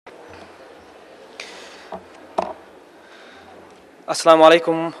Assalamu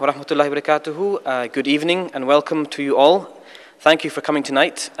alaikum wa rahmatullahi wa barakatuhu. Good evening and welcome to you all. Thank you for coming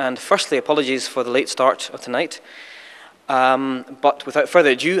tonight, and firstly, apologies for the late start of tonight. But without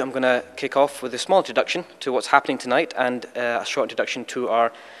further ado, I'm going to kick off with a small introduction to what's happening tonight and a short introduction to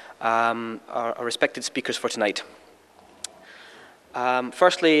our respected speakers for tonight.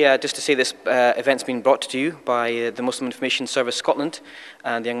 Firstly, just to say this event's been brought to you by the Muslim Information Service Scotland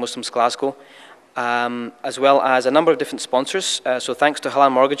and the Young Muslims Glasgow, as well as a number of different sponsors. So thanks to Halal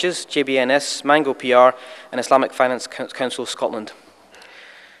Mortgages, JBNS, Mango PR, and Islamic Finance Council Scotland.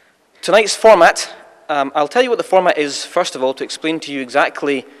 Tonight's format, I'll tell you what the format is, first of all, to explain to you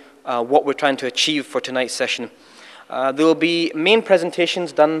exactly what we're trying to achieve for tonight's session. There will be main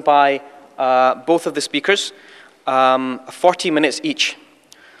presentations done by both of the speakers, 40 minutes each.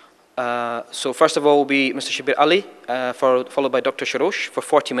 So first of all will be Mr. Shabir Ali, followed by Dr. Shorrosh for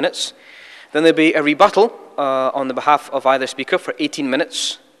 40 minutes. Then there'll be a rebuttal on the behalf of either speaker for 18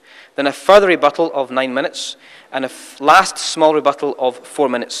 minutes. Then a further rebuttal of 9 minutes, and a last small rebuttal of 4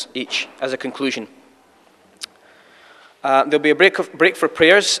 minutes each as a conclusion. There'll be a break for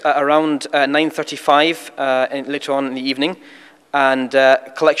prayers around 9:35 later on in the evening, and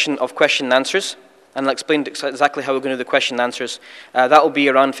a collection of question and answers. And I'll explain exactly how we're going to do the question and answers. That will be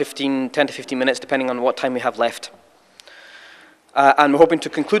around 10 to 15 minutes, depending on what time we have left. And we're hoping to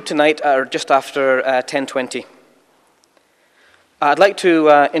conclude tonight just after 10:20. I'd like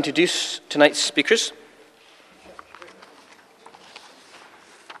to introduce tonight's speakers.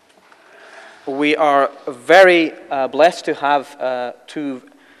 We are very blessed to have two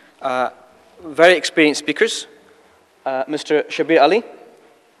very experienced speakers, Mr. Shabir Ali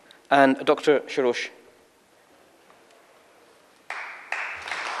and Dr. Shorrosh.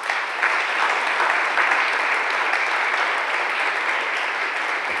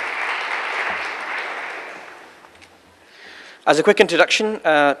 As a quick introduction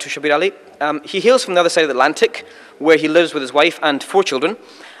to Shabir Ali, he hails from the other side of the Atlantic, where he lives with his wife and 4 children.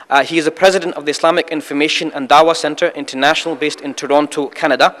 He is the president of the Islamic Information and Dawah Center International, based in Toronto,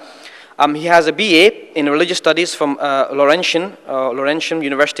 Canada. He has a BA in Religious Studies from Laurentian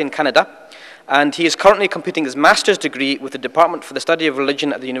University in Canada, and he is currently completing his master's degree with the Department for the Study of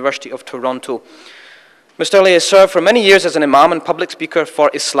Religion at the University of Toronto. Mr. Ali has served for many years as an imam and public speaker for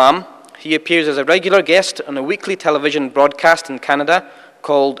Islam. He appears as a regular guest on a weekly television broadcast in Canada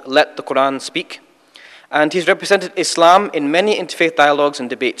called Let the Quran Speak. And he's represented Islam in many interfaith dialogues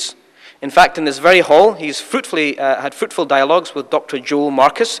and debates. In fact, in this very hall, he's had fruitful dialogues with Dr. Joel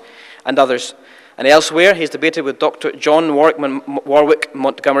Marcus and others. And elsewhere, he's debated with Dr. John Warwick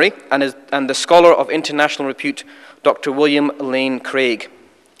Montgomery and the scholar of international repute, Dr. William Lane Craig.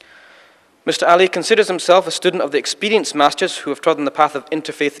 Mr. Ali considers himself a student of the experienced masters who have trodden the path of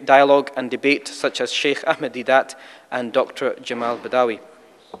interfaith dialogue and debate, such as Sheikh Ahmed Deedat and Dr. Jamal Badawi.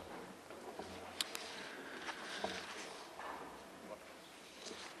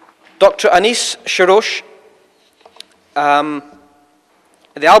 Dr. Anis Shorrosh, at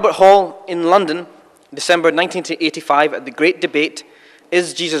the Albert Hall in London, December 1985, at the Great Debate,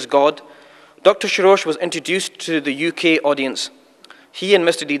 Is Jesus God?, Dr. Shorrosh was introduced to the UK audience. He and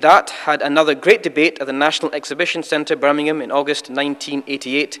Mr. Deedat had another great debate at the National Exhibition Centre, Birmingham, in August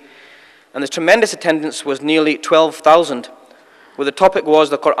 1988, and the tremendous attendance was nearly 12,000, where the topic was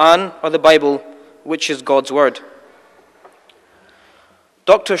the Quran or the Bible, which is God's Word.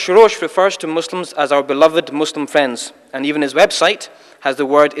 Dr. Shorrosh refers to Muslims as our beloved Muslim friends, and even his website has the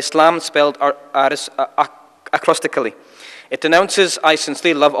word Islam spelled acrostically. It denounces, I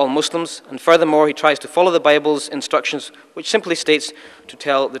sincerely love all Muslims, and furthermore, he tries to follow the Bible's instructions, which simply states to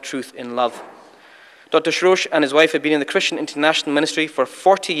tell the truth in love. Dr. Shorrosh and his wife have been in the Christian International Ministry for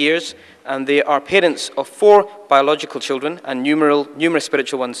 40 years, and they are parents of 4 biological children and numerous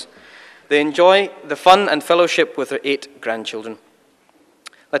spiritual ones. They enjoy the fun and fellowship with their 8 grandchildren.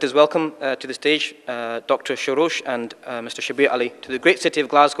 Let us welcome to the stage Dr. Shorrosh and Mr. Shabir Ali to the great city of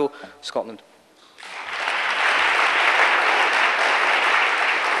Glasgow, Scotland.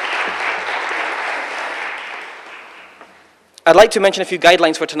 I'd like to mention a few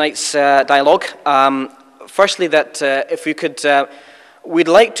guidelines for tonight's dialogue. Firstly, that if we could, we'd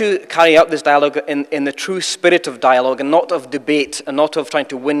like to carry out this dialogue in the true spirit of dialogue, and not of debate, and not of trying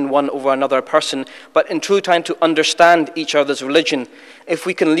to win one over another person, but in truly trying to understand each other's religion. If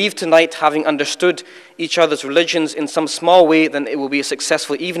we can leave tonight having understood each other's religions in some small way, then it will be a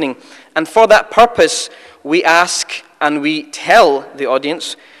successful evening. And for that purpose, we ask and we tell the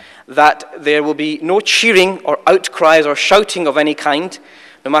audience that there will be no cheering or outcries or shouting of any kind,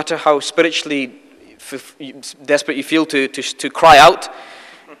 no matter how spiritually desperate you feel to cry out.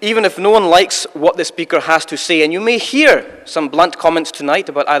 even if no one likes what the speaker has to say, and you may hear some blunt comments tonight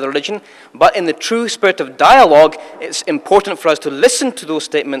about either religion, but in the true spirit of dialogue, it's important for us to listen to those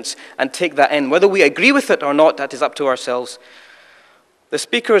statements and take that in. Whether we agree with it or not, that is up to ourselves. The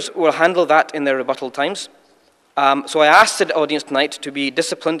speakers will handle that in their rebuttal times. So I asked the audience tonight to be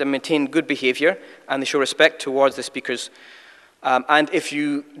disciplined and maintain good behavior, and they show respect towards the speakers. And if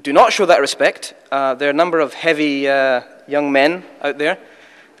you do not show that respect, there are a number of heavy young men out there,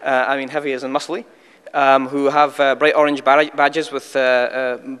 I mean heavy as in muscly, who have bright orange badges with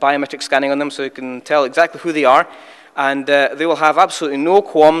biometric scanning on them, so you can tell exactly who they are. And they will have absolutely no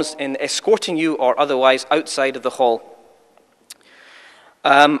qualms in escorting you or otherwise outside of the hall.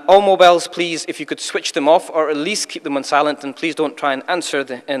 All mobiles, please, if you could switch them off or at least keep them on silent, and please don't try and answer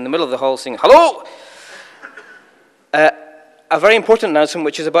in the middle of the hall saying, "Hello!" A very important announcement,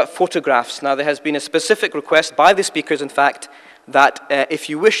 which is about photographs. Now, there has been a specific request by the speakers, in fact, that if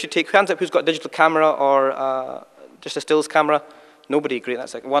you wish to take, hands up who's got a digital camera or just a stills camera? Nobody, great,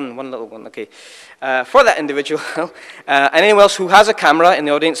 that's like one little one, okay. For that individual, and anyone else who has a camera in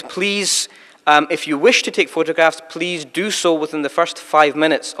the audience, please, if you wish to take photographs, please do so within the first 5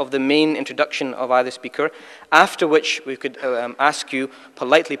 minutes of the main introduction of either speaker, after which we could ask you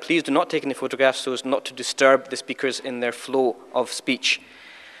politely, please do not take any photographs so as not to disturb the speakers in their flow of speech.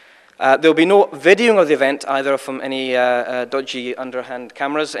 There will be no videoing of the event, either from any dodgy underhand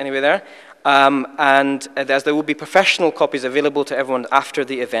cameras anywhere there, and as there will be professional copies available to everyone after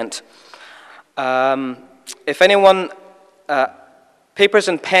the event. If anyone, papers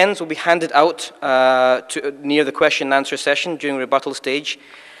and pens will be handed out near the question and answer session during the rebuttal stage.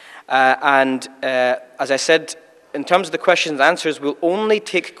 As I said, in terms of the questions and answers, we'll only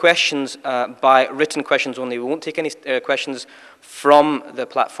take questions by written questions only. We won't take any questions from the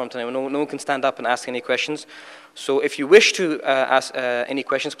platform tonight. No one can stand up and ask any questions. So if you wish to ask any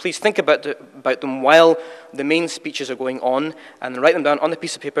questions, please think about them while the main speeches are going on, and write them down on a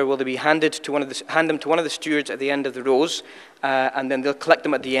piece of paper. Will they be hand them to one of the stewards at the end of the rows, and then they'll collect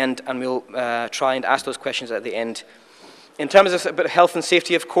them at the end, and we'll try and ask those questions at the end. In terms of a bit of health and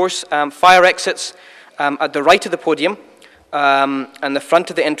safety, of course, fire exits at the right of the podium and the front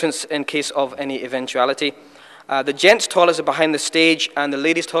of the entrance in case of any eventuality. The gents' toilets are behind the stage, and the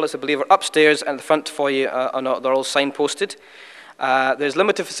ladies' toilets, I believe, are upstairs, and the front foyer they're all signposted. There's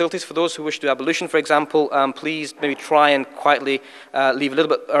limited facilities for those who wish to do ablution, for example. Please maybe try and quietly leave a little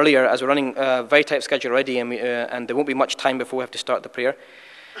bit earlier, as we're running a very tight schedule already, and there won't be much time before we have to start the prayer.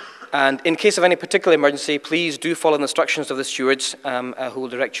 And in case of any particular emergency, please do follow the instructions of the stewards who will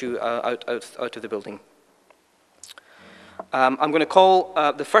direct you out of the building. I'm going to call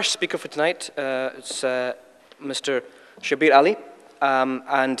the first speaker for tonight. It's Mr. Shabir Ali,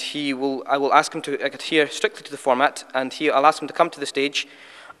 and I will ask him to adhere strictly to the format, and I'll ask him to come to the stage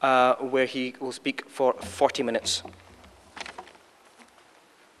where he will speak for 40 minutes.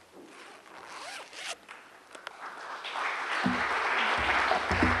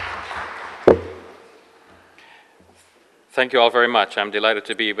 Thank you all very much. I'm delighted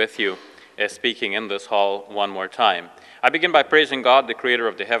to be with you, speaking in this hall one more time. I begin by praising God, the creator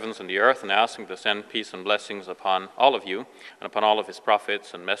of the heavens and the earth, and asking to send peace and blessings upon all of you and upon all of his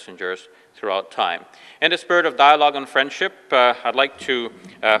prophets and messengers throughout time. In the spirit of dialogue and friendship, I'd like to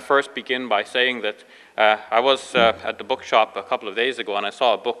first begin by saying that I was at the bookshop a couple of days ago, and I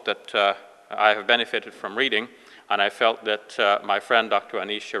saw a book that I have benefited from reading, and I felt that my friend Dr.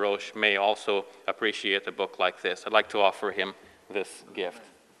 Ally and Shorrosh may also appreciate a book like this. I'd like to offer him this gift.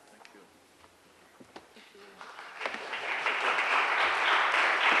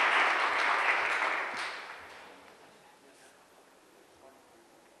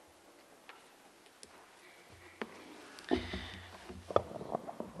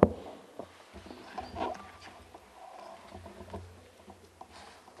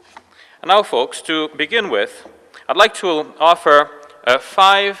 Now, folks, to begin with, I'd like to offer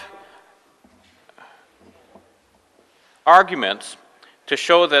 5 arguments to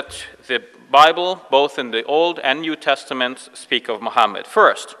show that the Bible, both in the Old and New Testaments, speak of Muhammad.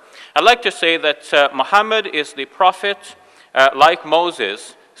 First, I'd like to say that Muhammad is the prophet, like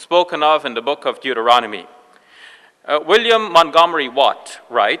Moses, spoken of in the book of Deuteronomy. William Montgomery Watt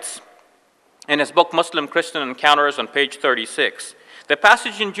writes, in his book Muslim-Christian Encounters on page 36, the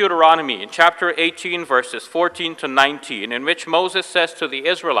passage in Deuteronomy, in chapter 18, verses 14 to 19, in which Moses says to the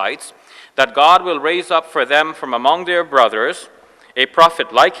Israelites that God will raise up for them from among their brothers a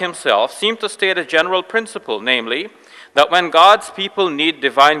prophet like himself, seem to state a general principle, namely, that when God's people need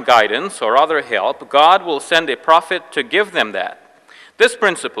divine guidance or other help, God will send a prophet to give them that. This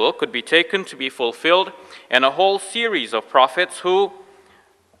principle could be taken to be fulfilled in a whole series of prophets who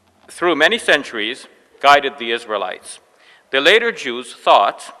through many centuries, guided the Israelites. The later Jews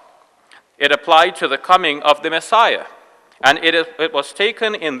thought it applied to the coming of the Messiah, and it was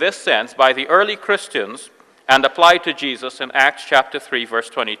taken in this sense by the early Christians and applied to Jesus in Acts chapter 3, verse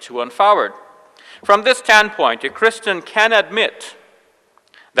 22 and forward. From this standpoint, a Christian can admit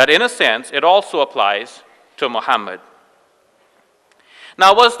that in a sense it also applies to Muhammad.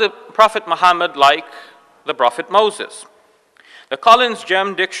 Now, was the Prophet Muhammad like the Prophet Moses? The Collins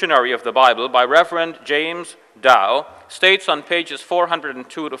Gem Dictionary of the Bible by Reverend James Dow states on pages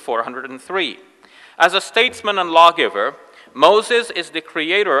 402 to 403, as a statesman and lawgiver, Moses is the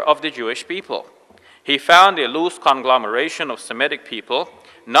creator of the Jewish people. He found a loose conglomeration of Semitic people,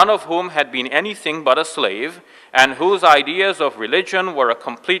 none of whom had been anything but a slave, and whose ideas of religion were a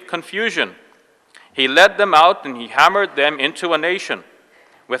complete confusion. He led them out and he hammered them into a nation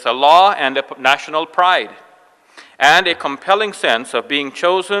with a law and a national pride, and a compelling sense of being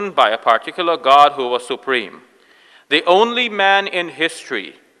chosen by a particular God who was supreme. The only man in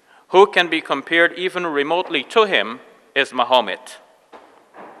history who can be compared even remotely to him is Mahomet.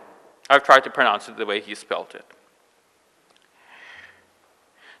 I've tried to pronounce it the way he spelled it.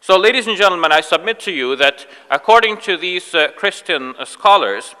 So, ladies and gentlemen, I submit to you that according to these Christian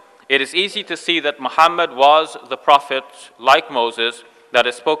scholars, it is easy to see that Muhammad was the prophet like Moses that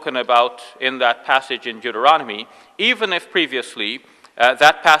is spoken about in that passage in Deuteronomy, even if previously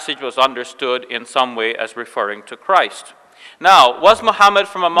that passage was understood in some way as referring to Christ. Now, was Muhammad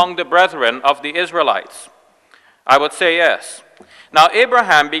from among the brethren of the Israelites? I would say yes. Now,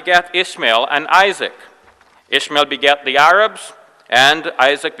 Abraham begat Ishmael and Isaac. Ishmael begat the Arabs, and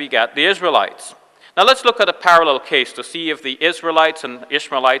Isaac begat the Israelites. Now, let's look at a parallel case to see if the Israelites and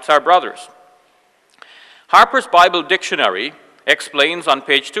Ishmaelites are brothers. Harper's Bible Dictionary explains on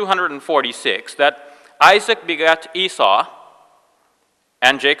page 246 that Isaac begat Esau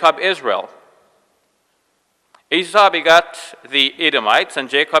and Jacob Israel. Esau begot the Edomites, and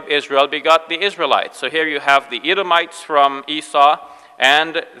Jacob Israel begot the Israelites. So here you have the Edomites from Esau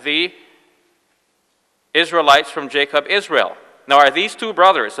and the Israelites from Jacob Israel. Now, are these two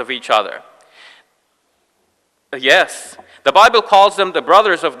brothers of each other? Yes. The Bible calls them the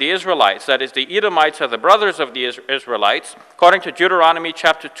brothers of the Israelites. That is, the Edomites are the brothers of the Israelites, according to Deuteronomy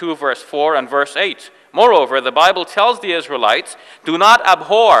chapter 2, verse 4 and verse 8. Moreover, the Bible tells the Israelites, do not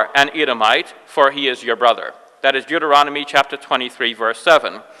abhor an Edomite, for he is your brother. That is Deuteronomy chapter 23, verse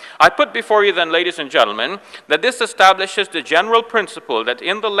 7. I put before you then, ladies and gentlemen, that this establishes the general principle that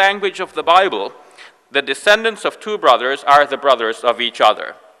in the language of the Bible, the descendants of two brothers are the brothers of each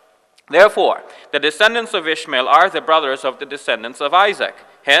other. Therefore, the descendants of Ishmael are the brothers of the descendants of Isaac.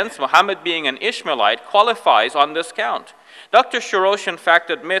 Hence, Muhammad being an Ishmaelite qualifies on this count. Dr. Shorrosh, in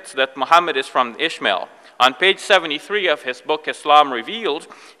fact, admits that Muhammad is from Ishmael. On page 73 of his book, Islam Revealed,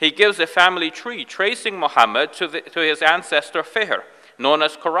 he gives a family tree tracing Muhammad to his ancestor Fihr, known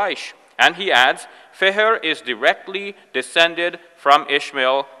as Quraysh. And he adds, Fihr is directly descended from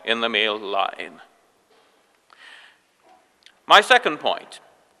Ishmael in the male line. My second point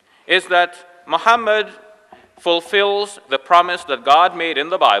is that Muhammad fulfills the promise that God made in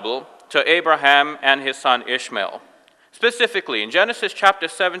the Bible to Abraham and his son Ishmael. Specifically, in Genesis chapter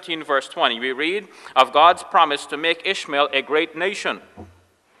 17, verse 20, we read of God's promise to make Ishmael a great nation.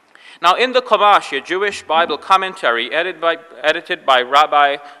 Now, in the Chumash, a Jewish Bible commentary edited by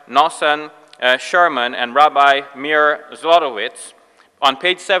Rabbi Nosson Sherman and Rabbi Meir Zlotowitz, on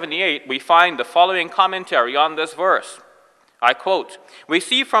page 78, we find the following commentary on this verse. I quote, we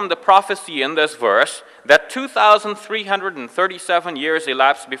see from the prophecy in this verse that 2,337 years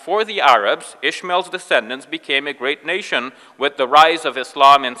elapsed before the Arabs, Ishmael's descendants, became a great nation with the rise of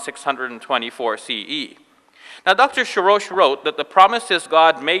Islam in 624 CE. Now, Dr. Shorrosh wrote that the promises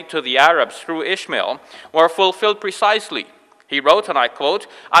God made to the Arabs through Ishmael were fulfilled precisely. He wrote, and I quote,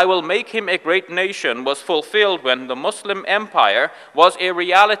 I will make him a great nation was fulfilled when the Muslim empire was a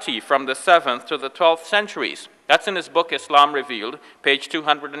reality from the 7th to the 12th centuries. That's in his book, Islam Revealed, page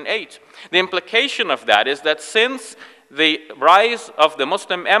 208. The implication of that is that since the rise of the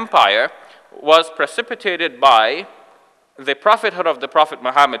Muslim empire was precipitated by the prophethood of the Prophet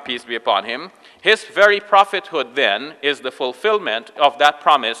Muhammad, peace be upon him, his very prophethood then is the fulfillment of that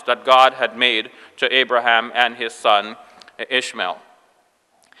promise that God had made to Abraham and his son Ishmael.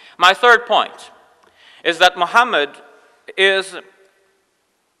 My third point is that Muhammad is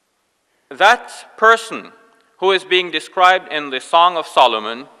that person who is being described in the Song of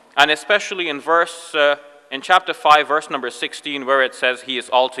Solomon, and especially in chapter 5, verse number 16, where it says, he is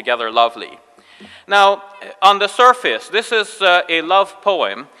altogether lovely. Now, on the surface, this is a love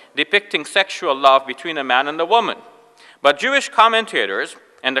poem depicting sexual love between a man and a woman. But Jewish commentators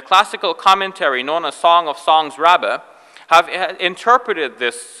and the classical commentary known as Song of Songs Rabbah have interpreted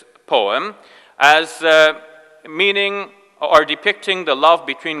this poem as meaning or depicting the love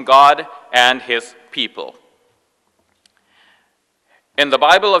between God and his people. In the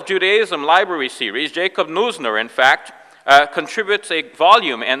Bible of Judaism library series, Jacob Neusner, in fact, contributes a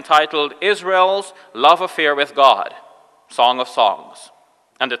volume entitled Israel's Love Affair with God, Song of Songs.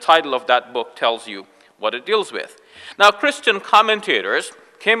 And the title of that book tells you what it deals with. Now, Christian commentators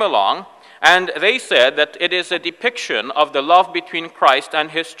came along and they said that it is a depiction of the love between Christ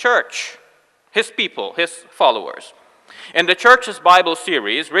and his church, his people, his followers. In the Church's Bible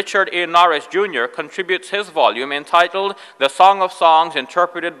series, Richard A. Norris Jr. contributes his volume entitled The Song of Songs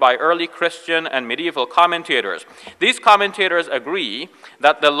Interpreted by Early Christian and Medieval Commentators. These commentators agree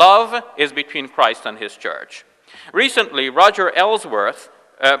that the love is between Christ and his church. Recently, Roger Ellsworth,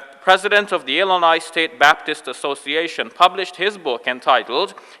 president of the Illinois State Baptist Association, published his book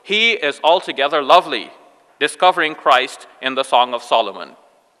entitled He is Altogether Lovely, Discovering Christ in the Song of Solomon.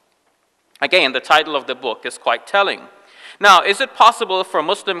 Again, the title of the book is quite telling. Now, is it possible for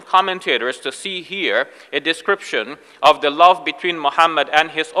Muslim commentators to see here a description of the love between Muhammad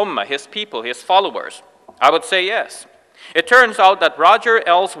and his ummah, his people, his followers? I would say yes. It turns out that Roger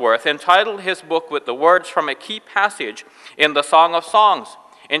Ellsworth entitled his book with the words from a key passage in the Song of Songs.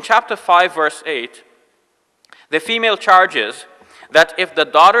 In chapter 5, verse 8, the female charges that if the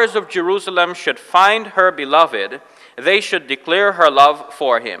daughters of Jerusalem should find her beloved, they should declare her love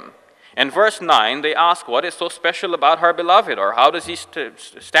for him. In verse 9, they ask, what is so special about her beloved, or how does he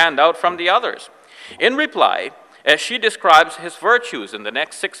stand out from the others? In reply, she describes his virtues in the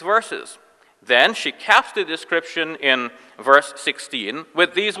next 6 verses. Then she caps the description in verse 16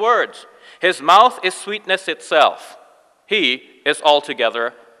 with these words, his mouth is sweetness itself. He is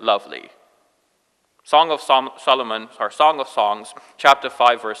altogether lovely. Song of Solomon, or Song of Songs, chapter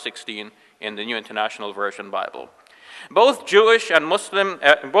 5, verse 16 in the New International Version Bible. Both Jewish and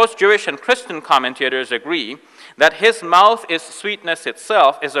Christian commentators agree that his mouth is sweetness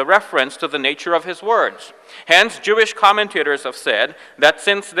itself is a reference to the nature of his words. Hence, Jewish commentators have said that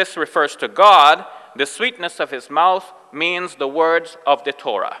since this refers to God, the sweetness of his mouth means the words of the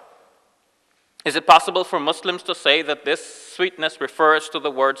Torah. Is it possible for Muslims to say that this sweetness refers to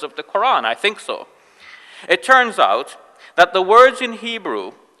the words of the Quran? I think so. It turns out that the words in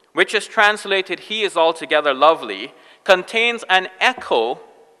Hebrew, which is translated, he is altogether lovely, contains an echo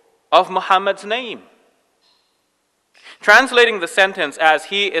of Muhammad's name. Translating the sentence as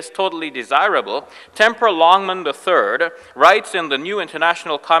he is totally desirable, Temper Longman III writes in the New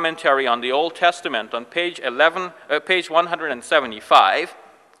International Commentary on the Old Testament on page 175,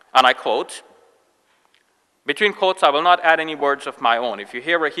 and I quote, between quotes, I will not add any words of my own. If you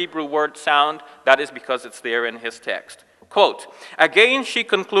hear a Hebrew word sound, that is because it's there in his text. Quote, again she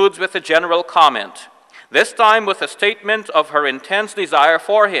concludes with a general comment, this time with a statement of her intense desire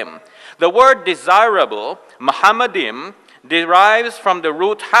for him. The word desirable, Muhammadim, derives from the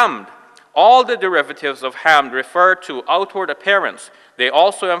root hamd. All the derivatives of hamd refer to outward appearance. They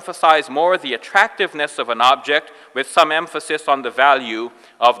also emphasize more the attractiveness of an object with some emphasis on the value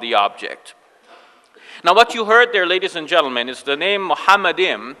of the object. Now what you heard there, ladies and gentlemen, is the name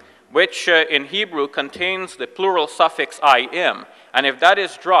Muhammadim, which in Hebrew contains the plural suffix im. And if that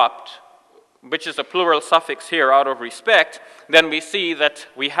is dropped, which is a plural suffix here out of respect, then we see that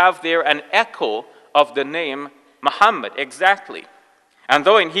we have there an echo of the name Muhammad, exactly. And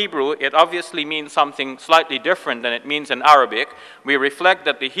though in Hebrew it obviously means something slightly different than it means in Arabic, we reflect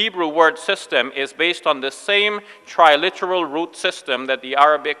that the Hebrew word system is based on the same triliteral root system that the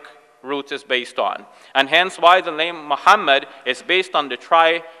Arabic root is based on. And hence why the name Muhammad is based on the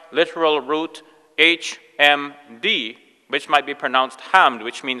triliteral root HMD, which might be pronounced hamd,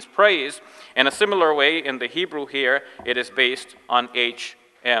 which means praise. In a similar way, in the Hebrew here, it is based on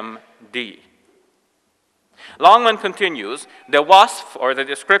HMD. Longman continues, the wasf, or the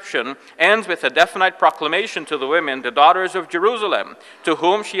description, ends with a definite proclamation to the women, the daughters of Jerusalem, to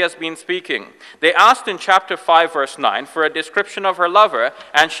whom she has been speaking. They asked in chapter 5, verse 9, for a description of her lover,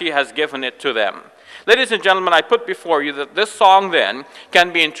 and she has given it to them. Ladies and gentlemen, I put before you that this song then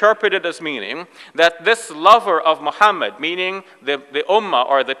can be interpreted as meaning that this lover of Muhammad, meaning the ummah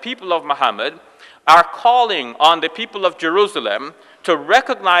or the people of Muhammad, are calling on the people of Jerusalem to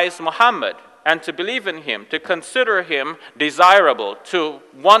recognize Muhammad and to believe in him, to consider him desirable, to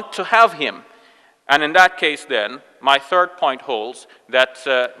want to have him. And in that case then, my third point holds that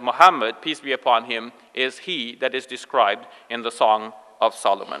Muhammad, peace be upon him, is he that is described in the Song of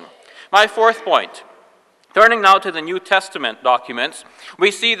Solomon. My fourth point, turning now to the New Testament documents,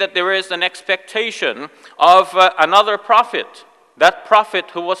 we see that there is an expectation of another prophet that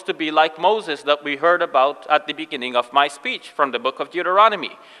prophet who was to be like Moses that we heard about at the beginning of my speech from the book of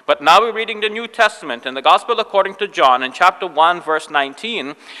Deuteronomy. But now we're reading the New Testament in the Gospel according to John in chapter 1 verse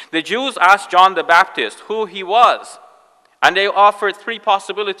 19. The Jews asked John the Baptist who he was, and they offered three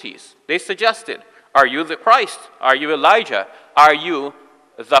possibilities. They suggested, are you the Christ? Are you Elijah? Are you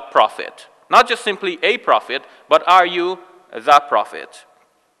the prophet? Not just simply a prophet, but are you the prophet?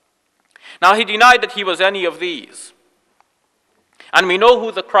 Now he denied that he was any of these. And we know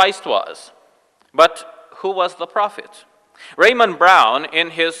who the Christ was, but who was the prophet? Raymond Brown, in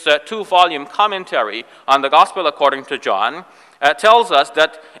his two-volume commentary on the Gospel according to John, tells us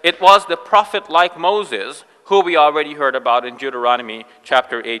that it was the prophet like Moses who we already heard about in Deuteronomy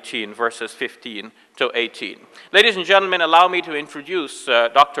chapter 18, verses 15 to 18. Ladies and gentlemen, allow me to introduce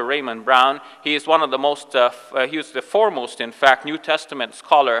Dr. Raymond Brown. He is one of the most, he was the foremost, in fact, New Testament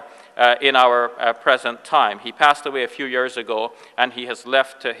scholar in our present time. He passed away a few years ago, and he has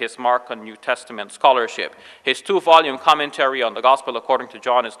left his mark on New Testament scholarship. His two-volume commentary on the Gospel according to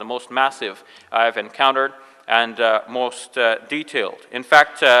John is the most massive I've encountered and most detailed. In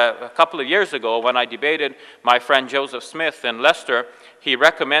fact, a couple of years ago, when I debated my friend Joseph Smith in Leicester, he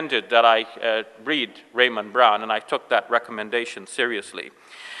recommended that I read Raymond Brown, and I took that recommendation seriously.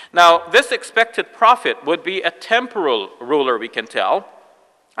 Now, this expected prophet would be a temporal ruler, we can tell,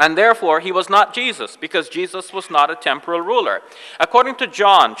 and therefore he was not Jesus, because Jesus was not a temporal ruler. According to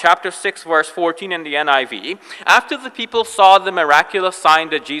John chapter 6, verse 14 in the NIV, after the people saw the miraculous sign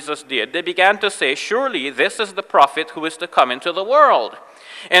that Jesus did, they began to say, surely this is the prophet who is to come into the world.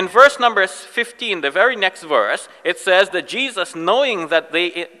 In verse number 15, the very next verse, it says that Jesus, knowing that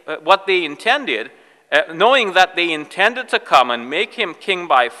knowing that they intended to come and make him king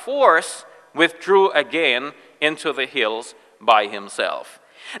by force, withdrew again into the hills by himself.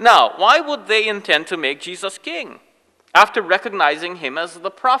 Now, why would they intend to make Jesus king after recognizing him as the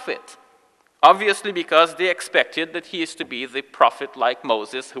prophet? Obviously because they expected that he is to be the prophet like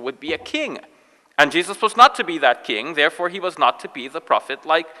Moses who would be a king. And Jesus was not to be that king, therefore he was not to be the prophet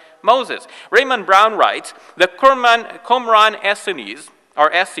like Moses. Raymond Brown writes, the Qumran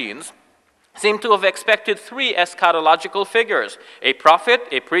Essenes seem to have expected three eschatological figures, a prophet,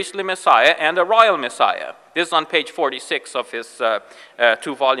 a priestly Messiah, and a royal Messiah. This is on page 46 of his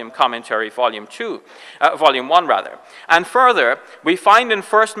two-volume commentary, volume 1 rather. And further, we find in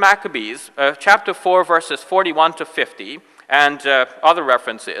 1 Maccabees, chapter 4, verses 41 to 50, and other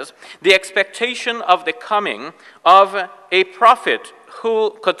references, the expectation of the coming of a prophet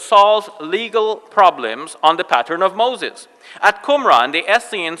who could solve legal problems on the pattern of Moses. At Qumran, the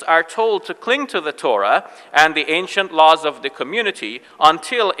Essenes are told to cling to the Torah and the ancient laws of the community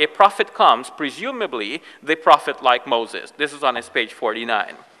until a prophet comes, presumably the prophet like Moses. This is on his page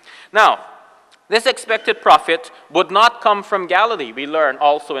 49. Now, this expected prophet would not come from Galilee, we learn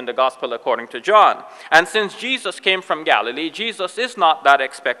also in the Gospel according to John. And since Jesus came from Galilee, Jesus is not that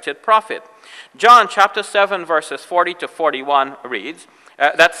expected prophet. John chapter 7, verses 40 to 41 reads,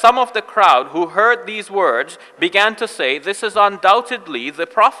 that some of the crowd who heard these words began to say, this is undoubtedly the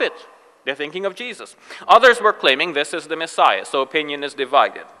prophet. They're thinking of Jesus. Others were claiming this is the Messiah, so opinion is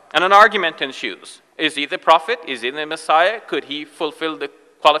divided. And an argument ensues. Is he the prophet? Is he the Messiah? Could he fulfill the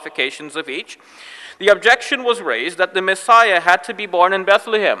qualifications of each? The objection was raised that the Messiah had to be born in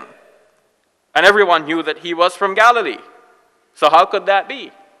Bethlehem. And everyone knew that he was from Galilee. So how could that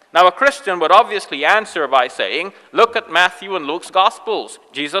be? Now, a Christian would obviously answer by saying, look at Matthew and Luke's Gospels.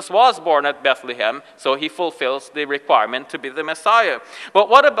 Jesus was born at Bethlehem, so he fulfills the requirement to be the Messiah. But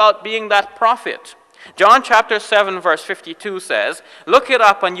what about being that prophet? John chapter 7, verse 52 says, look it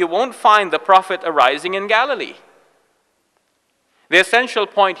up and you won't find the prophet arising in Galilee. The essential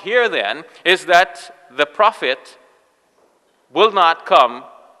point here then is that the prophet will not come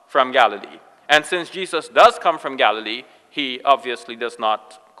from Galilee. And since Jesus does come from Galilee, he obviously does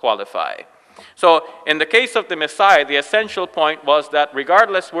not qualify. So in the case of the Messiah, the essential point was that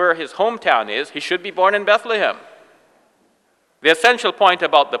regardless where his hometown is, he should be born in Bethlehem. The essential point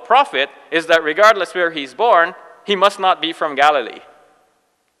about the prophet is that regardless where he's born, he must not be from Galilee.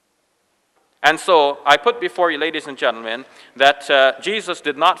 And so I put before you, ladies and gentlemen, that Jesus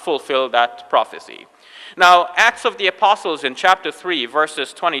did not fulfill that prophecy. Now, Acts of the Apostles in chapter 3,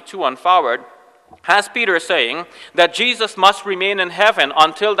 verses 22 and forward, has Peter saying that Jesus must remain in heaven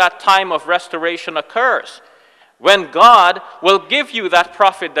until that time of restoration occurs, when God will give you that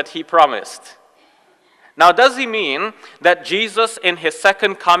prophet that he promised. Now, does he mean that Jesus in his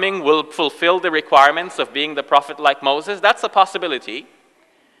second coming will fulfill the requirements of being the prophet like Moses? That's a possibility.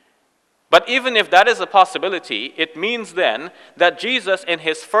 But even if that is a possibility, it means then that Jesus in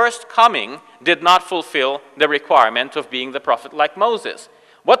his first coming did not fulfill the requirement of being the prophet like Moses.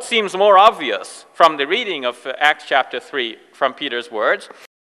 What seems more obvious from the reading of Acts chapter 3 from Peter's words?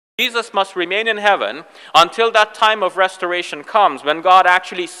 Jesus must remain in heaven until that time of restoration comes, when God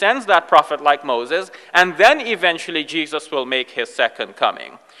actually sends that prophet like Moses, and then eventually Jesus will make his second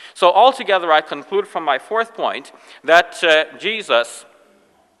coming. So altogether, I conclude from my fourth point that Jesus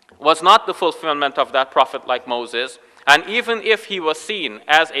was not the fulfillment of that prophet like Moses, and even if he was seen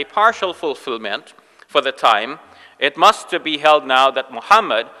as a partial fulfillment for the time, it must be held now that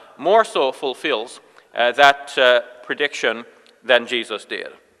Muhammad more so fulfills that prediction than Jesus did.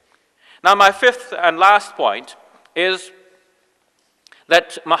 Now, my fifth and last point is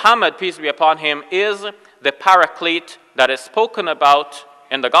that Muhammad, peace be upon him, is the paraclete that is spoken about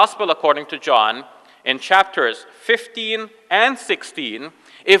in the Gospel according to John in chapters 15 and 16,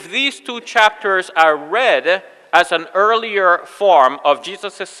 if these two chapters are read as an earlier form of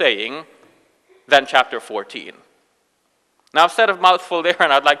Jesus' saying than chapter 14. Now, I've said a mouthful there,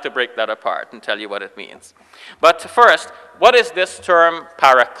 and I'd like to break that apart and tell you what it means. But first, what is this term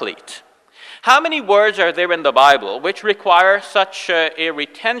paraclete? How many words are there in the Bible which require such a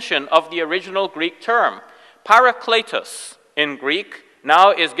retention of the original Greek term? Parakletos in Greek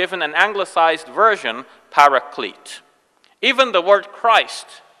now is given an anglicized version, paraclete. Even the word Christ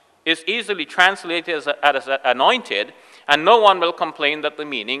is easily translated as anointed, and no one will complain that the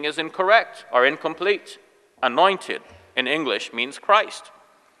meaning is incorrect or incomplete. Anointed in English means Christ.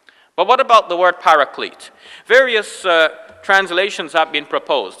 But what about the word paraclete? Various translations have been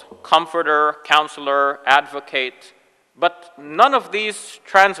proposed: comforter, counselor, advocate. But none of these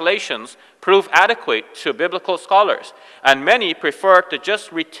translations prove adequate to biblical scholars, and many prefer to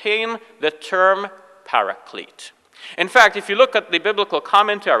just retain the term paraclete. In fact, if you look at the biblical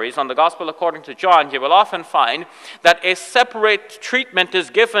commentaries on the Gospel according to John, you will often find that a separate treatment is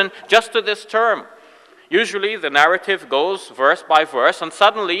given just to this term. Usually the narrative goes verse by verse, and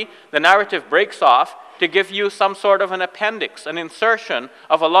suddenly the narrative breaks off to give you some sort of an appendix, an insertion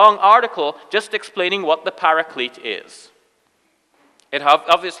of a long article just explaining what the paraclete is. It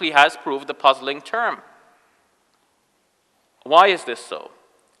obviously has proved a puzzling term. Why is this so?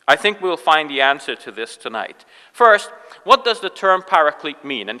 I think we'll find the answer to this tonight. First, what does the term paraclete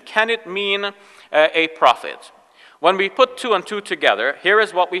mean? And can it mean a prophet? When we put two and two together, here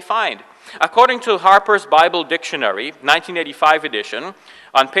is what we find. According to Harper's Bible Dictionary, 1985 edition,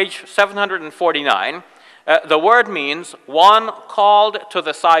 on page 749, the word means one called to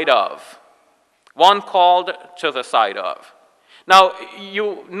the side of. One called to the side of. Now,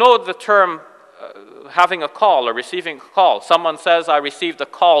 you know the term having a call or receiving a call. Someone says, I received a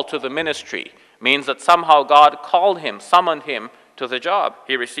call to the ministry. Means that somehow God called him, summoned him to the job.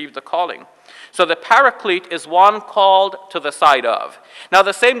 He received the calling. So the paraclete is one called to the side of. Now,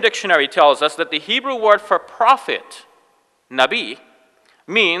 the same dictionary tells us that the Hebrew word for prophet, nabi,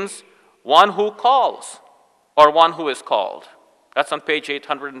 means one who calls or one who is called. That's on page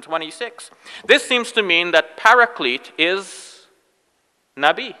 826. This seems to mean that paraclete is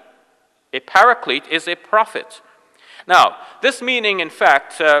nabi. A paraclete is a prophet. Now, this meaning, in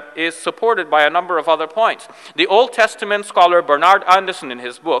fact, is supported by a number of other points. The Old Testament scholar Bernard Anderson, in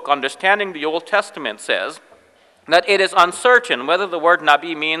his book, Understanding the Old Testament, says that it is uncertain whether the word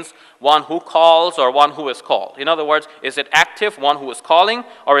nabi means one who calls or one who is called. In other words, is it active, one who is calling,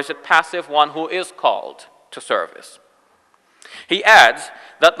 or is it passive, one who is called to service? He adds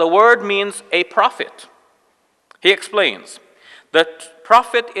that the word means a prophet. He explains that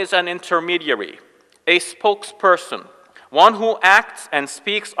prophet is an intermediary, a spokesperson, one who acts and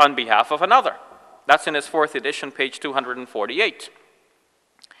speaks on behalf of another. That's in his fourth edition, page 248.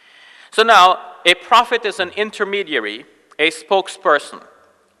 So now, a prophet is an intermediary, a spokesperson.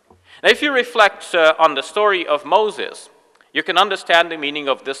 Now, if you reflect on the story of Moses, you can understand the meaning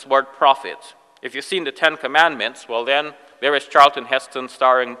of this word prophet. If you've seen the Ten Commandments, well then, there is Charlton Heston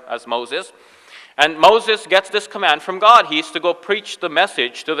starring as Moses. And Moses gets this command from God. He is to go preach the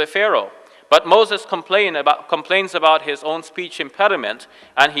message to the Pharaoh. But Moses complains about his own speech impediment,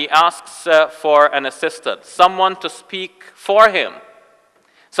 and he asks for an assistant, someone to speak for him.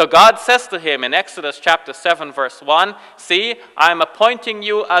 So God says to him in Exodus chapter 7, verse 1, see, I'm appointing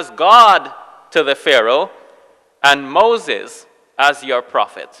you as God to the Pharaoh, and Moses as your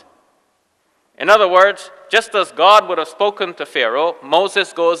prophet. In other words, just as God would have spoken to Pharaoh,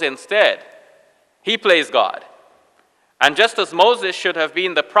 Moses goes instead. He plays God. And just as Moses should have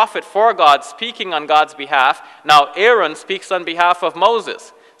been the prophet for God, speaking on God's behalf, now Aaron speaks on behalf of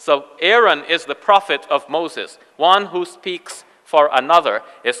Moses. So Aaron is the prophet of Moses, one who speaks for another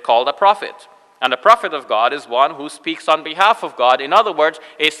is called a prophet. And a prophet of God is one who speaks on behalf of God. In other words,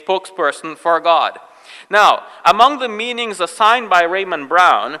 a spokesperson for God. Now, among the meanings assigned by Raymond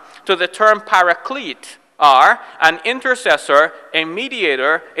Brown to the term paraclete are an intercessor, a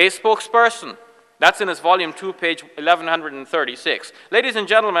mediator, a spokesperson. That's in his volume 2, page 1136. Ladies and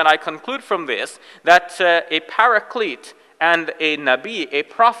gentlemen, I conclude from this that a paraclete and a nabi, a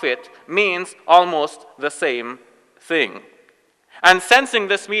prophet, means almost the same thing. And sensing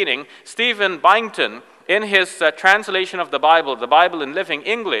this meaning, Stephen Byington, in his translation of the Bible in Living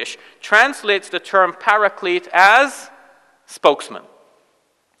English, translates the term paraclete as spokesman.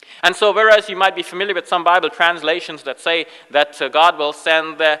 And so whereas you might be familiar with some Bible translations that say that God will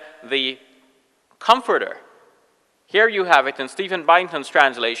send the comforter, here you have it in Stephen Byington's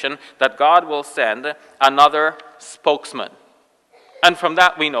translation that God will send another spokesman. And from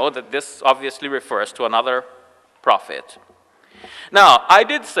that we know that this obviously refers to another prophet. Now, I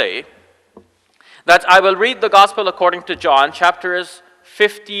did say that I will read the Gospel according to John, chapters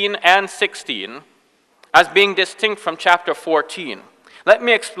 15 and 16, as being distinct from chapter 14. Let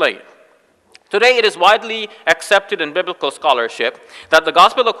me explain. Today it is widely accepted in biblical scholarship that the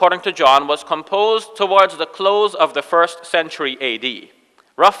Gospel according to John was composed towards the close of the 1st century AD,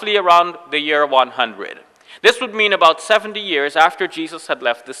 roughly around the year 100. This would mean about 70 years after Jesus had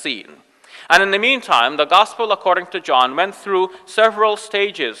left the scene. And in the meantime, the Gospel according to John went through several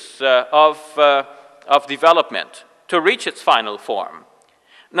stages of development to reach its final form.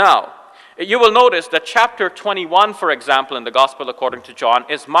 Now, you will notice that chapter 21, for example, in the Gospel according to John,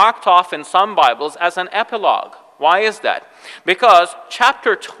 is marked off in some Bibles as an epilogue. Why is that? Because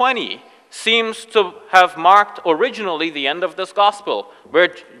chapter 20 seems to have marked originally the end of this Gospel,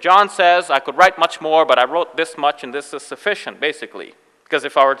 where John says, I could write much more, but I wrote this much and this is sufficient, basically. Because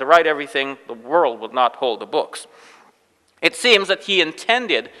if I were to write everything, the world would not hold the books. It seems that he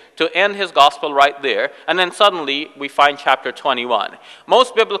intended to end his gospel right there, and then suddenly we find chapter 21.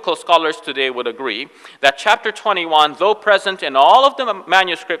 Most biblical scholars today would agree that chapter 21, though present in all of the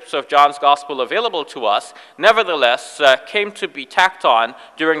manuscripts of John's gospel available to us, nevertheless came to be tacked on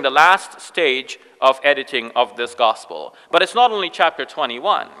during the last stage of editing of this gospel. But it's not only chapter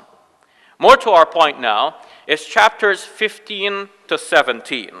 21. More to our point now is chapters 15 to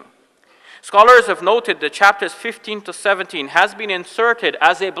 17. Scholars have noted that chapters 15 to 17 has been inserted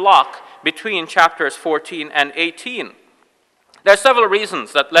as a block between chapters 14 and 18. There are several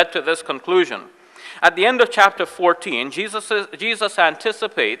reasons that led to this conclusion. At the end of chapter 14, Jesus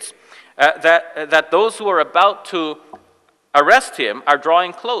anticipates that those who are about to arrest him are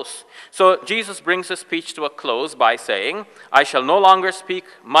drawing close. So Jesus brings his speech to a close by saying, I shall no longer speak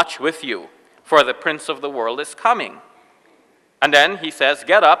much with you, for the prince of the world is coming. And then he says,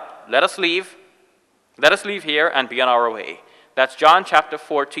 get up, let us leave. Let us leave here and be on our way. That's John chapter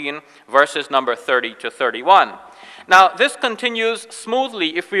 14, verses number 30 to 31. Now, this continues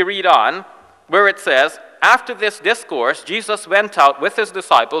smoothly if we read on, where it says, after this discourse, Jesus went out with his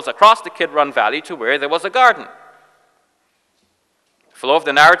disciples across the Kidron Valley to where there was a garden. The flow of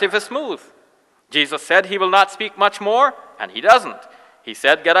the narrative is smooth. Jesus said he will not speak much more, and he doesn't. He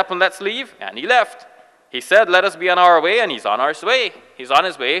said, get up and let's leave, and he left. He said, let us be on our way, and he's on his way. He's on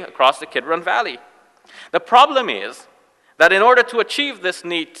his way across the Kidron Valley. The problem is that in order to achieve this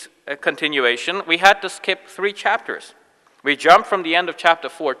neat continuation, we had to skip 3 chapters. We jumped from the end of chapter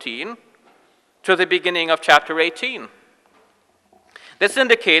 14 to the beginning of chapter 18. This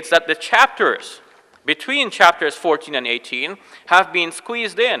indicates that the chapters between chapters 14 and 18 have been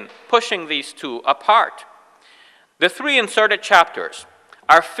squeezed in, pushing these two apart. The 3 inserted chapters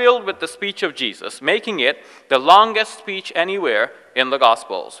are filled with the speech of Jesus, making it the longest speech anywhere in the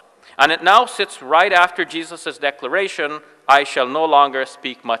Gospels. And it now sits right after Jesus' declaration, I shall no longer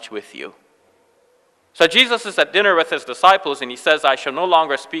speak much with you. So Jesus is at dinner with his disciples, and he says, I shall no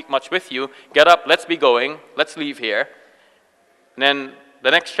longer speak much with you. Get up, let's be going, let's leave here. And then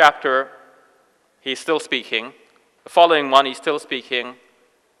the next chapter, he's still speaking. The following one, he's still speaking.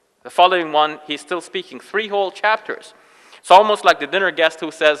 The following one, he's still speaking. 3 whole chapters. It's almost like the dinner guest who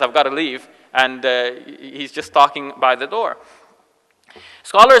says, I've got to leave, and he's just talking by the door.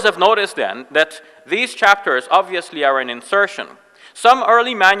 Scholars have noticed then that these chapters obviously are an insertion. Some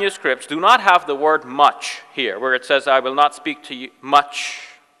early manuscripts do not have the word much here, where it says, I will not speak to you much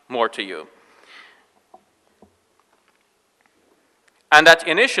more to you. And that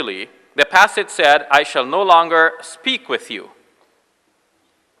initially, the passage said, I shall no longer speak with you.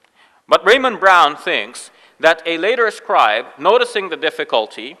 But Raymond Brown thinks that a later scribe, noticing the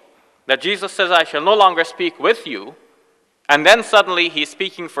difficulty, that Jesus says, I shall no longer speak with you, and then suddenly he's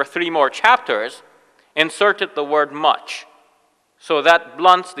speaking for 3 more chapters, inserted the word much. So that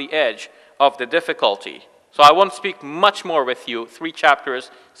blunts the edge of the difficulty. So I won't speak much more with you. 3 chapters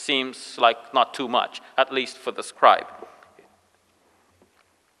seems like not too much, at least for the scribe.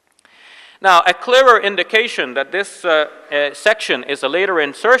 Now, a clearer indication that this section is a later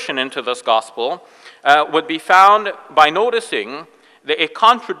insertion into this gospel would be found by noticing a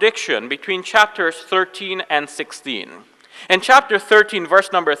contradiction between chapters 13 and 16. In chapter 13,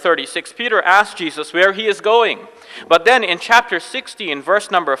 verse number 36, Peter asked Jesus where he is going. But then in chapter 16,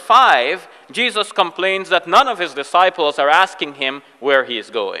 verse number 5, Jesus complains that none of his disciples are asking him where he is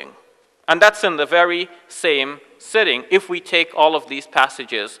going. And that's in the very same sitting, if we take all of these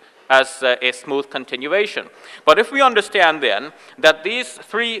passages as a smooth continuation. But if we understand then that these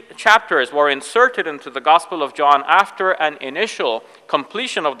 3 chapters were inserted into the Gospel of John after an initial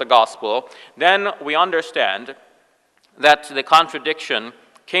completion of the Gospel, then we understand that the contradiction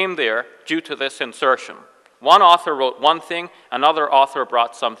came there due to this insertion. One author wrote one thing, another author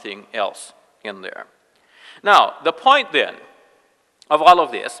brought something else in there. Now, the point then of all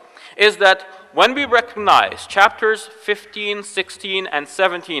of this is that when we recognize chapters 15, 16, and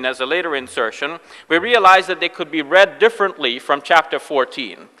 17 as a later insertion, we realize that they could be read differently from chapter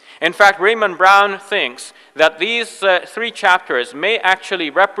 14. In fact, Raymond Brown thinks that these 3 chapters may actually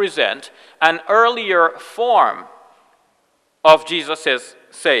represent an earlier form of Jesus'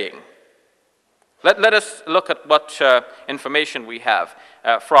 saying. Let us look at what information we have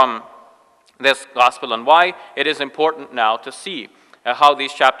from this gospel and why it is important now to see how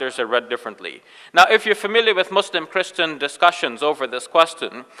these chapters are read differently. Now, if you're familiar with Muslim-Christian discussions over this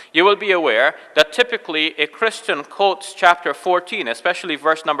question, you will be aware that typically a Christian quotes chapter 14, especially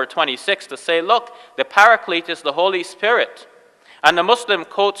verse number 26, to say, look, the Paraclete is the Holy Spirit. And the Muslim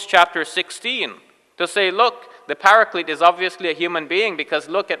quotes chapter 16 to say, look, the Paraclete is obviously a human being because,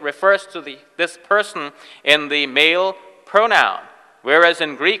 look, it refers to this person in the male pronoun. Whereas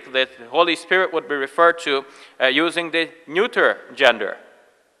in Greek, the Holy Spirit would be referred to using the neuter gender.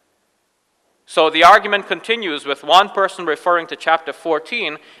 So the argument continues with one person referring to chapter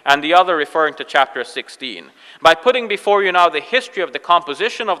 14 and the other referring to chapter 16. By putting before you now the history of the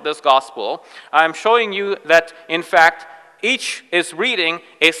composition of this gospel, I'm showing you that, in fact, each is reading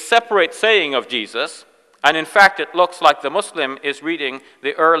a separate saying of Jesus, and in fact, it looks like the Muslim is reading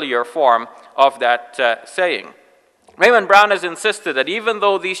the earlier form of that saying. Raymond Brown has insisted that even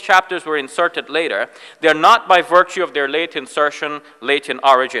though these chapters were inserted later, they're not by virtue of their late insertion, late in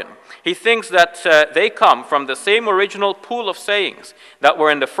origin. He thinks that they come from the same original pool of sayings that were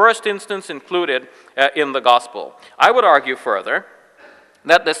in the first instance included in the gospel. I would argue further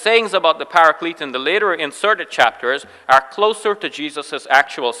that the sayings about the Paraclete in the later inserted chapters are closer to Jesus'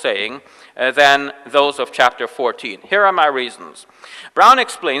 actual saying than those of chapter 14. Here are my reasons. Brown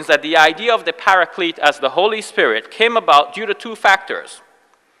explains that the idea of the Paraclete as the Holy Spirit came about due to 2 factors.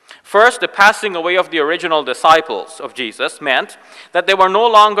 First, the passing away of the original disciples of Jesus meant that they were no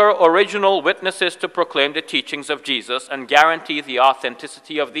longer original witnesses to proclaim the teachings of Jesus and guarantee the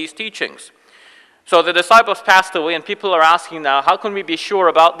authenticity of these teachings. So the disciples passed away, and people are asking now, how can we be sure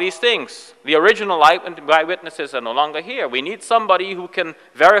about these things? The original eyewitnesses are no longer here. We need somebody who can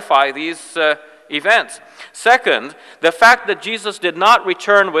verify these events. Second, the fact that Jesus did not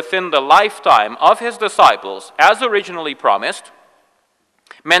return within the lifetime of his disciples, as originally promised,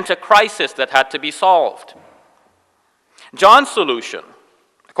 meant a crisis that had to be solved. John's solution,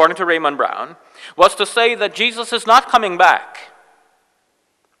 according to Raymond Brown, was to say that Jesus is not coming back.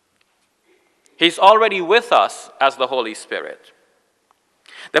 He's already with us as the Holy Spirit.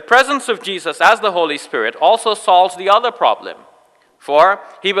 The presence of Jesus as the Holy Spirit also solves the other problem, for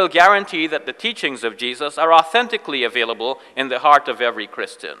he will guarantee that the teachings of Jesus are authentically available in the heart of every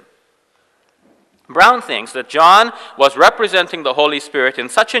Christian. Brown thinks that John was representing the Holy Spirit in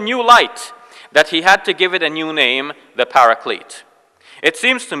such a new light that he had to give it a new name, the Paraclete. It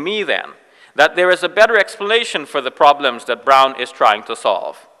seems to me then that there is a better explanation for the problems that Brown is trying to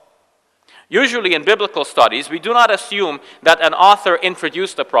solve. Usually in biblical studies, we do not assume that an author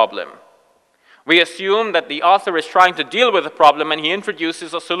introduced a problem. We assume that the author is trying to deal with a problem and he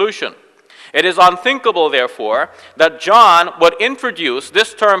introduces a solution. It is unthinkable, therefore, that John would introduce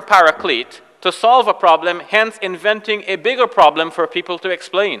this term Paraclete to solve a problem, hence inventing a bigger problem for people to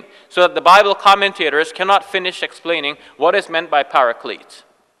explain, so that the Bible commentators cannot finish explaining what is meant by Paraclete.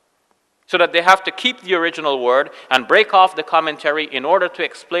 So that they have to keep the original word and break off the commentary in order to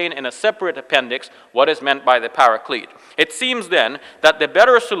explain in a separate appendix what is meant by the Paraclete. It seems then that the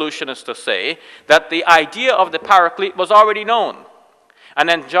better solution is to say that the idea of the Paraclete was already known. And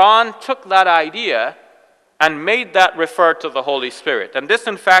then John took that idea and made that refer to the Holy Spirit. And this,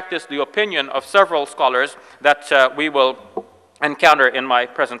 in fact, is the opinion of several scholars that we will encounter in my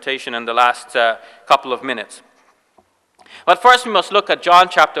presentation in the last couple of minutes. But first we must look at John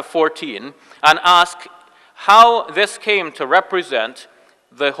chapter 14 and ask how this came to represent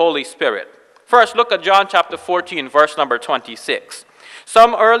the Holy Spirit. First, look at John chapter 14, verse number 26.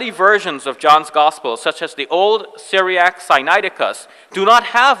 Some early versions of John's Gospel, such as the Old Syriac Sinaiticus, do not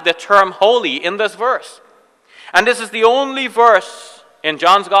have the term holy in this verse. And this is the only verse in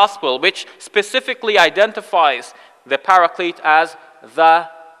John's Gospel which specifically identifies the Paraclete as the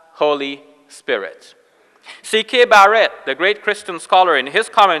Holy Spirit. C.K. Barrett, the great Christian scholar, in his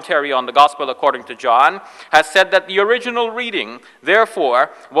commentary on the Gospel according to John, has said that the original reading, therefore,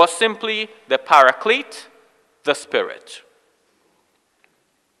 was simply the Paraclete, the Spirit.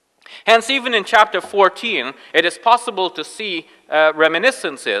 Hence, even in chapter 14, it is possible to see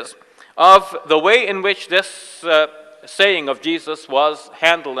reminiscences of the way in which this saying of Jesus was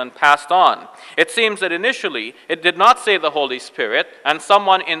handled and passed on. It seems that initially it did not say the Holy Spirit, and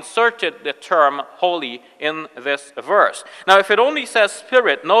someone inserted the term holy in this verse. Now, if it only says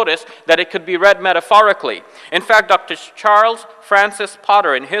Spirit, notice that it could be read metaphorically. In fact, Dr. Charles Francis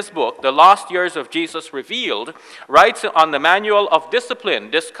Potter, in his book, The Lost Years of Jesus Revealed, writes on the Manual of Discipline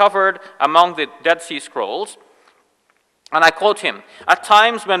discovered among the Dead Sea Scrolls, and I quote him, "At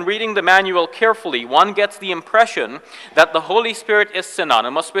times when reading the manual carefully, one gets the impression that the Holy Spirit is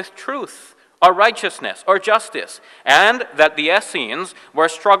synonymous with truth, or righteousness, or justice, and that the Essenes were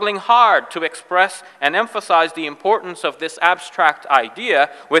struggling hard to express and emphasize the importance of this abstract idea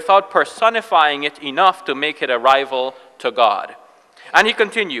without personifying it enough to make it a rival to God." And he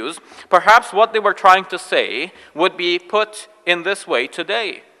continues, "Perhaps what they were trying to say would be put in this way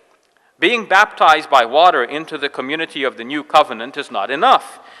today. Being baptized by water into the community of the new covenant is not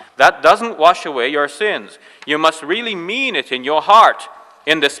enough. That doesn't wash away your sins. You must really mean it in your heart,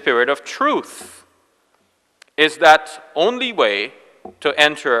 in the spirit of truth. Is that only way to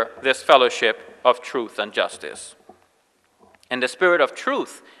enter this fellowship of truth and justice? In the spirit of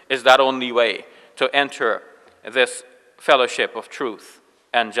truth is that only way to enter this fellowship of truth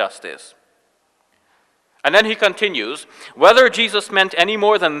and justice." And then he continues, "Whether Jesus meant any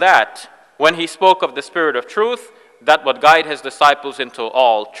more than that when he spoke of the Spirit of truth, that would guide his disciples into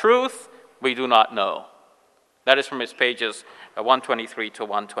all truth, we do not know." That is from his pages 123 to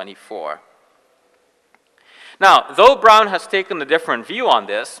 124. Now, though Brown has taken a different view on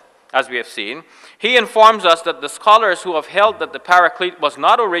this, as we have seen, he informs us that the scholars who have held that the Paraclete was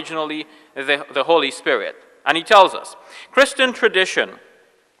not originally the Holy Spirit, and he tells us, Christian tradition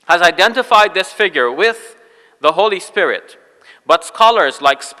has identified this figure with the Holy Spirit, but scholars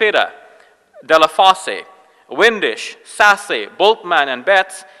like Spida, Della Fosse, Windisch, Sasse, Bultmann, and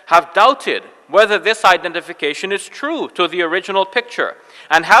Betts have doubted whether this identification is true to the original picture,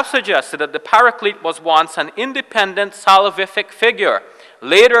 and have suggested that the Paraclete was once an independent salvific figure,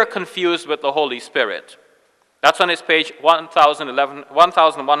 later confused with the Holy Spirit. That's on his page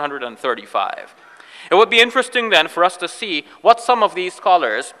 1135. It would be interesting then for us to see what some of these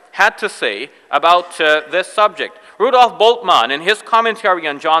scholars had to say about this subject. Rudolf Bultmann, in his commentary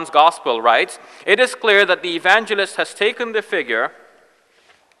on John's Gospel, writes, "It is clear that the evangelist has taken the figure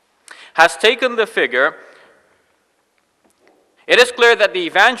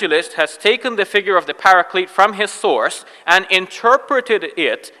of the Paraclete from his source and interpreted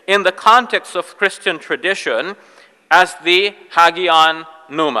it in the context of Christian tradition as the Hagion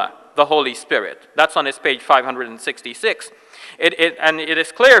Pneuma, the Holy Spirit." That's on his page 566. And it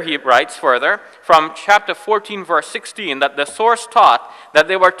is clear, he writes further, from chapter 14, verse 16, that the source taught that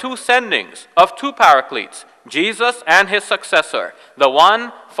there were two sendings of two Paracletes, Jesus and his successor, the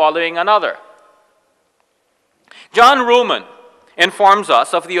one following another. John Ruhlmann informs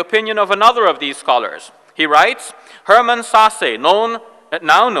us of the opinion of another of these scholars. He writes, "Hermann Sasse,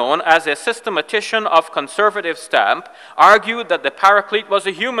 now known as a systematician of conservative stamp, argued that the Paraclete was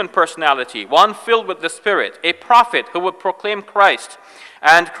a human personality, one filled with the Spirit, a prophet who would proclaim Christ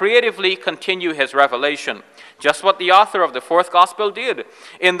and creatively continue his revelation. Just what the author of the fourth Gospel did.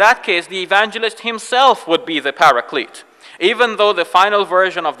 In that case, the evangelist himself would be the Paraclete, even though the final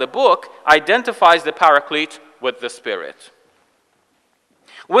version of the book identifies the Paraclete with the Spirit."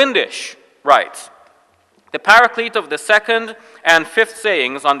 Windisch writes, "The Paraclete of the second and fifth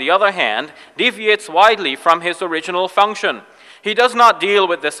sayings, on the other hand, deviates widely from his original function. He does not deal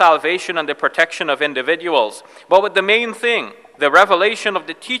with the salvation and the protection of individuals, but with the main thing, the revelation of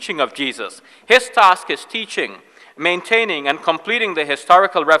the teaching of Jesus. His task is teaching, maintaining, and completing the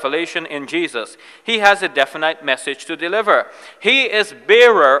historical revelation in Jesus. He has a definite message to deliver. He is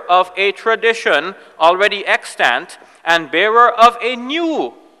bearer of a tradition already extant and bearer of a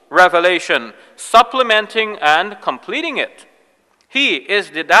new revelation, supplementing and completing it. He is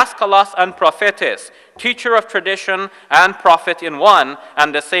didaskalos and prophetes, teacher of tradition and prophet in one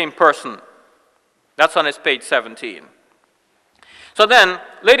and the same person. That's on his page 17. So then,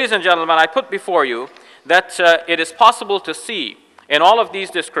 ladies and gentlemen, I put before you that it is possible to see in all of these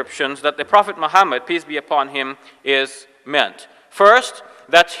descriptions that the Prophet Muhammad, peace be upon him, is meant. First,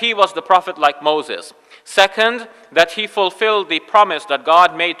 that he was the prophet like Moses. Second, that he fulfilled the promise that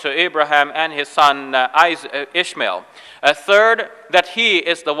God made to Abraham and his son Ishmael. Third, that he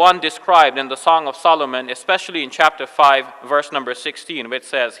is the one described in the Song of Solomon, especially in chapter 5, verse number 16, which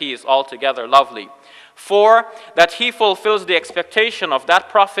says, he is altogether lovely. Four, that he fulfills the expectation of that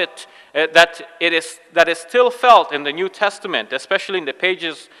prophet that is still felt in the New Testament, especially in the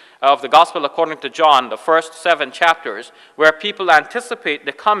pages of the Gospel according to John, the first 7 chapters, where people anticipate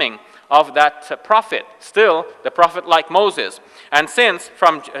the coming of that prophet, still the prophet like Moses. And since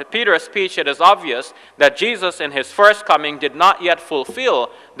from Peter's speech it is obvious that Jesus in his first coming did not yet fulfill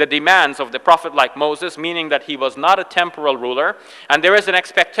the demands of the prophet like Moses, meaning that he was not a temporal ruler, and there is an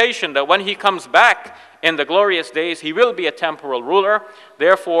expectation that when he comes back in the glorious days, he will be a temporal ruler.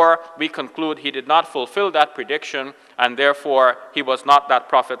 Therefore, we conclude he did not fulfill that prediction, and therefore he was not that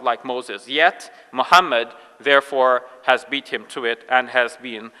prophet like Moses. Yet, Muhammad, therefore, has beat him to it and has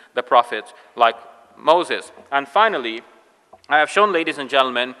been the prophet like Moses. And finally, I have shown, ladies and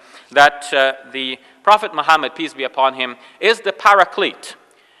gentlemen, that the Prophet Muhammad, peace be upon him, is the paraclete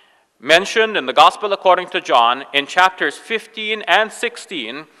mentioned in the Gospel according to John in chapters 15 and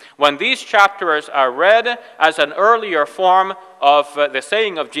 16, when these chapters are read as an earlier form of the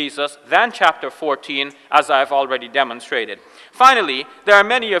saying of Jesus than chapter 14, as I have already demonstrated. Finally, there are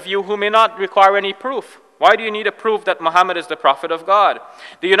many of you who may not require any proof. Why do you need a proof that Muhammad is the prophet of God?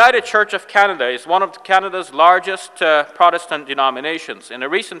 The United Church of Canada is one of Canada's largest Protestant denominations. In a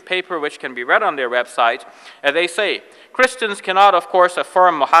recent paper which can be read on their website, they say, Christians cannot, of course,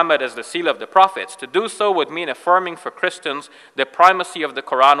 affirm Muhammad as the seal of the prophets. To do so would mean affirming for Christians the primacy of the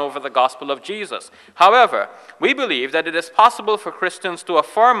Quran over the gospel of Jesus. However, we believe that it is possible for Christians to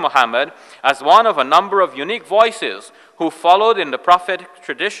affirm Muhammad as one of a number of unique voices who followed in the prophetic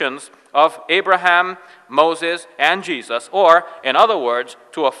traditions of Abraham, Moses, and Jesus, or, in other words,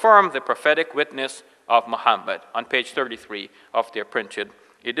 to affirm the prophetic witness of Muhammad, on page 33 of their printed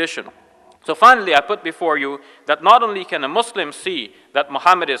edition. So finally, I put before you that not only can a Muslim see that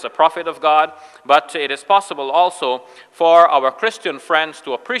Muhammad is a prophet of God, but it is possible also for our Christian friends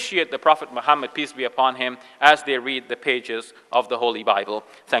to appreciate the Prophet Muhammad, peace be upon him, as they read the pages of the Holy Bible.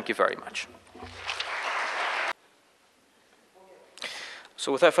 Thank you very much.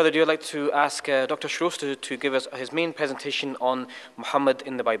 So without further ado, I'd like to ask Dr. Shorrosh to give us his main presentation on Muhammad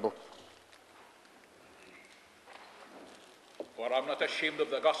in the Bible. For I'm not ashamed of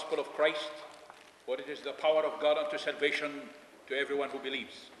the gospel of Christ, for it is the power of God unto salvation to everyone who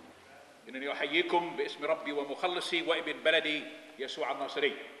believes. إنني أحييكم باسم ربي ومخلصي وابن بلدي يسوع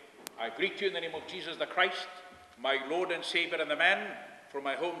الناصري. I greet you in the name of Jesus the Christ, my Lord and Savior and the man from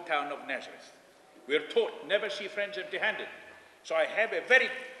my hometown of Nazareth. We are taught never see friends empty-handed. So I have a very,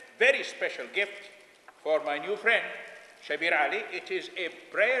 very special gift for my new friend, Shabir Ali. It is a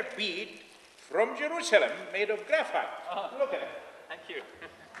prayer bead from Jerusalem made of graphite. Look at it. Thank you.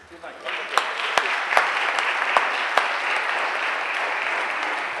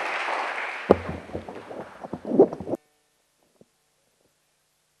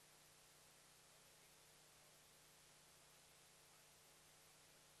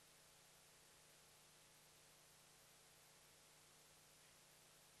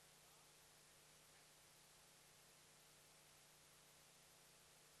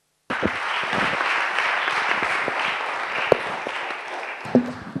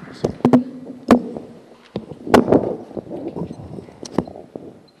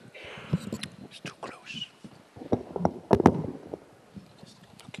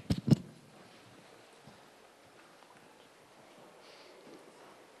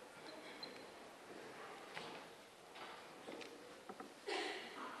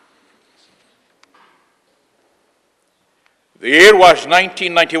 The year was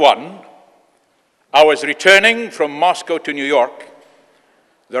 1991. I was returning from Moscow to New York.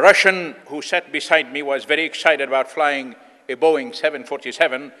 The Russian who sat beside me was very excited about flying a Boeing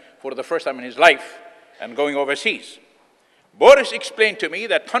 747 for the first time in his life and going overseas. Boris explained to me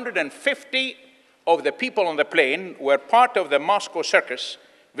that 150 of the people on the plane were part of the Moscow circus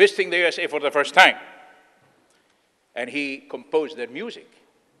visiting the USA for the first time. And he composed their music.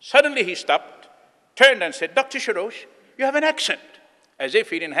 Suddenly he stopped, turned and said, Dr. Shorrosh, you have an accent, as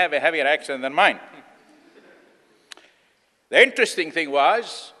if he didn't have a heavier accent than mine. The interesting thing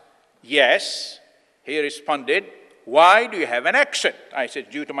was, yes, he responded, "Why do you have an accent?" I said,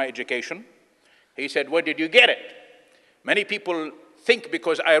 "Due to my education." He said, "Where did you get it?" Many people think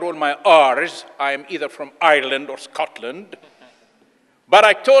because I roll my R's, I am either from Ireland or Scotland. But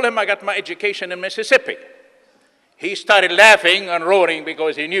I told him I got my education in Mississippi. He started laughing and roaring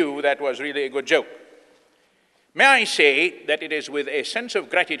because he knew that was really a good joke. May I say that it is with a sense of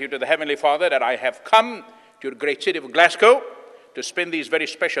gratitude to the Heavenly Father that I have come to your great city of Glasgow to spend these very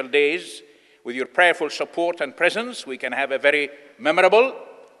special days. With your prayerful support and presence, we can have a very memorable,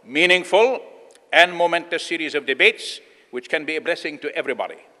 meaningful, and momentous series of debates which can be a blessing to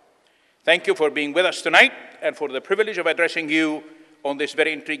everybody. Thank you for being with us tonight and for the privilege of addressing you on this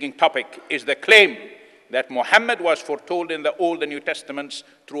very intriguing topic. Is the claim that Muhammad was foretold in the Old and New Testaments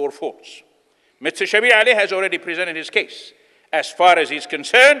true or false? Mr. Shabir Ali has already presented his case. As far as he's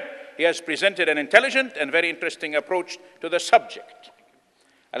concerned, he has presented an intelligent and very interesting approach to the subject.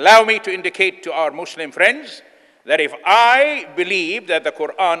 Allow me to indicate to our Muslim friends that if I believed that the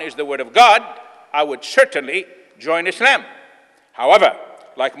Quran is the word of God, I would certainly join Islam. However,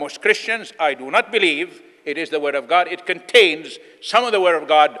 like most Christians, I do not believe it is the word of God. It contains some of the word of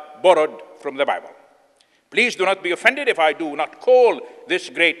God borrowed from the Bible. Please do not be offended if I do not call this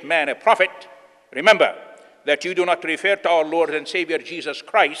great man a prophet. Remember that you do not refer to our Lord and Savior Jesus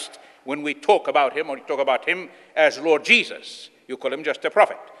Christ when we talk about him, or talk about him as Lord Jesus. You call him just a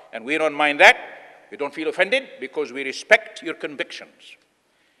prophet. And we don't mind that. We don't feel offended because we respect your convictions.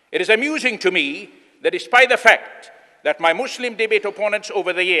 It is amusing to me that despite the fact that my Muslim debate opponents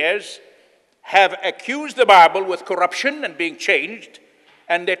over the years have accused the Bible with corruption and being changed,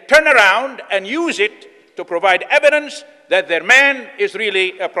 and they turn around and use it to provide evidence that their man is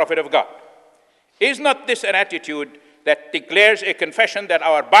really a prophet of God. Is not this an attitude that declares a confession that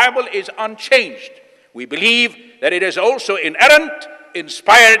our Bible is unchanged? We believe that it is also inerrant,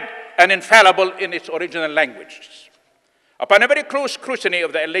 inspired, and infallible in its original languages. Upon a very close scrutiny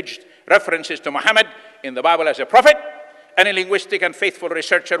of the alleged references to Muhammad in the Bible as a prophet, any linguistic and faithful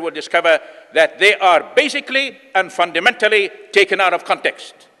researcher will discover that they are basically and fundamentally taken out of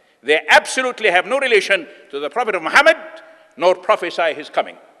context. They absolutely have no relation to the Prophet of Muhammad, nor prophesy his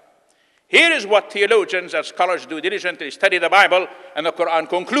coming. Here is what theologians and scholars who diligently study the Bible and the Quran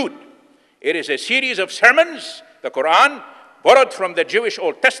conclude. It is a series of sermons, the Quran, borrowed from the Jewish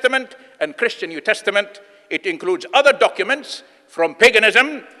Old Testament and Christian New Testament. It includes other documents from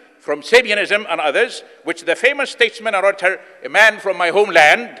paganism, from Sabianism and others, which the famous statesman and orator, a man from my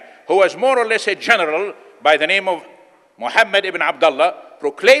homeland, who was more or less a general by the name of Muhammad ibn Abdullah,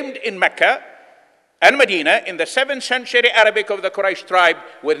 proclaimed in Mecca and Medina in the 7th century Arabic of the Quraysh tribe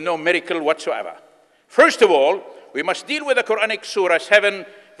with no miracle whatsoever. First of all, we must deal with the Quranic Surah 7,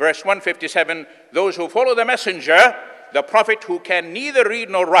 verse 157, those who follow the messenger, the prophet who can neither read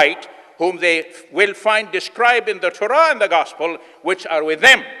nor write, whom they will find described in the Torah and the Gospel, which are with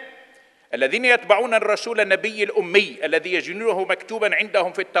them. الذين يتبعون الرسول النبي الأمي الذي يجدونه مكتوبا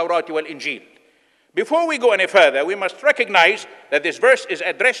عندهم في التوراة والإنجيل. Before we go any further, we must recognize that this verse is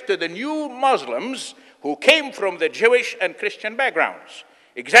addressed to the new Muslims who came from the Jewish and Christian backgrounds.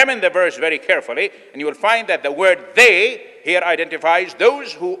 Examine the verse very carefully, and you will find that the word "they" here identifies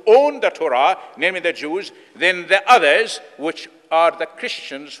those who own the Torah, namely the Jews, then the others, which are the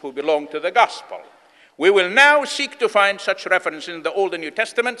Christians who belong to the Gospel. We will now seek to find such references in the Old and New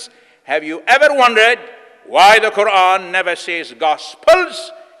Testaments. Have you ever wondered why the Quran never says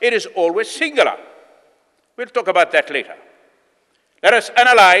Gospels? It is always singular. We'll talk about that later. Let us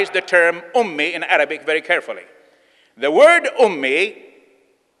analyze the term Ummi in Arabic very carefully. The word Ummi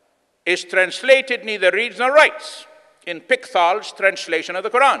is translated neither reads nor writes in Pichthal's translation of the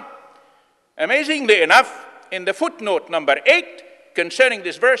Quran. Amazingly enough, in the footnote number 8 concerning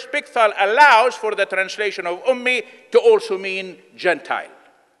this verse, Pichthal allows for the translation of Ummi to also mean Gentile.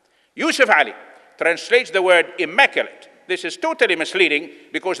 Yusuf Ali translates the word immaculate. This is totally misleading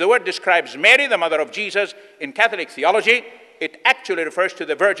because the word describes Mary, the mother of Jesus, in Catholic theology. It actually refers to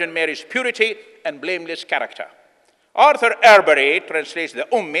the Virgin Mary's purity and blameless character. Arthur Arbery translates the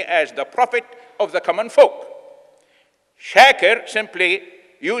Ummi as the prophet of the common folk. Shakir simply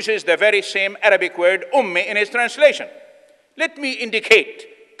uses the very same Arabic word Ummi in his translation. Let me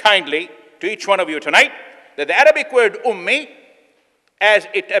indicate kindly to each one of you tonight that the Arabic word Ummi, as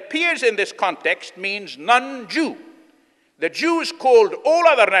it appears in this context, means non-Jew. The Jews called all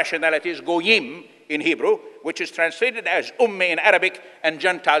other nationalities Goyim in Hebrew, which is translated as Ummi in Arabic and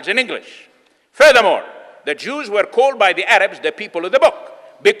Gentiles in English. Furthermore, the Jews were called by the Arabs the people of the book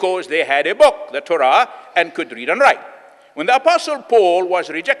because they had a book, the Torah, and could read and write. When the Apostle Paul was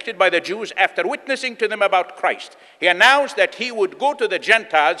rejected by the Jews after witnessing to them about Christ, he announced that he would go to the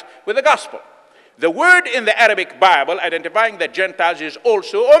Gentiles with the gospel. The word in the Arabic Bible identifying the Gentiles is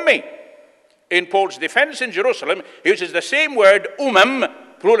also ummi. In Paul's defense in Jerusalem, he uses the same word,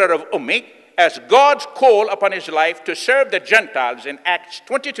 plural of ummi, as God's call upon his life to serve the Gentiles in Acts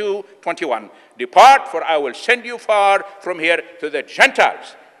 22:21. Depart, for I will send you far from here to the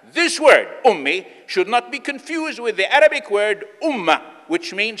Gentiles. This word, ummi, should not be confused with the Arabic word ummah,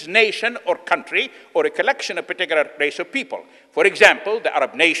 which means nation or country or a collection of particular race of people. For example, the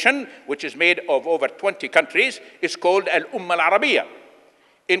Arab nation, which is made of over 20 countries, is called al-Ummah al-Arabiya.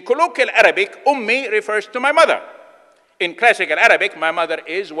 In colloquial Arabic, ummi refers to my mother. In classical Arabic, my mother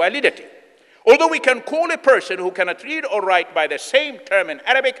is walidati. Although we can call a person who cannot read or write by the same term in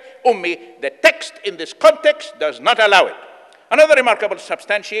Arabic, ummi, the text in this context does not allow it. Another remarkable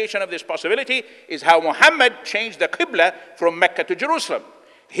substantiation of this possibility is how Muhammad changed the Qibla from Mecca to Jerusalem.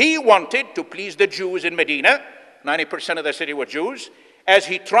 He wanted to please the Jews in Medina, 90% of the city were Jews, as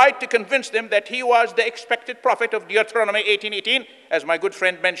he tried to convince them that he was the expected prophet of Deuteronomy 18:18, as my good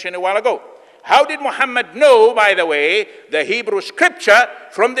friend mentioned a while ago. How did Muhammad know, by the way, the Hebrew scripture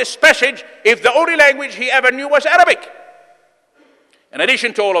from this passage if the only language he ever knew was Arabic? In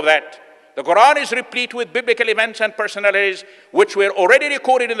addition to all of that, the Quran is replete with biblical events and personalities which were already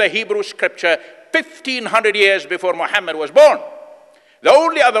recorded in the Hebrew scripture 1,500 years before Muhammad was born. The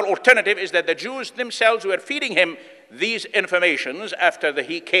only other alternative is that the Jews themselves were feeding him these informations after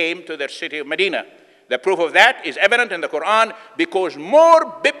he came to their city of Medina. The proof of that is evident in the Quran because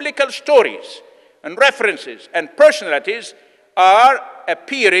more biblical stories and references and personalities are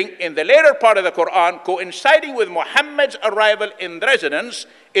appearing in the later part of the Quran, coinciding with Muhammad's arrival in residence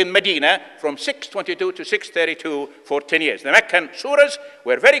in Medina from 622 to 632 for 10 years. The Meccan surahs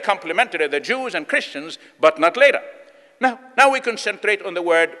were very complimentary of the Jews and Christians, but not later. Now we concentrate on the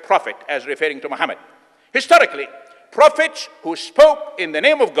word prophet as referring to Muhammad. Historically, prophets who spoke in the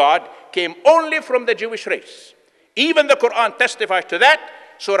name of God came only from the Jewish race. Even the Quran testifies to that.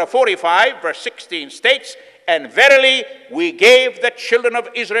 Surah 45, verse 16 states, "And verily we gave the children of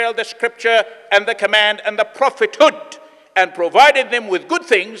Israel the scripture and the command and the prophethood, and provided them with good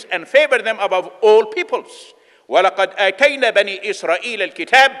things and favored them above all peoples. وَلَقَدْ آتَيْنَا بَنِي إِسْرَائِيلَ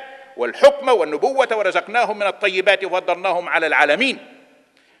الْكِتَابَ وَالْحُكْمَ وَالنُّبُوَّةَ وَرَزَقْنَاهُمْ مِنَ الطَّيِّبَاتِ وَفَضَّلْنَاهُمْ عَلَى الْعَالَمِينَ."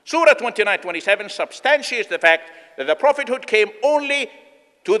 Surah 29:27 substantiates the fact that the prophethood came only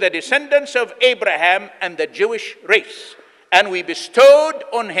to the descendants of Abraham and the Jewish race. And we bestowed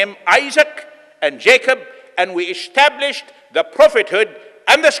on him Isaac and Jacob, and we established the prophethood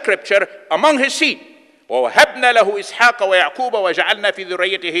and the scripture among his seed. وَوَهَبْنَا لَهُ إِسْحَاقَ وَيَعْقُوبَ وَجَعَلْنَا فِي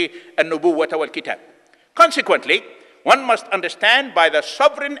ذُرِّيَّتِهِ النُّبُوَّةَ وَالْكِتَابَ. Consequently, one must understand by the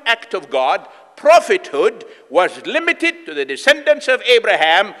sovereign act of God, prophethood was limited to the descendants of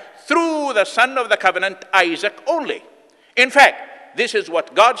Abraham through the son of the covenant, Isaac, only. In fact, this is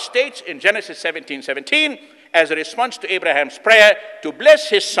what God states in Genesis 17:17 as a response to Abraham's prayer to bless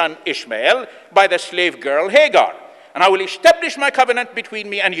his son Ishmael by the slave girl Hagar. "And I will establish my covenant between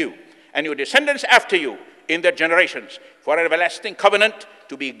me and you, and your descendants after you in their generations, for an everlasting covenant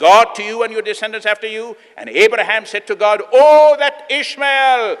to be God to you and your descendants after you." And Abraham said to God, "Oh, that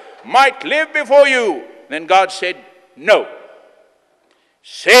Ishmael might live before you." Then God said, "No.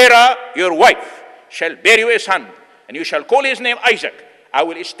 Sarah, your wife, shall bear you a son, and you shall call his name Isaac. I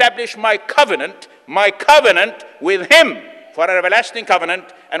will establish my covenant with him for an everlasting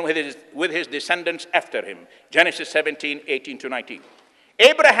covenant, and with his descendants after him." Genesis 17:18-19.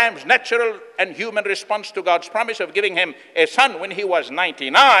 Abraham's natural and human response to God's promise of giving him a son when he was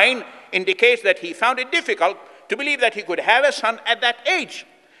 99 indicates that he found it difficult to believe that he could have a son at that age.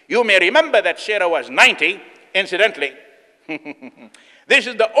 You may remember that Sarah was 90, incidentally. This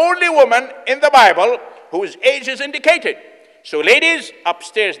is the only woman in the Bible whose age is indicated. So ladies,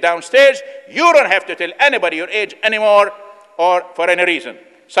 upstairs, downstairs, you don't have to tell anybody your age anymore or for any reason.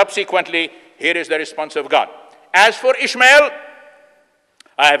 Subsequently, here is the response of God. "As for Ishmael,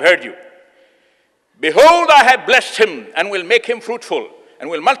 I have heard you. Behold, I have blessed him and will make him fruitful and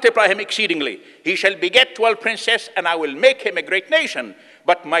will multiply him exceedingly. He shall beget 12 princes, and I will make him a great nation.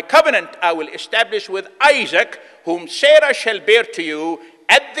 But my covenant I will establish with Isaac, whom Sarah shall bear to you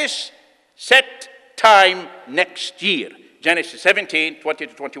at this set time next year." Genesis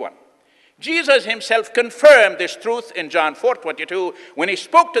 17:20-21. Jesus himself confirmed this truth in John 4:22 when he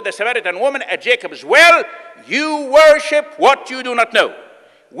spoke to the Samaritan woman at Jacob's well. "You worship what you do not know.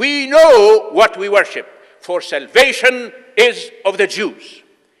 We know what we worship, for salvation is of the Jews."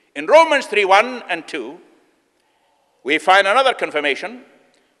 In Romans 3:1 and 2, we find another confirmation.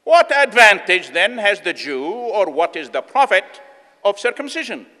 What advantage then has the Jew, or what is the profit of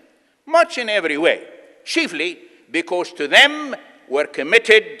circumcision? Much in every way, chiefly because to them were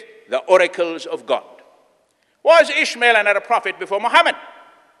committed the oracles of God. Was Ishmael another prophet before Muhammad?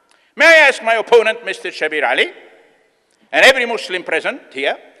 May I ask my opponent, Mr. Shabir Ali, and every Muslim present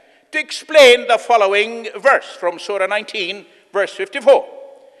here, to explain the following verse from Surah 19, verse 54,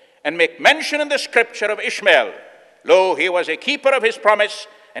 and make mention in the scripture of Ishmael. Lo, he was a keeper of his promise,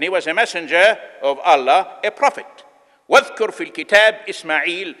 and he was a messenger of Allah, a prophet. واذكر في الكتاب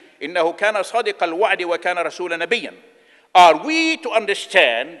إسماعيل إنه كان صادق الوعد وكان رسولا نبيا. Are we to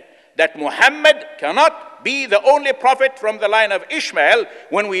understand that Muhammad cannot be the only prophet from the line of Ishmael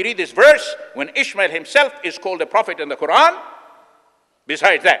when we read this verse, when Ishmael himself is called a prophet in the Quran?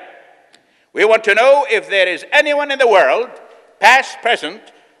 Besides that, we want to know if there is anyone in the world, past, present,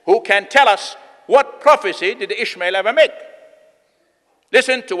 who can tell us what prophecy did Ishmael ever make.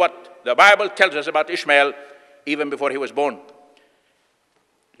 Listen to what the Bible tells us about Ishmael even before he was born.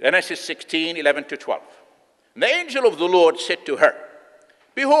 Genesis 16, 11 to 12. The angel of the Lord said to her,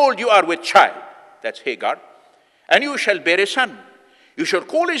 Behold, you are with child, that's Hagar, and you shall bear a son. You shall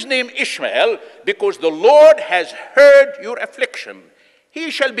call his name Ishmael, because the Lord has heard your affliction.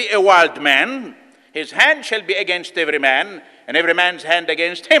 He shall be a wild man, his hand shall be against every man, and every man's hand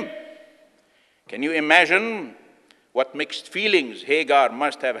against him. Can you imagine what mixed feelings Hagar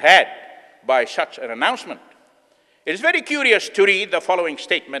must have had by such an announcement? It is very curious to read the following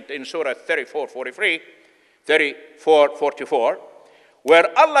statement in Surah 34:44,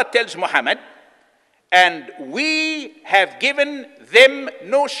 where Allah tells Muhammad, and we have given them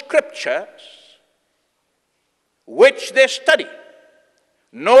no scriptures which they study,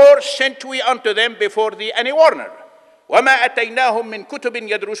 nor sent we unto them before thee any warner. وَمَا أَتَيْنَاهُمْ مِنْ كُتُبٍ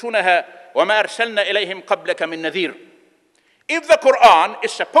يَدْرُسُونَهَا وَمَا أَرْسَلْنَا إِلَيْهِمْ قَبْلَكَ مِنْ نَذِيرٍ. If the Quran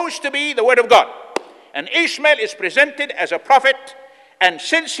is supposed to be the word of God, and Ishmael is presented as a prophet, and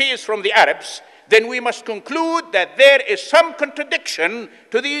since he is from the Arabs, then we must conclude that there is some contradiction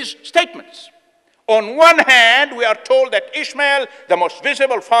to these statements. On one hand, we are told that Ishmael, the most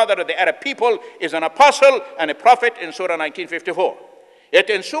visible father of the Arab people, is an apostle and a prophet in Surah 1954. Yet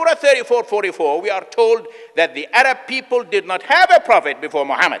in Surah 34:44, we are told that the Arab people did not have a prophet before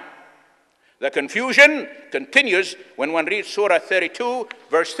Muhammad. The confusion continues when one reads Surah 32,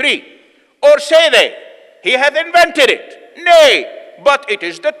 verse 3. Or say they, he hath invented it. Nay, but it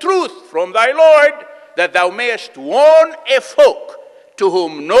is the truth from thy Lord, that thou mayest warn a folk to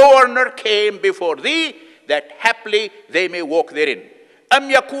whom no warner came before thee, that haply they may walk therein.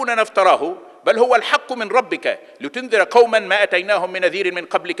 أم يكون نفتراه بل هو الحق من ربك لتنذر قوما ما أتيناهم من نذير من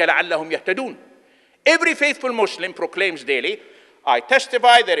قبلك لعلهم يهتدون. Every faithful Muslim proclaims daily, I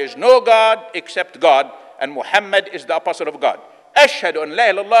testify there is no God except God, and Muhammad is the apostle of God. Ashhadu an la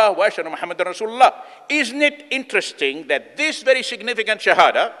ilaha illallah wa ashhadu Muhammadan Rasulullah. Isn't it interesting that this very significant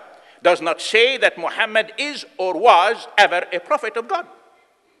shahada does not say that Muhammad is or was ever a prophet of God?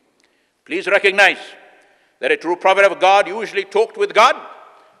 Please recognize that a true prophet of God usually talked with God,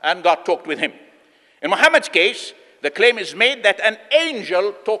 and God talked with him. In Muhammad's case, the claim is made that an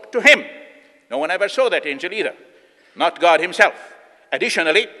angel talked to him. No one ever saw that angel either, not God himself.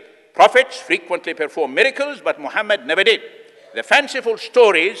 Additionally, prophets frequently perform miracles, but Muhammad never did. The fanciful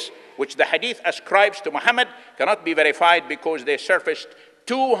stories which the hadith ascribes to Muhammad cannot be verified because they surfaced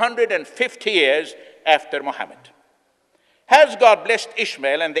 250 years after Muhammad. Has God blessed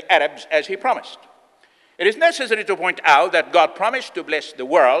Ishmael and the Arabs as he promised? It is necessary to point out that God promised to bless the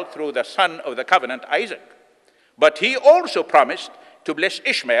world through the son of the covenant, Isaac. But he also promised to bless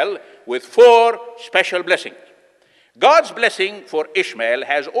Ishmael with 4 special blessings. God's blessing for Ishmael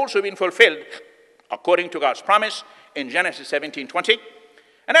has also been fulfilled according to God's promise in Genesis 17:20.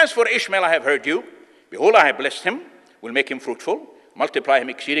 And as for Ishmael, I have heard you. Behold, I have blessed him, will make him fruitful, multiply him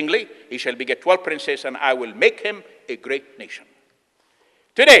exceedingly. He shall beget 12 princes, and I will make him a great nation.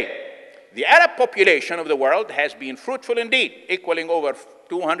 Today, the Arab population of the world has been fruitful indeed, equaling over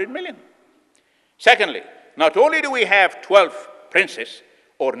 200 million. Secondly, not only do we have 12 princes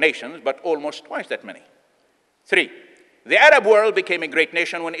or nations, but almost twice that many. 3, the Arab world became a great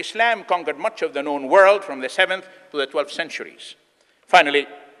nation when Islam conquered much of the known world from the 7th to the 12th centuries. Finally,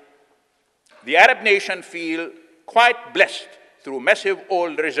 the Arab nation feel quite blessed through massive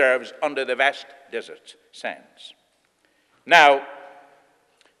oil reserves under the vast desert sands. Now,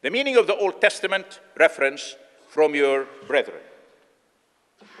 the meaning of the Old Testament reference from your brethren.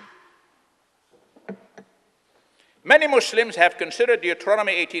 Many Muslims have considered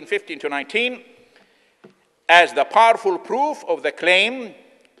Deuteronomy 18:15-19 as the powerful proof of the claim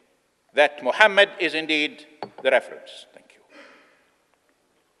that Muhammad is indeed the reference. Thank you.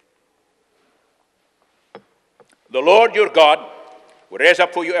 The Lord your God will raise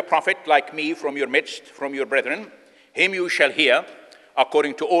up for you a prophet like me from your midst, from your brethren. Him you shall hear.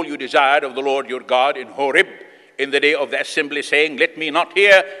 according to all you desired of the Lord your God in Horeb, in the day of the assembly, saying, let me not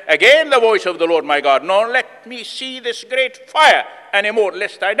hear again the voice of the Lord my God, nor let me see this great fire any more,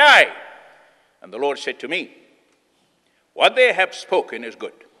 lest I die. And the Lord said to me, what they have spoken is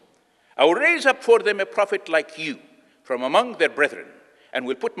good. I will raise up for them a prophet like you from among their brethren, and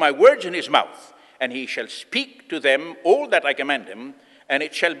will put my words in his mouth, and he shall speak to them all that I command him. And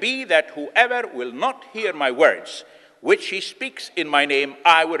it shall be that whoever will not hear my words, which he speaks in my name,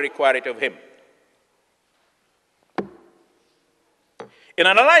 I will require it of him. In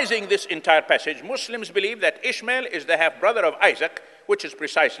analyzing this entire passage, Muslims believe that Ishmael is the half-brother of Isaac, which is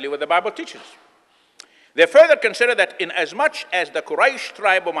precisely what the Bible teaches. They further consider that inasmuch as the Quraysh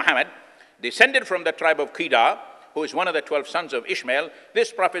tribe of Muhammad descended from the tribe of Kedar, who is one of the 12 sons of Ishmael,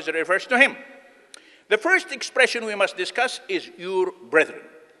 this prophecy refers to him. The first expression we must discuss is your brethren,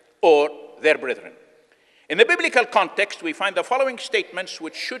 or their brethren. In the biblical context, we find the following statements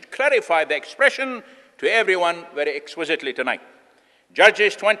which should clarify the expression to everyone very exquisitely tonight.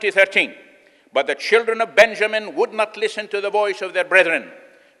 Judges 20:13, but the children of Benjamin would not listen to the voice of their brethren,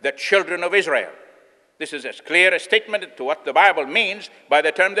 the children of Israel. This is as clear a statement to what the Bible means by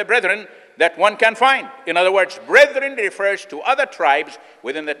the term the brethren that one can find. In other words, brethren refers to other tribes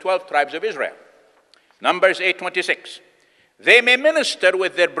within the 12 tribes of Israel. Numbers 8:26. They may minister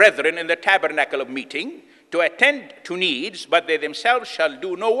with their brethren in the tabernacle of meeting to attend to needs, but they themselves shall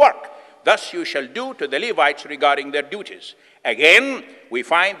do no work. Thus you shall do to the Levites regarding their duties. Again, we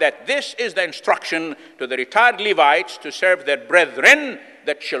find that this is the instruction to the retired Levites to serve their brethren,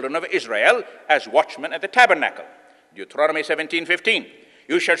 the children of Israel, as watchmen at the tabernacle. Deuteronomy 17:15.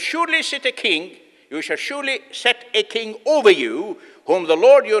 You shall surely set a king over you, whom the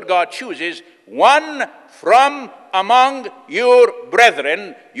Lord your God chooses, one from among your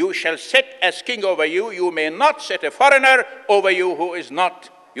brethren. You shall set as king over you. You may not set a foreigner over you who is not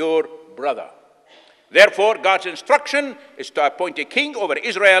your brother. Therefore, God's instruction is to appoint a king over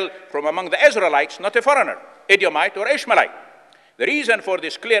Israel from among the Israelites, not a foreigner, Edomite or Ishmaelite. The reason for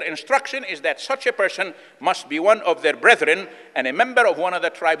this clear instruction is that such a person must be one of their brethren and a member of one of the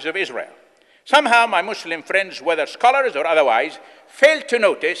tribes of Israel. Somehow my Muslim friends, whether scholars or otherwise, failed to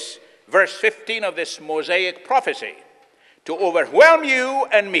notice verse 15 of this Mosaic prophecy. To overwhelm you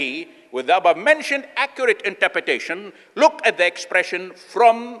and me with the above-mentioned accurate interpretation, look at the expression,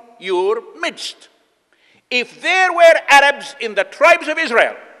 from your midst. If there were Arabs in the tribes of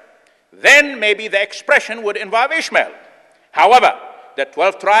Israel, then maybe the expression would involve Ishmael. However, the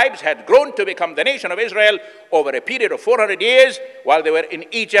 12 tribes had grown to become the nation of Israel over a period of 400 years while they were in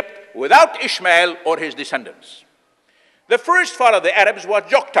Egypt without Ishmael or his descendants. The first father of the Arabs was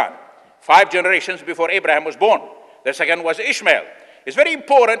Joktan, 5 generations before Abraham was born. The second was Ishmael. It's very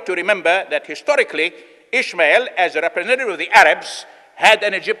important to remember that historically, Ishmael, as a representative of the Arabs, had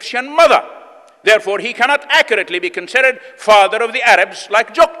an Egyptian mother. Therefore, he cannot accurately be considered father of the Arabs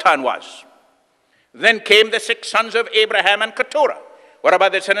like Joktan was. Then came the 6 sons of Abraham and Keturah. What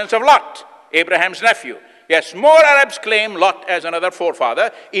about the descendants of Lot, Abraham's nephew? Yes, more Arabs claim Lot as another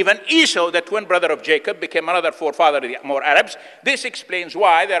forefather. Even Esau, the twin brother of Jacob, became another forefather of the more Arabs. This explains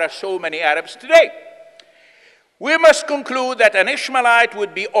why there are so many Arabs today. We must conclude that an Ishmaelite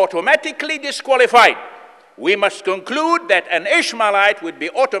would be automatically disqualified. We must conclude that an Ishmaelite would be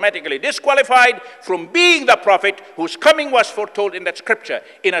automatically disqualified from being the prophet whose coming was foretold in that scripture.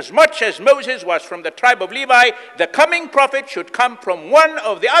 Inasmuch as Moses was from the tribe of Levi, the coming prophet should come from one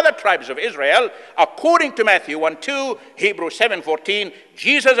of the other tribes of Israel. According to Matthew 1:2, Hebrews 7:14,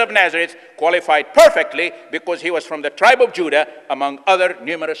 Jesus of Nazareth qualified perfectly because he was from the tribe of Judah, among other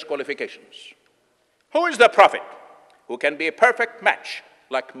numerous qualifications. Who is the prophet who can be a perfect match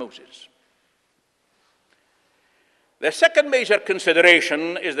like Moses? The second major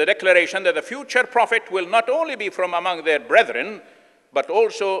consideration is the declaration that the future prophet will not only be from among their brethren, but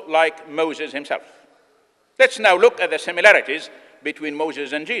also like Moses himself. Let's now look at the similarities between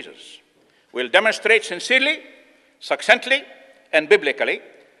Moses and Jesus. We'll demonstrate sincerely, succinctly, and biblically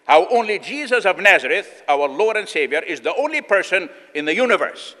how only Jesus of Nazareth, our Lord and Savior, is the only person in the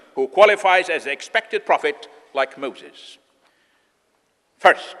universe who qualifies as the expected prophet like Moses.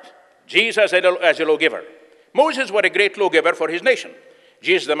 First, Jesus as a lawgiver. Moses was a great lawgiver for his nation.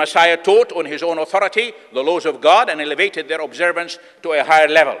 Jesus the Messiah taught on his own authority the laws of God and elevated their observance to a higher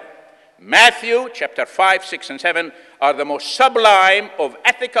level. Matthew chapter 5, 6, and 7 are the most sublime of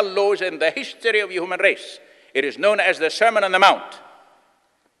ethical laws in the history of the human race. It is known as the Sermon on the Mount.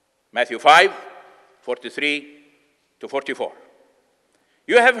 Matthew 5, 43 to 44.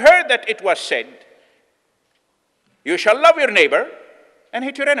 You have heard that it was said, you shall love your neighbor and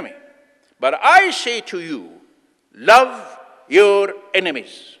hate your enemy. But I say to you, love your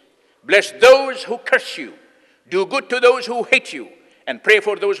enemies. Bless those who curse you. Do good to those who hate you, and pray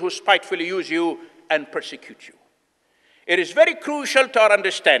for those who spitefully use you and persecute you. It is very crucial to our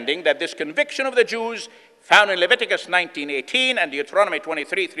understanding that this conviction of the Jews found in Leviticus 19:18 and Deuteronomy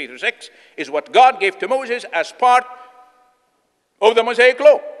 23:3-6 is what God gave to Moses as part of the Mosaic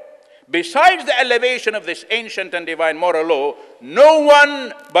law. Besides the elevation of this ancient and divine moral law, no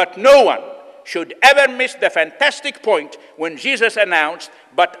one should ever miss the fantastic point when Jesus announced,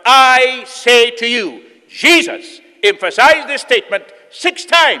 "But I say to you." Jesus emphasized this statement six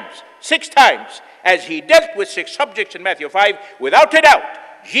times, as he dealt with 6 subjects in Matthew 5. Without a doubt,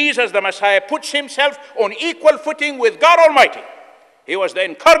 Jesus the Messiah puts himself on equal footing with God Almighty. He was the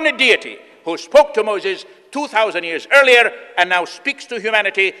incarnate deity who spoke to Moses 2,000 years earlier and now speaks to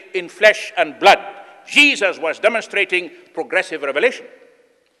humanity in flesh and blood. Jesus was demonstrating progressive revelation.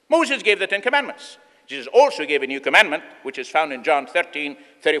 Moses gave the 10 Commandments. Jesus also gave a new commandment, which is found in John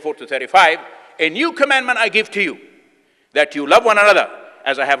 13:34-35. "A new commandment I give to you, that you love one another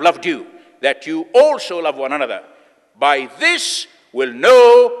as I have loved you, that you also love one another. By this will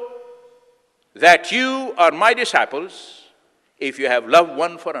know that you are my disciples, if you have loved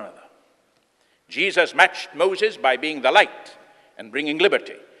one for another." Jesus matched Moses by being the light and bringing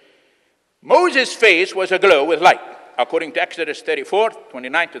liberty. Moses' face was aglow with light, according to Exodus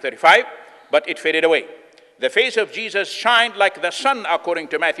 34:29-35, but it faded away. The face of Jesus shined like the sun, according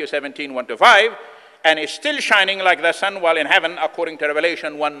to Matthew 17:1-5, and is still shining like the sun while in heaven, according to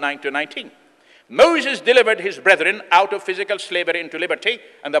Revelation 1:9-19. Moses delivered his brethren out of physical slavery into liberty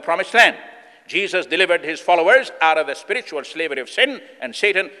and the promised land. Jesus delivered his followers out of the spiritual slavery of sin and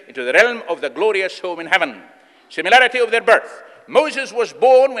Satan into the realm of the glorious home in heaven. Similarity of their birth. Moses was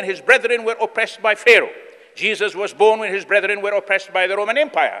born when his brethren were oppressed by Pharaoh. Jesus was born when his brethren were oppressed by the Roman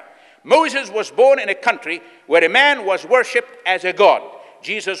Empire. Moses was born in a country where a man was worshipped as a god.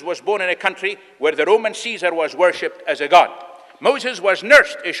 Jesus was born in a country where the Roman Caesar was worshipped as a god. Moses was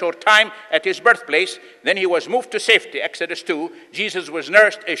nursed a short time at his birthplace, then he was moved to safety, Exodus 2. Jesus was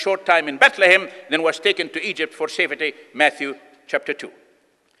nursed a short time in Bethlehem, then was taken to Egypt for safety, Matthew chapter 2.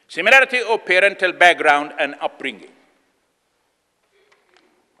 Similarity of parental background and upbringing.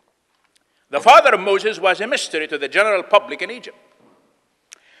 The father of Moses was a mystery to the general public in Egypt.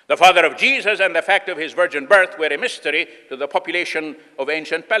 The father of Jesus and the fact of his virgin birth were a mystery to the population of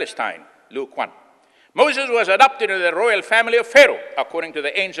ancient Palestine, Luke 1. Moses was adopted into the royal family of Pharaoh. According to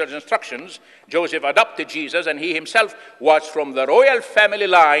the angel's instructions, Joseph adopted Jesus, and he himself was from the royal family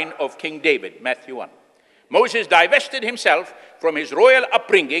line of King David, Matthew 1. Moses divested himself from his royal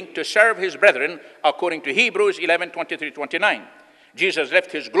upbringing to serve his brethren, according to Hebrews 11:23-29. Jesus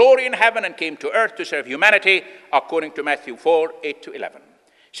left his glory in heaven and came to earth to serve humanity, according to Matthew 4:8-11.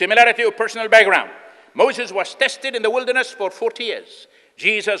 Similarity of personal background. Moses was tested in the wilderness for 40 years.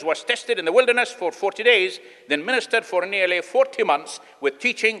 Jesus was tested in the wilderness for 40 days, then ministered for nearly 40 months with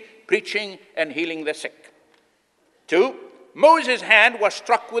teaching, preaching, and healing the sick. 2, Moses' hand was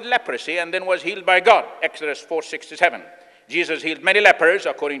struck with leprosy and then was healed by God, Exodus 4:6-7. Jesus healed many lepers,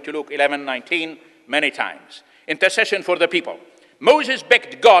 according to Luke 11:19, many times. Intercession for the people. Moses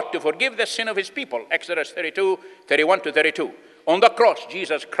begged God to forgive the sin of his people, Exodus 32:31-32. On the cross,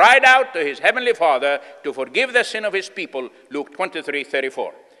 Jesus cried out to his heavenly Father to forgive the sin of his people, Luke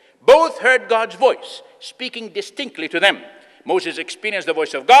 23:34. Both heard God's voice, speaking distinctly to them. Moses experienced the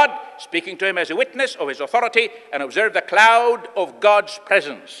voice of God, speaking to him as a witness of his authority, and observed the cloud of God's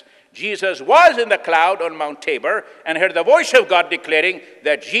presence. Jesus was in the cloud on Mount Tabor and heard the voice of God declaring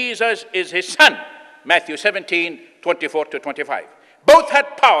that Jesus is his son, Matthew 17:24-25. Both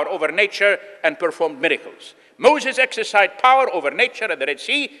had power over nature and performed miracles. Moses exercised power over nature at the Red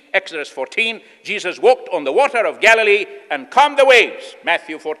Sea, Exodus 14. Jesus walked on the water of Galilee and calmed the waves,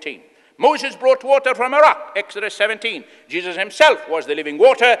 Matthew 14. Moses brought water from a rock, Exodus 17. Jesus himself was the living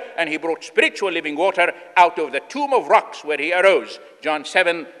water, and he brought spiritual living water out of the tomb of rocks where he arose, John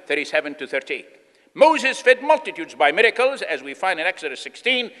 7:37-38. Moses fed multitudes by miracles, as we find in Exodus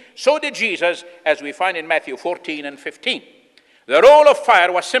 16. So did Jesus, as we find in Matthew 14 and 15. The role of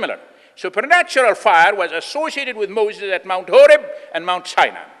fire was similar. Supernatural fire was associated with Moses at Mount Horeb and Mount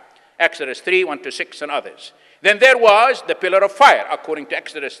Sinai, Exodus 3:1-6 and others. Then there was the pillar of fire, according to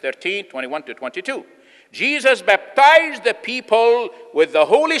Exodus 13:21-22. Jesus baptized the people with the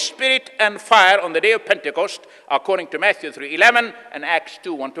Holy Spirit and fire on the day of Pentecost, according to Matthew 3:11 and Acts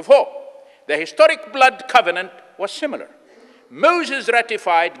 2:1-4. The historic blood covenant was similar. Moses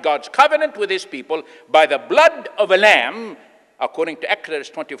ratified God's covenant with his people by the blood of a lamb. According to Exodus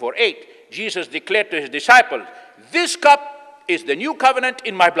 24:8, Jesus declared to his disciples, "This cup is the new covenant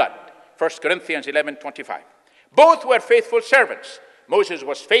in my blood," 1 Corinthians 11:25. Both were faithful servants. Moses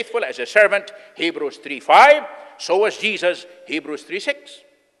was faithful as a servant, Hebrews 3:5. So was Jesus, Hebrews 3:6.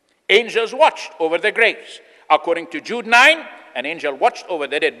 Angels watched over the graves. According to Jude 9, an angel watched over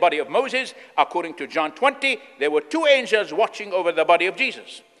the dead body of Moses. According to John 20, there were two angels watching over the body of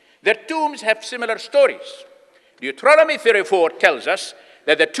Jesus. Their tombs have similar stories. Deuteronomy 34 tells us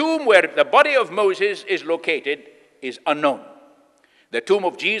that the tomb where the body of Moses is located is unknown. The tomb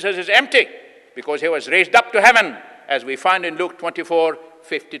of Jesus is empty because he was raised up to heaven, as we find in Luke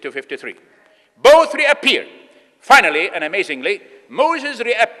 24:50-53. Both reappeared. Finally, and amazingly, Moses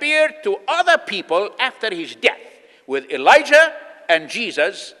reappeared to other people after his death with Elijah and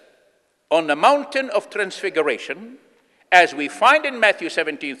Jesus on the mountain of transfiguration. As we find in Matthew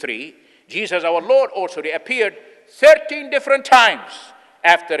 17:3, Jesus our Lord also reappeared 13 different times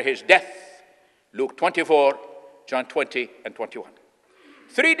after his death. Luke 24, John 20, and 21.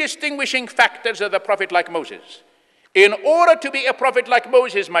 Three distinguishing factors of the prophet like Moses. In order to be a prophet like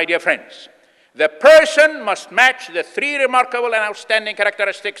Moses, my dear friends, the person must match the three remarkable and outstanding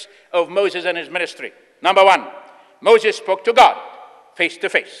characteristics of Moses and his ministry. Number one, Moses spoke to God face to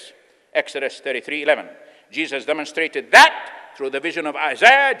face. Exodus 33:11. Jesus demonstrated that through the vision of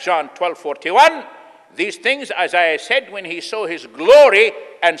Isaiah, John 12:41. These things Isaiah said when he saw his glory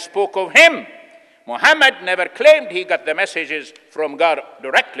and spoke of him. Muhammad never claimed he got the messages from God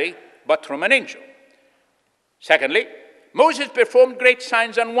directly, but from an angel. Secondly, Moses performed great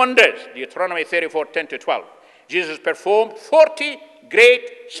signs and wonders. Deuteronomy 34:10-12. Jesus performed 40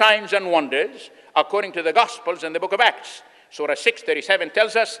 great signs and wonders according to the Gospels and the book of Acts. Surah 6:37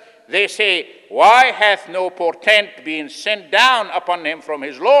 tells us, they say, why hath no portent been sent down upon him from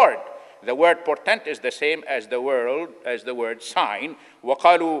his Lord? The word portent is the same as the word sign.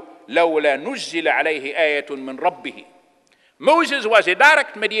 وَقَالُوا لَوْلَا نُزِّلَ عَلَيْهِ آيَةٌ مِّن رَبِّهِ. Moses was a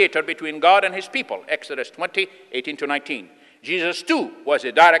direct mediator between God and his people. Exodus 20:18-19. Jesus too was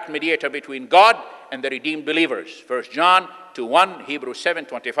a direct mediator between God and the redeemed believers. 1 John 2:1, Hebrews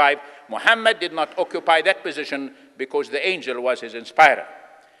 7:25. Muhammad did not occupy that position because the angel was his inspirer.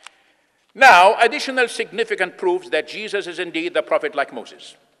 Now, additional significant proofs that Jesus is indeed the prophet like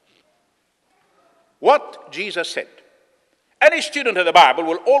Moses. What Jesus said. Any student of the Bible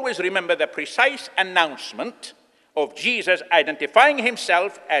will always remember the precise announcement of Jesus identifying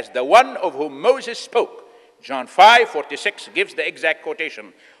himself as the one of whom Moses spoke. John 5:46 gives the exact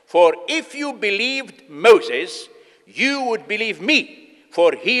quotation. For if you believed Moses, you would believe me,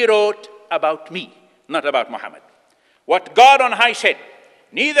 for he wrote about me, not about Muhammad. What God on high said,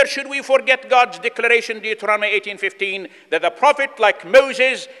 neither should we forget God's declaration, Deuteronomy 18:15, that a prophet like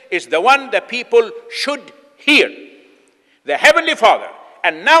Moses is the one the people should hear. The Heavenly Father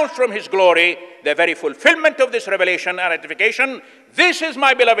announced from his glory the very fulfillment of this revelation and ratification. This is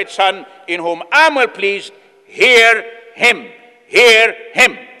my beloved Son, in whom I am well pleased. Hear him. Hear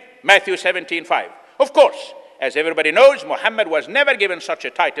him. Matthew 17:5. Of course, as everybody knows, Muhammad was never given such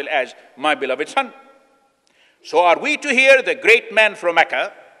a title as my beloved Son. So are we to hear the great man from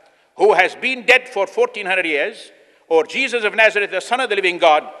Mecca, who has been dead for 1400 years, or Jesus of Nazareth, the Son of the living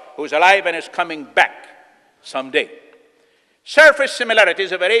God, who is alive and is coming back someday? Surface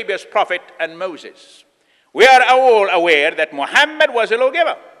similarities of Arabia's prophet and Moses. We are all aware that Muhammad was a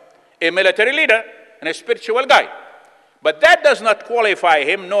lawgiver, a military leader, and a spiritual guide. But that does not qualify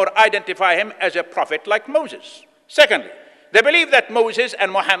him nor identify him as a prophet like Moses. Secondly, they believe that Moses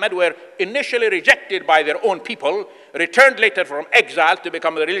and Muhammad were initially rejected by their own people, returned later from exile to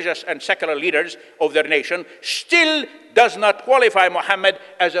become the religious and secular leaders of their nation, still does not qualify Muhammad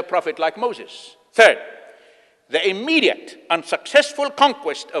as a prophet like Moses. Third, the immediate unsuccessful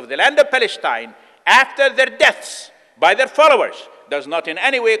conquest of the land of Palestine after their deaths by their followers does not in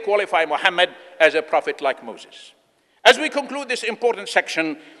any way qualify Muhammad as a prophet like Moses. As we conclude this important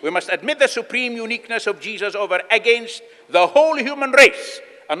section, we must admit the supreme uniqueness of Jesus over against the whole human race,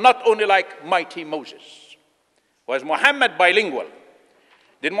 and not only like mighty Moses. Was Muhammad bilingual?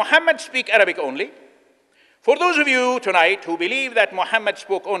 Did Muhammad speak Arabic only? For those of you tonight who believe that Muhammad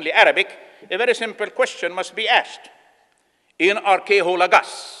spoke only Arabic, a very simple question must be asked. In archeho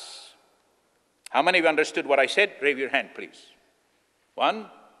lagas. How many of you understood what I said? Raise your hand, please. One.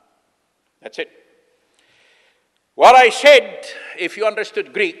 That's it. What I said, if you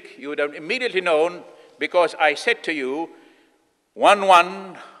understood Greek, you would have immediately known, because I said to you,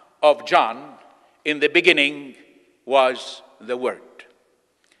 1:1 of John, in the beginning was the Word.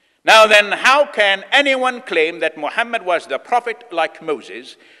 Now then, how can anyone claim that Muhammad was the prophet like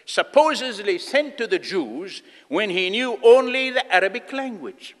Moses, supposedly sent to the Jews, when he knew only the Arabic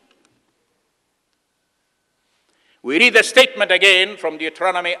language? We read the statement again from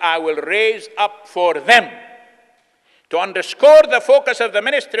Deuteronomy, I will raise up for them To underscore the focus of the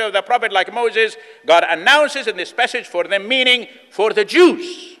ministry of the prophet like Moses, God announces in this passage for them, meaning for the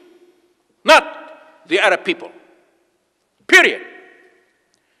Jews, not the Arab people. Period.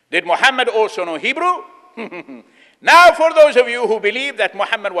 Did Muhammad also know Hebrew? Now for those of you who believe that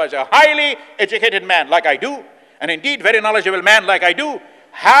Muhammad was a highly educated man like I do, and indeed very knowledgeable man like I do,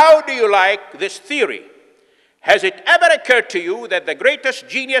 how do you like this theory? Has it ever occurred to you that the greatest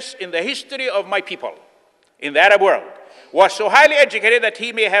genius in the history of my people, in the Arab world, was so highly educated that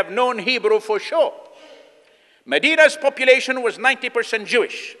he may have known Hebrew for sure? Medina's population was 90%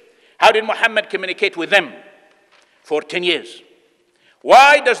 Jewish. How did Muhammad communicate with them for 10 years?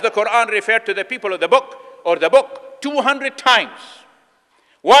 Why does the Quran refer to the people of the book or the book 200 times?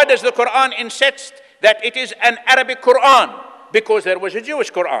 Why does the Quran insist that it is an Arabic Quran? Because there was a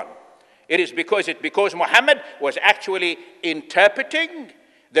Jewish Quran. It is because Muhammad was actually interpreting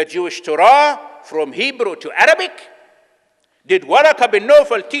the Jewish Torah from Hebrew to Arabic. Did Waraka bin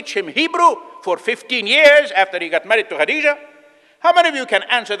Nawfal teach him Hebrew for 15 years after he got married to Khadija? How many of you can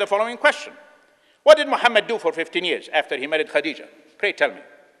answer the following question? What did Muhammad do for 15 years after he married Khadija? Pray tell me.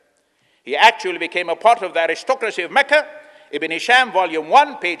 He actually became a part of the aristocracy of Mecca. Ibn Hisham, volume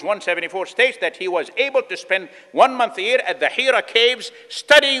 1, page 174 states that he was able to spend 1 month a year at the Hira caves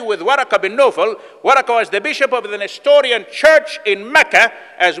studying with Waraka bin Nawfal. Waraka was the bishop of the Nestorian church in Mecca,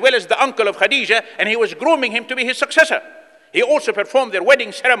 as well as the uncle of Khadija, and he was grooming him to be his successor. He also performed their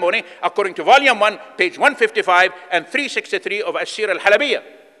wedding ceremony according to volume 1, page 155 and 363 of As-Sir al-Halabiyah.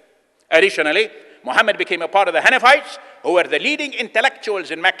 Additionally, Muhammad became a part of the Hanafites, who were the leading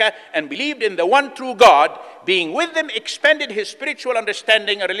intellectuals in Mecca and believed in the one true God. Being with them expanded his spiritual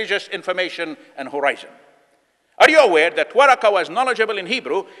understanding, religious information, and horizon. Are you aware that Waraka was knowledgeable in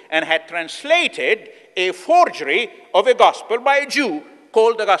Hebrew and had translated a forgery of a gospel by a Jew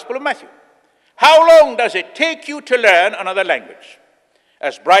called the Gospel of Matthew? How long does it take you to learn another language?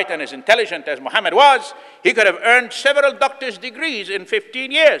 As bright and as intelligent as Muhammad was, he could have earned several doctor's degrees in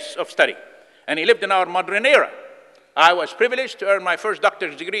 15 years of study. And he lived in our modern era. I was privileged to earn my first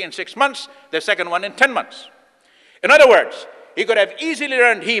doctor's degree in 6 months, the second one in 10 months. In other words, he could have easily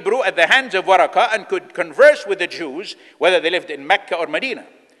learned Hebrew at the hands of Waraka and could converse with the Jews, whether they lived in Mecca or Medina.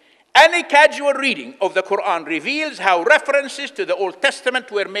 Any casual reading of the Quran reveals how references to the Old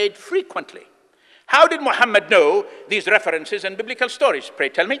Testament were made frequently. How did Muhammad know these references and biblical stories? Pray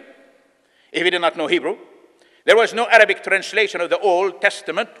tell me. If he did not know Hebrew, there was no Arabic translation of the Old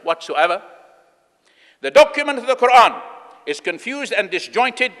Testament whatsoever. The document of the Quran is confused and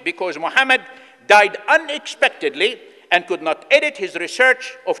disjointed because Muhammad died unexpectedly and could not edit his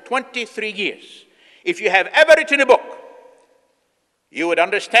research of 23 years. If you have ever written a book, you would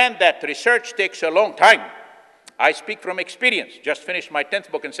understand that research takes a long time. I speak from experience, just finished my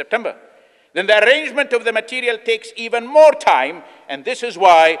 10th book in September. Then the arrangement of the material takes even more time, and this is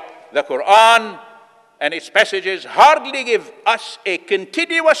why the Quran and its passages hardly give us a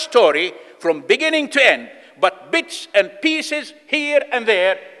continuous story from beginning to end, but bits and pieces here and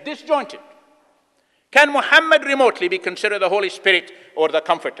there, disjointed. Can Muhammad remotely be considered the Holy Spirit or the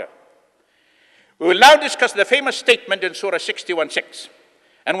Comforter? We will now discuss the famous statement in Surah 61:6.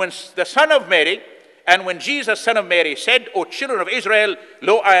 And when the Son of Mary, and when Jesus, Son of Mary, said, O children of Israel,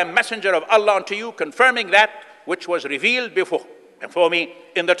 lo, I am messenger of Allah unto you, confirming that which was revealed before me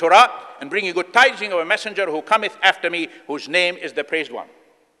in the Torah, and bringing good tidings of a messenger who cometh after me, whose name is the praised one.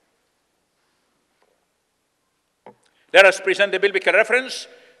 Let us present the biblical reference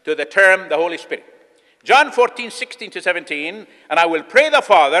to the term the Holy Spirit. John 14:16-17, and I will pray the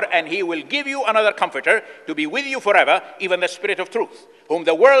Father, and he will give you another comforter to be with you forever, even the Spirit of truth, whom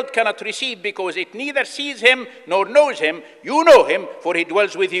the world cannot receive because it neither sees him nor knows him. You know him, for he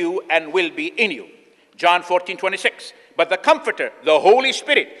dwells with you and will be in you. John 14:26, but the Comforter, the Holy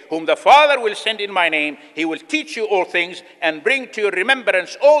Spirit, whom the Father will send in my name, he will teach you all things and bring to your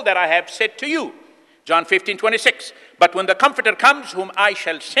remembrance all that I have said to you. John 15:26, but when the Comforter comes, whom I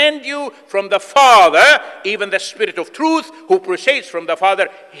shall send you from the Father, even the Spirit of truth, who proceeds from the Father,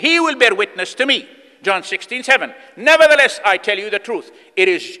 he will bear witness to me. John 16:7, nevertheless, I tell you the truth. It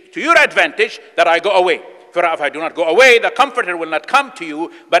is to your advantage that I go away. For if I do not go away, the Comforter will not come to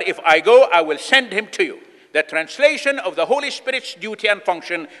you, but if I go, I will send him to you. The translation of the Holy Spirit's duty and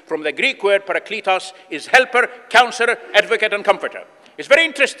function from the Greek word parakletos is helper, counselor, advocate, and comforter. It's very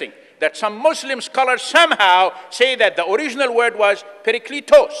interesting that some Muslim scholars somehow say that the original word was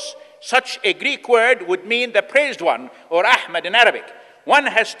parakletos. Such a Greek word would mean the praised one, or Ahmad in Arabic. One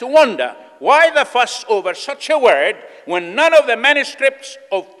has to wonder, why the fuss over such a word when none of the manuscripts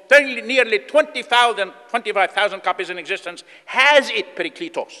of nearly 25,000 copies in existence has it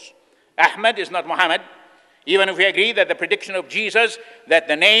parakletos? Ahmad is not Muhammad. Even if we agree that the prediction of Jesus, that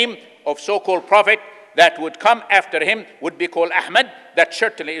the name of so-called prophet that would come after him would be called Ahmad, that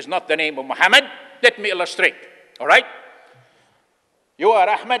certainly is not the name of Muhammad. Let me illustrate, all right? You are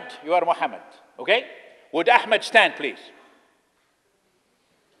Ahmad, you are Muhammad, okay? Would Ahmad stand, please?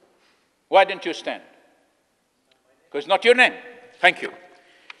 Why didn't you stand? Because it's not your name. Thank you.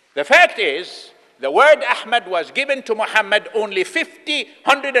 The fact is, the word Ahmad was given to Muhammad only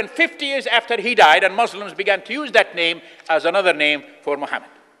 150 years after he died, and Muslims began to use that name as another name for Muhammad.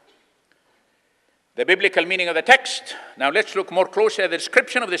 The biblical meaning of the text. Now let's look more closely at the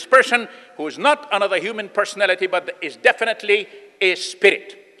description of this person who is not another human personality, but is definitely a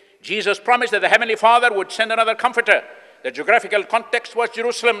spirit. Jesus promised that the Heavenly Father would send another comforter. The geographical context was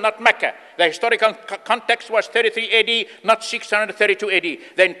Jerusalem, not Mecca. The historical context was 33 AD, not 632 AD.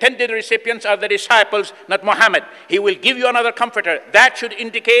 The intended recipients are the disciples, not Muhammad. He will give you another comforter. That should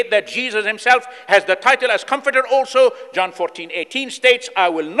indicate that Jesus himself has the title as comforter also. John 14:18 states, I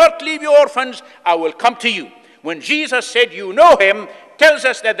will not leave you orphans, I will come to you. When Jesus said, you know him, tells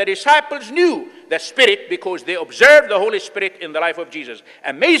us that the disciples knew the Spirit because they observed the Holy Spirit in the life of Jesus.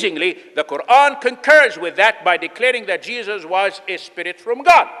 Amazingly, the Quran concurs with that by declaring that Jesus was a Spirit from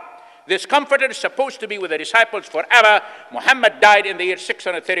God. This comforter is supposed to be with the disciples forever. Muhammad died in the year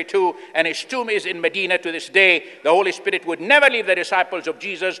 632, and his tomb is in Medina to this day. The Holy Spirit would never leave the disciples of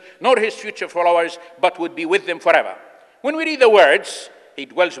Jesus, nor his future followers, but would be with them forever. When we read the words, he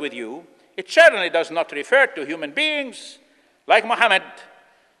dwells with you, it certainly does not refer to human beings like Muhammad,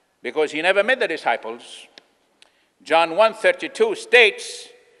 because he never met the disciples. John 1:32 states,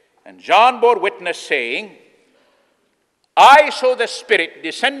 and John bore witness saying, I saw the Spirit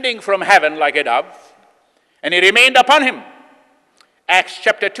descending from heaven like a dove, and he remained upon him. Acts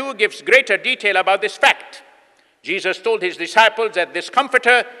chapter 2 gives greater detail about this fact. Jesus told his disciples that this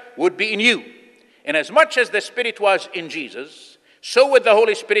comforter would be in you. Inasmuch as the Spirit was in Jesus, so would the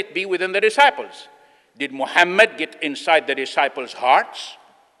Holy Spirit be within the disciples. Did Muhammad get inside the disciples' hearts?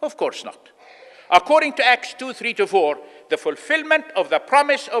 Of course not. According to Acts 2:3-4, the fulfillment of the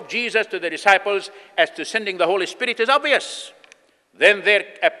promise of Jesus to the disciples as to sending the Holy Spirit is obvious. Then there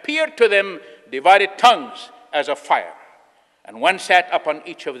appeared to them divided tongues as of fire, and one sat upon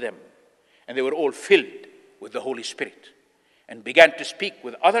each of them, and they were all filled with the Holy Spirit, and began to speak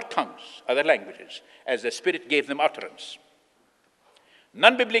with other tongues, other languages, as the Spirit gave them utterance.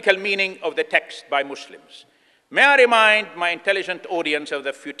 Non-biblical meaning of the text by Muslims. May I remind my intelligent audience of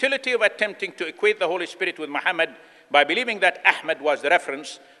the futility of attempting to equate the Holy Spirit with Muhammad by believing that Ahmad was the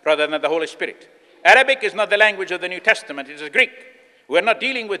reference rather than the Holy Spirit. Arabic is not the language of the New Testament, it is Greek. We are not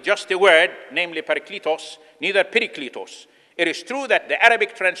dealing with just a word, namely parakletos, neither perikletos. It is true that the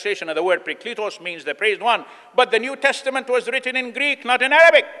Arabic translation of the word parakletos means the praised one, but the New Testament was written in Greek, not in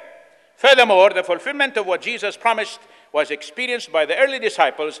Arabic. Furthermore, the fulfillment of what Jesus promised was experienced by the early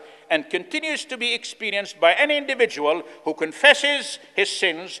disciples and continues to be experienced by any individual who confesses his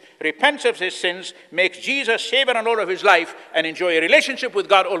sins, repents of his sins, makes Jesus Savior and Lord of his life, and enjoy a relationship with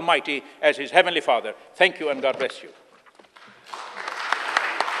God Almighty as his Heavenly Father. Thank you, and God bless you.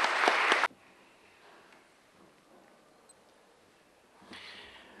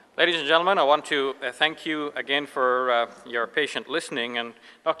 Ladies and gentlemen, I want to thank you again for your patient listening, and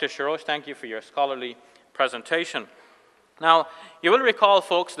Dr. Shorrosh, thank you for your scholarly presentation. Now, you will recall,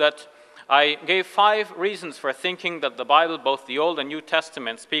 folks, that I gave 5 reasons for thinking that the Bible, both the Old and New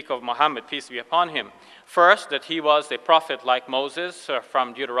Testament, speak of Muhammad, peace be upon him. First, that he was a prophet like Moses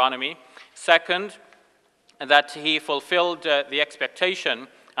from Deuteronomy. Second, that he fulfilled the expectation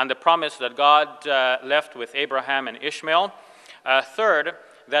and the promise that God left with Abraham and Ishmael. Third,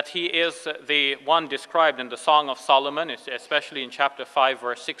 that he is the one described in the Song of Solomon, especially in chapter 5,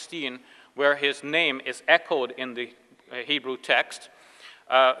 verse 16, where his name is echoed in the Hebrew text.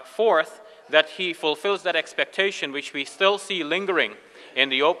 Fourth, that he fulfills that expectation which we still see lingering in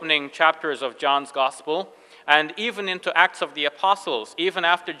the opening chapters of John's Gospel, and even into Acts of the Apostles. Even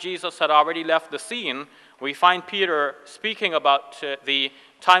after Jesus had already left the scene, we find Peter speaking about the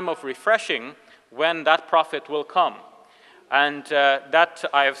time of refreshing when that prophet will come. And that,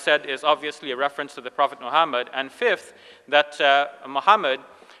 I have said, is obviously a reference to the Prophet Muhammad. And fifth, that Muhammad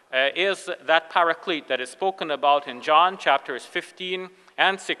is that paraclete that is spoken about in John chapters 15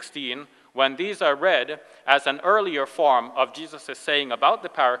 and 16, when these are read as an earlier form of Jesus' saying about the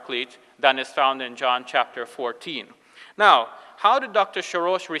paraclete than is found in John chapter 14. Now, how did Dr.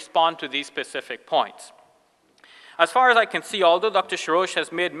 Shorrosh respond to these specific points? As far as I can see, although Dr. Shorrosh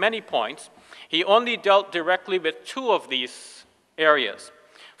has made many points, he only dealt directly with 2 of these areas.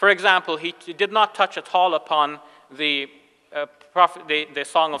 For example, he did not touch at all upon the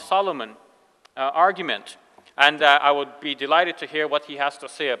Song of Solomon argument. And I would be delighted to hear what he has to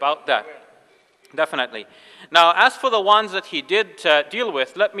say about that. Definitely. Now, as for the ones that he did deal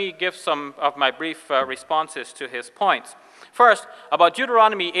with, let me give some of my brief responses to his points. First, about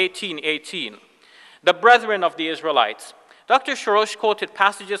Deuteronomy 18:18, the brethren of the Israelites. Dr. Shorrosh quoted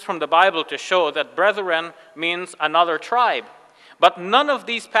passages from the Bible to show that brethren means another tribe. But none of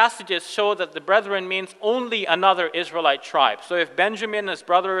these passages show that the brethren means only another Israelite tribe. So if Benjamin is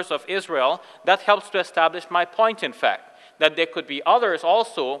brothers of Israel, that helps to establish my point, in fact, that there could be others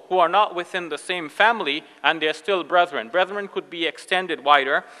also who are not within the same family and they're still brethren. Brethren could be extended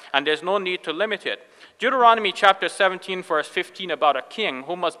wider, and there's no need to limit it. Deuteronomy chapter 17, verse 15, about a king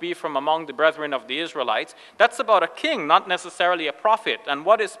who must be from among the brethren of the Israelites. That's about a king, not necessarily a prophet. And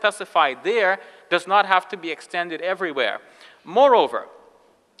what is specified there does not have to be extended everywhere. Moreover,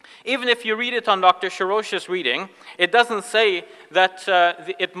 even if you read it on Dr. Shorrosh's reading, it doesn't say that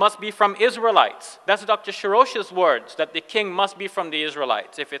it must be from Israelites. That's Dr. Shorrosh's words, that the king must be from the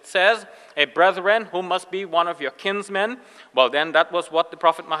Israelites. If it says a brethren who must be one of your kinsmen, well then that was what the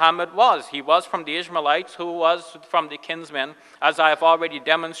Prophet Muhammad was. He was from the Ishmaelites who was from the kinsmen, as I have already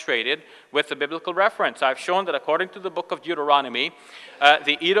demonstrated with the biblical reference. I've shown that according to the book of Deuteronomy,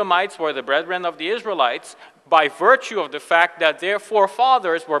 the Edomites were the brethren of the Israelites, by virtue of the fact that their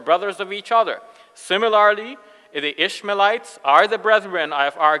forefathers were brothers of each other. Similarly, the Ishmaelites are the brethren, I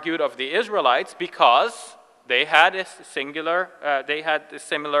have argued, of the Israelites because they had a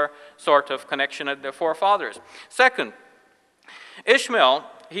similar sort of connection with their forefathers. Second, Ishmael,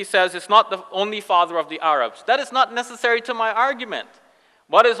 he says, is not the only father of the Arabs. That is not necessary to my argument.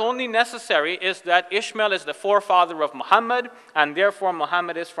 What is only necessary is that Ishmael is the forefather of Muhammad, and therefore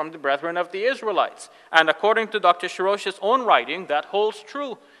Muhammad is from the brethren of the Israelites. And according to Dr. Shorrosh's own writing, that holds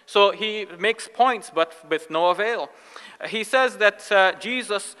true. So he makes points, but with no avail. He says that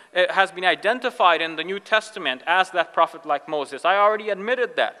Jesus has been identified in the New Testament as that prophet like Moses. I already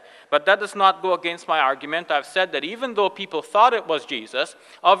admitted that. But that does not go against my argument. I've said that even though people thought it was Jesus,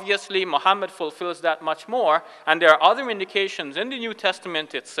 obviously Muhammad fulfills that much more. And there are other indications in the New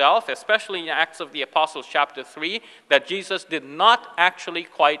Testament itself, especially in Acts of the Apostles chapter 3, that Jesus did not actually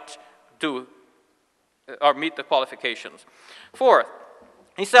quite do or meet the qualifications. Fourth,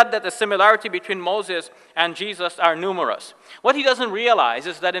 he said that the similarity between Moses and Jesus are numerous. What he doesn't realize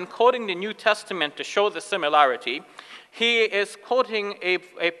is that in quoting the New Testament to show the similarity, he is quoting a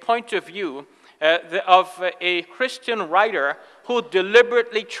point of view of a Christian writer who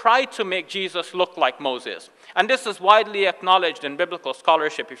deliberately tried to make Jesus look like Moses. And this is widely acknowledged in biblical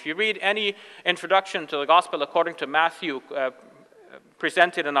scholarship. If you read any introduction to the Gospel according to Matthew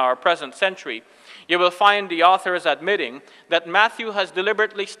presented in our present century, you will find the authors admitting that Matthew has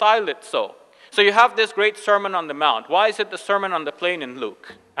deliberately styled it so. So you have this great Sermon on the Mount. Why is it the Sermon on the Plain in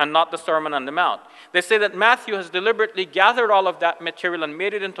Luke and not the Sermon on the Mount? They say that Matthew has deliberately gathered all of that material and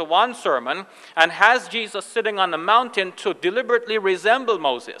made it into one sermon and has Jesus sitting on the mountain to deliberately resemble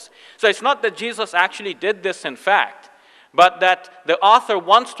Moses. So it's not that Jesus actually did this in fact, but that the author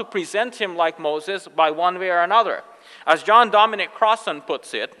wants to present him like Moses by one way or another. As John Dominic Crossan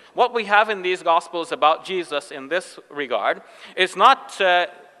puts it, what we have in these Gospels about Jesus in this regard is not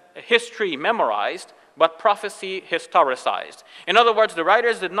history memorized, but prophecy historicized. In other words, the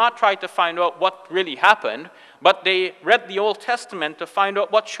writers did not try to find out what really happened, but they read the Old Testament to find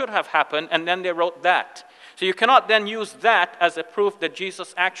out what should have happened, and then they wrote that. So you cannot then use that as a proof that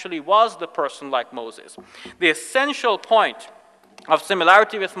Jesus actually was the person like Moses. The essential point of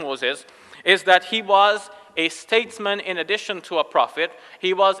similarity with Moses is that he was a statesman in addition to a prophet.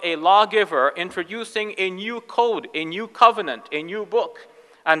 He was a lawgiver introducing a new code, a new covenant, a new book.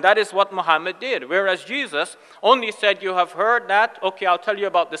 And that is what Muhammad did. Whereas Jesus only said, you have heard that, okay, I'll tell you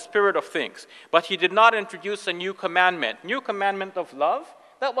about the spirit of things. But he did not introduce a new commandment. New commandment of love?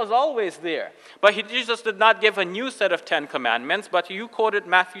 That was always there. But Jesus did not give a new set of 10 commandments, but you quoted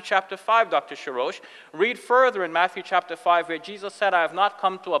Matthew chapter 5, Dr. Shorrosh. Read further in Matthew chapter 5 where Jesus said, I have not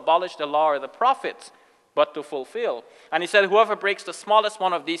come to abolish the law or the prophets, but to fulfill. And he said, whoever breaks the smallest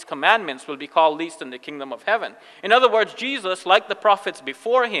one of these commandments will be called least in the kingdom of heaven. In other words, Jesus, like the prophets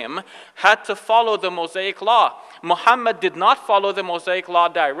before him, had to follow the Mosaic law. Muhammad did not follow the Mosaic law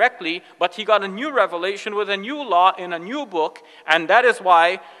directly, but he got a new revelation with a new law in a new book, and that is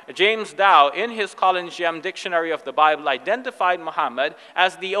why James Dow, in his Collins Gem Dictionary of the Bible, identified Muhammad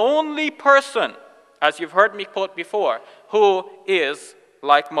as the only person, as you've heard me quote before, who is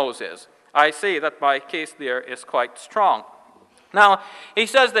like Moses. I say that my case there is quite strong. Now, he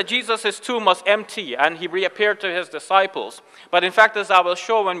says that Jesus' tomb was empty and he reappeared to his disciples. But in fact, as I will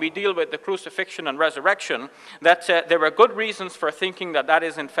show when we deal with the crucifixion and resurrection, that there were good reasons for thinking that that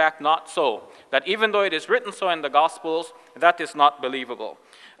is in fact not so. That even though it is written so in the Gospels, that is not believable.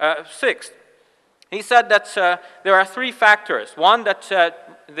 Sixth, he said that there are three factors. One, that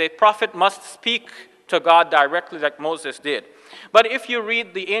the prophet must speak to God directly like Moses did. But if you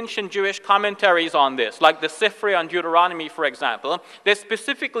read the ancient Jewish commentaries on this, like the Sifri on Deuteronomy, for example, they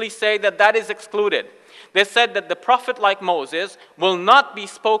specifically say that that is excluded. They said that the prophet like Moses will not be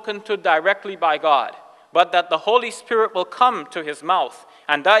spoken to directly by God, but that the Holy Spirit will come to his mouth.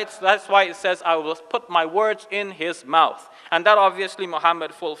 And that's why it says, I will put my words in his mouth. And that obviously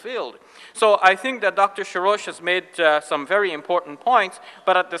Muhammad fulfilled. So I think that Dr. Shorrosh has made some very important points,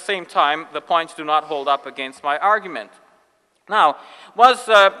 but at the same time, the points do not hold up against my argument. Now, was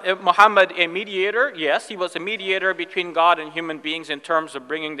Muhammad a mediator? Yes, he was a mediator between God and human beings in terms of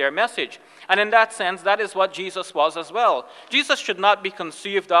bringing their message. And in that sense, that is what Jesus was as well. Jesus should not be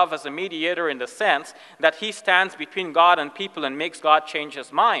conceived of as a mediator in the sense that he stands between God and people and makes God change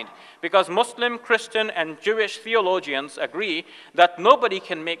his mind. Because Muslim, Christian, and Jewish theologians agree that nobody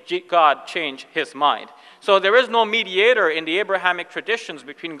can make God change his mind. So there is no mediator in the Abrahamic traditions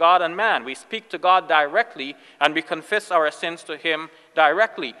between God and man. We speak to God directly and we confess our sins to him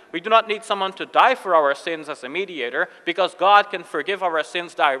directly. We do not need someone to die for our sins as a mediator because God can forgive our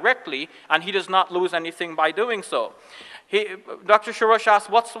sins directly and he does not lose anything by doing so. Dr. Shorrosh asked,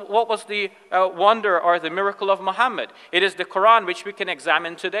 what was the wonder or the miracle of Muhammad? It is the Quran which we can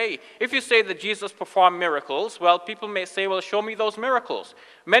examine today. If you say that Jesus performed miracles, well, people may say, well, show me those miracles.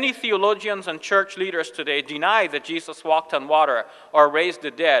 Many theologians and church leaders today deny that Jesus walked on water or raised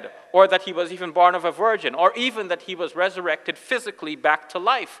the dead or that he was even born of a virgin or even that he was resurrected physically back to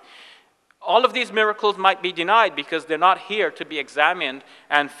life. All of these miracles might be denied because they're not here to be examined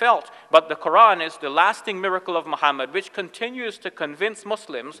and felt. But the Quran is the lasting miracle of Muhammad, which continues to convince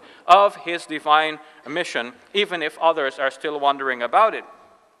Muslims of his divine mission, even if others are still wondering about it.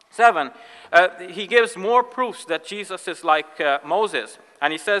 7, he gives more proofs that Jesus is like Moses.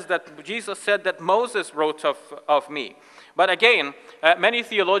 And he says that Jesus said that Moses wrote of me. But again, many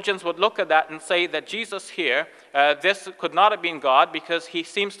theologians would look at that and say that Jesus here, this could not have been God because he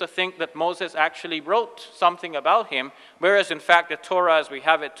seems to think that Moses actually wrote something about him, whereas in fact the Torah as we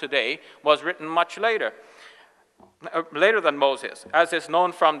have it today was written much later than Moses, as is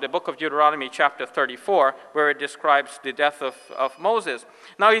known from the book of Deuteronomy chapter 34, where it describes the death of Moses.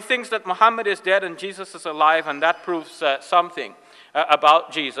 Now he thinks that Muhammad is dead and Jesus is alive, and that proves something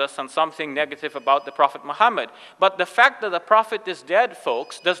about Jesus and something negative about the prophet Muhammad. But the fact that the prophet is dead,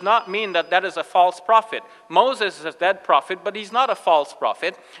 folks, does not mean that that is a false prophet. Moses is a dead prophet, but he's not a false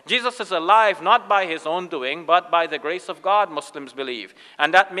prophet. Jesus is alive not by his own doing, but by the grace of God, Muslims believe.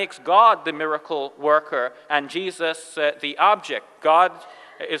 And that makes God the miracle worker and Jesus the object. God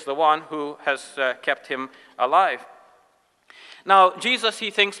is the one who has kept him alive. Now, Jesus, he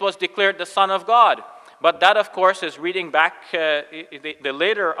thinks, was declared the Son of God. But that, of course, is reading back the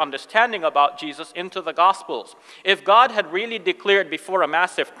later understanding about Jesus into the Gospels. If God had really declared before a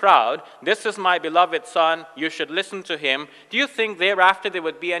massive crowd, this is my beloved Son, you should listen to him, do you think thereafter there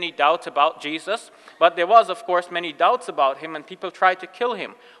would be any doubt about Jesus? But there was, of course, many doubts about him, and people tried to kill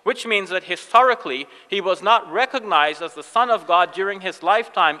him, which means that historically he was not recognized as the Son of God during his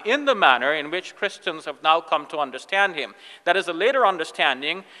lifetime in the manner in which Christians have now come to understand him. That is a later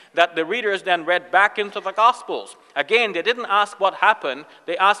understanding that the readers then read back into the Gospels. Again, they didn't ask what happened,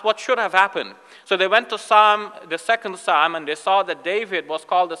 they asked what should have happened. So they went to the second Psalm, and they saw that David was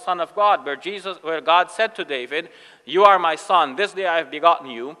called the Son of God, where God said to David, you are my son, this day I have begotten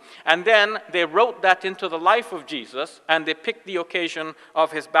you. And then they wrote that into the life of Jesus, and they picked the occasion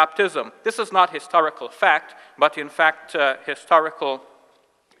of his baptism. This is not historical fact, but in fact historical,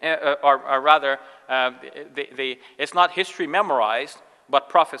 or rather, it's not history memorized, but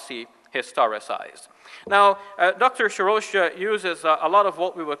prophecy historicized. Now, Dr. Shorrosh uses a lot of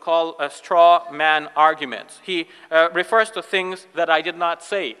what we would call straw man arguments. He refers to things that I did not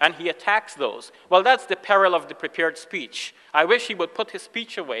say, and he attacks those. Well, that's the peril of the prepared speech. I wish he would put his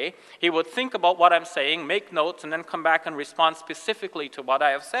speech away. He would think about what I'm saying, make notes, and then come back and respond specifically to what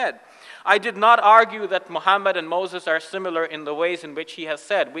I have said. I did not argue that Muhammad and Moses are similar in the ways in which he has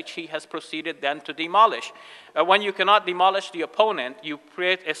said, which he has proceeded then to demolish. When you cannot demolish the opponent, you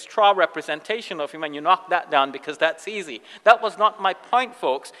create a straw representation of him and you knock that down because that's easy. That was not my point,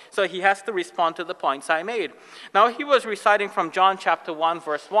 folks, so he has to respond to the points I made. Now, he was reciting from John chapter 1,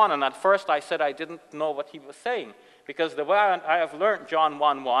 verse 1, and at first I said I didn't know what he was saying, Because the way I have learned John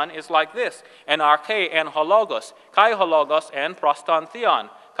 1:1 is like this: en arche en hologos, kai hologos en proston theon,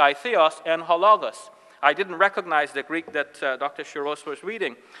 kai theos en hologos. I didn't recognize the Greek that Dr. Shorrosh was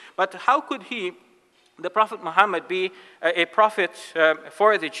reading. But how could the Prophet Muhammad, be a prophet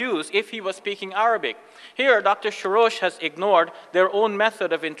for the Jews if he was speaking Arabic? Here, Dr. Shorrosh has ignored their own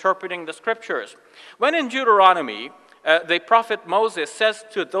method of interpreting the scriptures. When in Deuteronomy, the prophet Moses says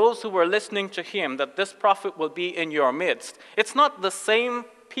to those who were listening to him that this prophet will be in your midst, it's not the same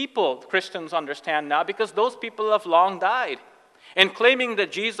people Christians understand now, because those people have long died. In claiming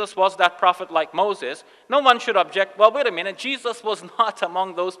that Jesus was that prophet like Moses, no one should object, well, wait a minute, Jesus was not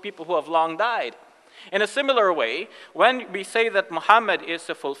among those people who have long died. In a similar way, when we say that Muhammad is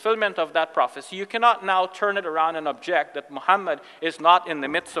the fulfillment of that prophecy, you cannot now turn it around and object that Muhammad is not in the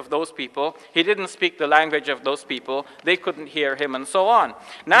midst of those people. He didn't speak the language of those people. They couldn't hear him, and so on.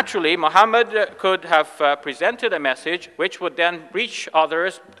 Naturally, Muhammad could have presented a message which would then reach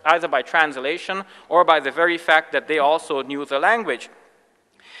others either by translation or by the very fact that they also knew the language.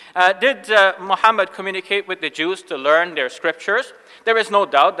 Did Muhammad communicate with the Jews to learn their scriptures? There is no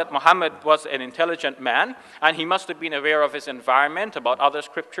doubt that Muhammad was an intelligent man, and he must have been aware of his environment, about other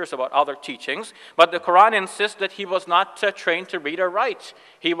scriptures, about other teachings. But the Quran insists that he was not trained to read or write.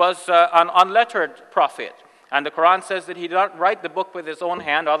 He was an unlettered prophet. And the Quran says that he did not write the book with his own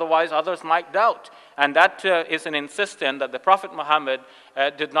hand, otherwise others might doubt. And that is an insistence that the Prophet Muhammad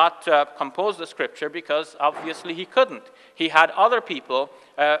did not compose the scripture, because obviously he couldn't. He had other people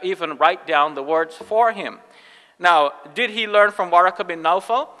even write down the words for him. Now, did he learn from Waraqah bin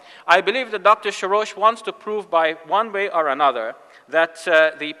Nawfal? I believe that Dr. Shorrosh wants to prove by one way or another that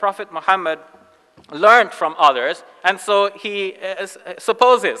the Prophet Muhammad learned from others, and so he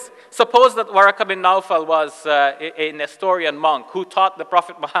suppose that Waraqah bin Nawfal was a Nestorian monk who taught the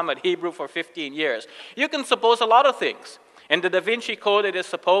Prophet Muhammad Hebrew for 15 years. You can suppose a lot of things. In the Da Vinci Code, it is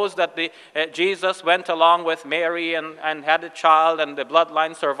supposed that Jesus went along with Mary and had a child, and the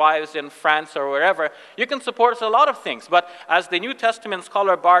bloodline survives in France or wherever. You can support a lot of things, but as the New Testament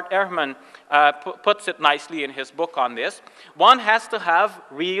scholar Bart Ehrman puts it nicely in his book on this, one has to have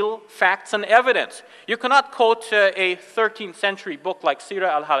real facts and evidence. You cannot quote a 13th century book like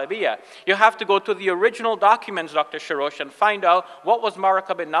Sirah al-Halabiyah. You have to go to the original documents, Dr. Shorrosh, and find out what was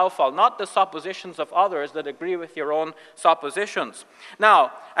Waraqah bin Nawfal, not the suppositions of others that agree with your own suppositions.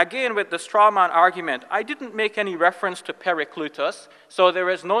 Now, again, with the straw man argument, I didn't make any reference to Pericletus, so there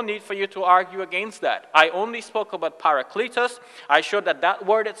is no need for you to argue against that. I only spoke about Paracletus. I showed that that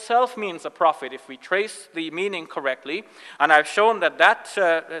word itself means a prophet if we trace the meaning correctly, and I've shown that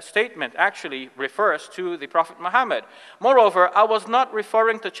that statement actually refers to the Prophet Muhammad. Moreover, I was not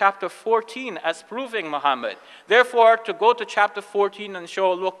referring to chapter 14 as proving Muhammad. Therefore, to go to chapter 14 and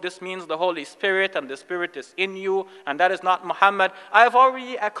show, look, this means the Holy Spirit, and the Spirit is in you, and that is not Muhammad, I have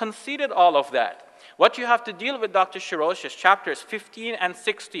already conceded all of that. What you have to deal with, Dr. Shorrosh, is chapters 15 and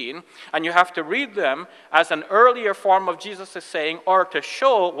 16, and you have to read them as an earlier form of Jesus' saying, or to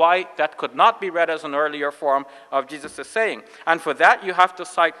show why that could not be read as an earlier form of Jesus' saying. And for that, you have to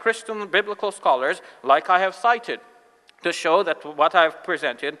cite Christian biblical scholars, like I have cited, to show that what I've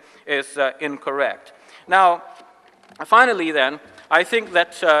presented is incorrect. Now, finally then, I think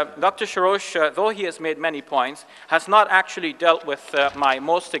that Dr. Shorrosh, though he has made many points, has not actually dealt with my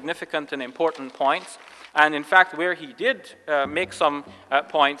most significant and important points. And in fact, where he did make some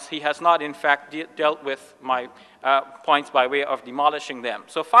points, he has not in fact dealt with my points by way of demolishing them.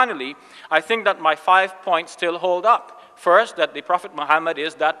 So finally, I think that my 5 points still hold up. First, that the Prophet Muhammad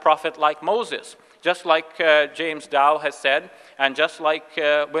is that prophet like Moses, just like James Dow has said, and just like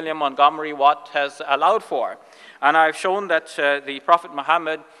William Montgomery Watt has allowed for. And I've shown that the Prophet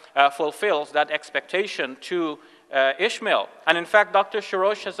Muhammad fulfills that expectation to Ishmael. And in fact, Dr.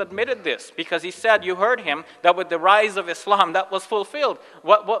 Shorrosh has admitted this, because he said, you heard him, that with the rise of Islam, that was fulfilled.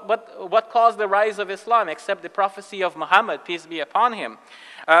 What caused the rise of Islam except the prophecy of Muhammad, peace be upon him?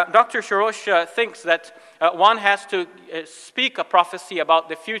 Dr. Shorrosh thinks that one has to speak a prophecy about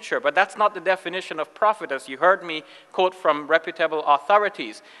the future, but that's not the definition of prophet, as you heard me quote from reputable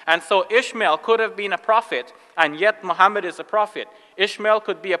authorities. And so Ishmael could have been a prophet, and yet Muhammad is a prophet. Ishmael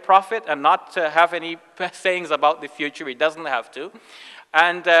could be a prophet and not have any sayings about the future. He doesn't have to.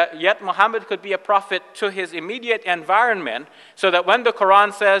 And yet Muhammad could be a prophet to his immediate environment, so that when the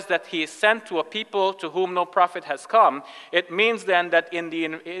Quran says that he is sent to a people to whom no prophet has come, it means then that in the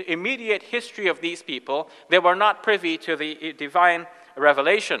immediate history of these people, they were not privy to the divine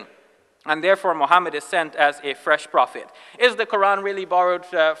revelation. And therefore Muhammad is sent as a fresh prophet. Is the Quran really borrowed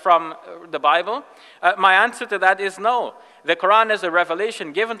from the Bible? My answer to that is no. the Quran is a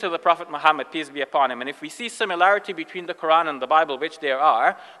revelation given to the Prophet Muhammad, peace be upon him. And if we see similarity between the Quran and the Bible, which there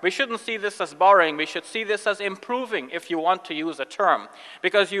are, we shouldn't see this as borrowing. We should see this as improving, if you want to use a term.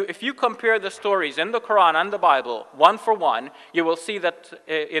 Because if you compare the stories in the Quran and the Bible, one for one, you will see that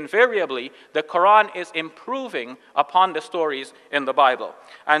invariably the Quran is improving upon the stories in the Bible.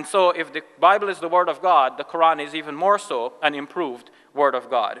 And so if the Bible is the Word of God, the Quran is even more so an improved Word of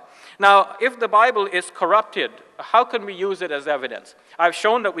God. Now, if the Bible is corrupted, how can we use it as evidence? I've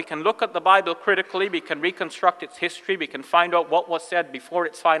shown that we can look at the Bible critically, we can reconstruct its history, we can find out what was said before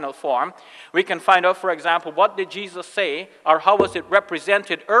its final form. We can find out, for example, what did Jesus say, or how was it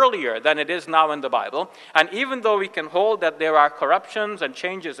represented earlier than it is now in the Bible. And even though we can hold that there are corruptions and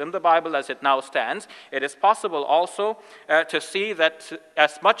changes in the Bible as it now stands, it is possible also to see that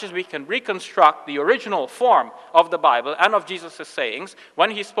as much as we can reconstruct the original form of the Bible and of Jesus' sayings, when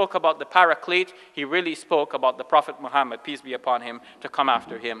he spoke about the Paraclete, he really spoke about the Prophet Muhammad, peace be upon him, to come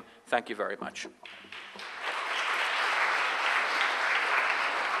after him. Thank you very much.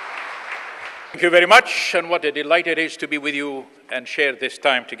 Thank you very much, and what a delight it is to be with you and share this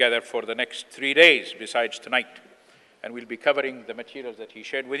time together for the next 3 days besides tonight. And we'll be covering the materials that he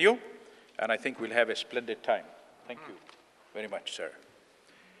shared with you, and I think we'll have a splendid time. Thank you very much, sir.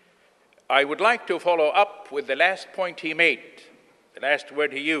 I would like to follow up with the last point he made, the last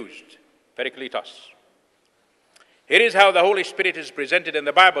word he used, Parakletos. Here is how the Holy Spirit is presented in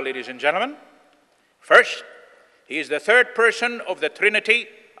the Bible, ladies and gentlemen. First, he is the third person of the Trinity,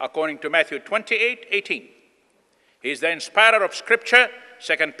 according to Matthew 28:18. He is the inspirer of Scripture,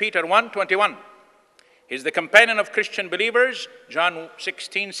 2 Peter 1:21. He is the companion of Christian believers, John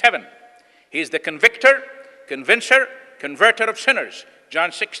 16:7. He is the convictor, convincer, converter of sinners,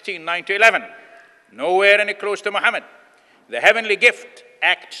 John 16:9-11. Nowhere any close to Muhammad. The heavenly gift,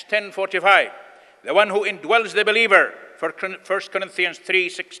 Acts 10:45. The one who indwells the believer, 1 Corinthians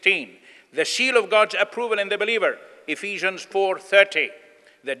 3:16. The seal of God's approval in the believer, Ephesians 4:30.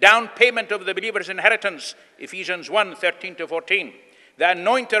 The down payment of the believer's inheritance, Ephesians 1:13-14. The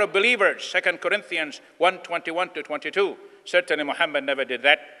anointer of believers, 2 Corinthians 1:21-22. Certainly Muhammad never did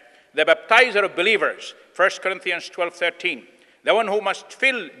that. The baptizer of believers, 1 Corinthians 12:13. The one who must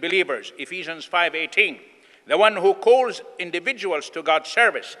fill believers, Ephesians 5:18. The one who calls individuals to God's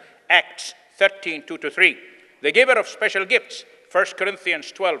service, Acts 13:2-3. The giver of special gifts, 1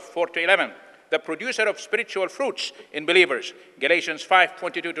 Corinthians 12:4-11. The producer of spiritual fruits in believers, Galatians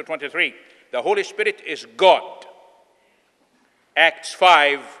 5:22-23. The Holy Spirit is God, Acts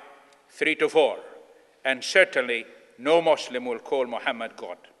 5:3-4. And certainly no Muslim will call Muhammad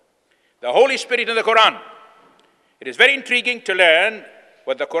God. The Holy Spirit in the Quran. It is very intriguing to learn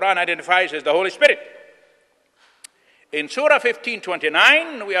what the Quran identifies as the Holy Spirit. In Surah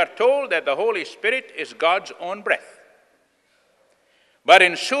 15:29, we are told that the Holy Spirit is God's own breath. But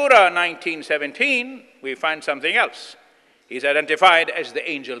in Surah 19:17, we find something else. He's identified as the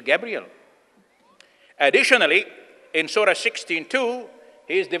angel Gabriel. Additionally, in Surah 16:2,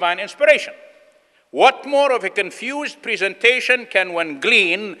 he is divine inspiration. What more of a confused presentation can one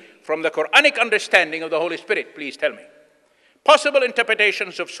glean from the Quranic understanding of the Holy Spirit? Please tell me. Possible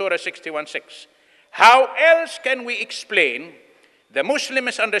interpretations of Surah 61:6. How else can we explain the Muslim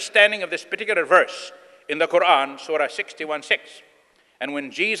misunderstanding of this particular verse in the Quran, Surah 61:6? And when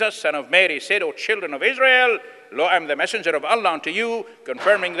Jesus, son of Mary, said, O children of Israel, lo, I am the messenger of Allah unto you,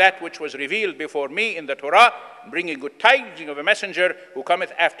 confirming that which was revealed before me in the Torah, bringing good tidings of a messenger who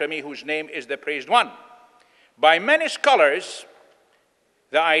cometh after me, whose name is the praised one. By many scholars,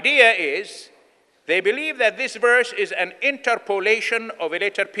 the idea is they believe that this verse is an interpolation of a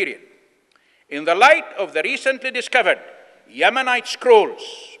later period. In the light of the recently discovered Yemenite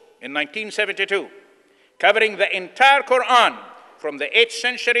scrolls in 1972, covering the entire Quran from the 8th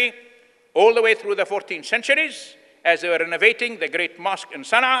century all the way through the 14th centuries, as they were renovating the great mosque in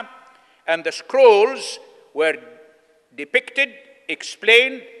Sana'a, and the scrolls were depicted,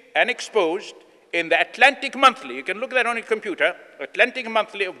 explained, and exposed in the Atlantic Monthly. You can look at that on your computer, Atlantic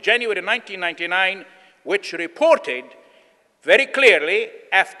Monthly of January 1999, which reported very clearly,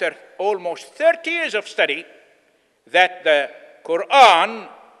 after almost 30 years of study, that the Quran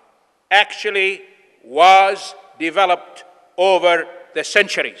actually was developed over the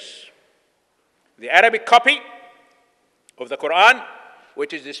centuries. The Arabic copy of the Quran,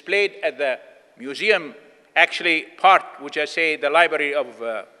 which is displayed at the museum, actually part, which I say the library of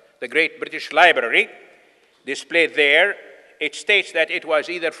the Great British Library, displayed there, it states that it was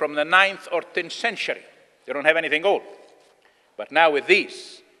either from the 9th or 10th century. They don't have anything old. But now with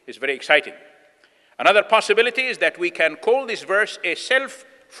these, it's very exciting. Another possibility is that we can call this verse a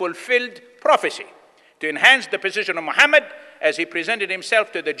self-fulfilled prophecy, to enhance the position of Muhammad as he presented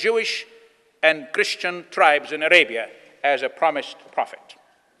himself to the Jewish and Christian tribes in Arabia as a promised prophet.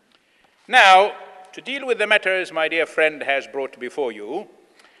 Now, to deal with the matters my dear friend has brought before you,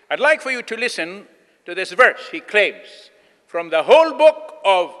 I'd like for you to listen to this verse he claims from the whole book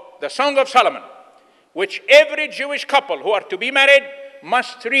of the Song of Solomon, which every Jewish couple who are to be married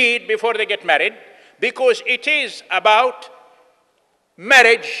must read before they get married, because it is about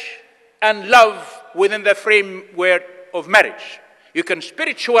marriage and love within the framework of marriage. You can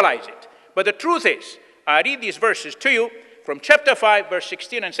spiritualize it. But the truth is, I read these verses to you from chapter 5, verse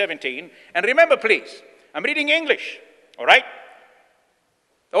 16 and 17. And remember, please, I'm reading English, all right?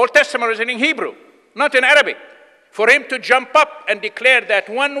 The Old Testament is in Hebrew, not in Arabic. For him to jump up and declare that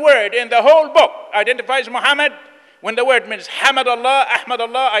one word in the whole book identifies Muhammad, when the word means Hamadallah,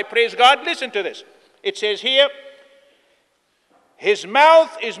 Ahmadallah, I praise God. Listen to this. It says here, his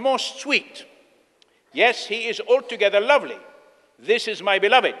mouth is most sweet. Yes, he is altogether lovely. This is my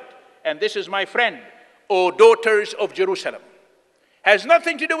beloved, and this is my friend, O daughters of Jerusalem. Has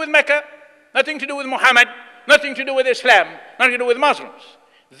nothing to do with Mecca, nothing to do with Muhammad, nothing to do with Islam, nothing to do with Muslims.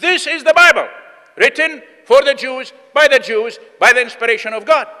 This is the Bible, written for the Jews, by the inspiration of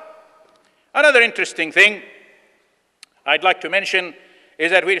God. Another interesting thing I'd like to mention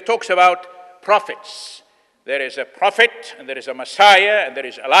is that when it talks about prophets, there is a prophet, and there is a Messiah, and there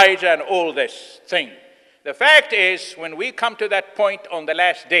is Elijah, and all this thing. The fact is, when we come to that point on the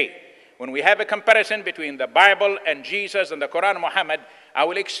last day, when we have a comparison between the Bible and Jesus and the Quran and Muhammad, I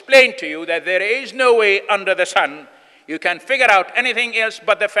will explain to you that there is no way under the sun you can figure out anything else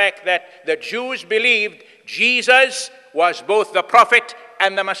but the fact that the Jews believed Jesus was both the prophet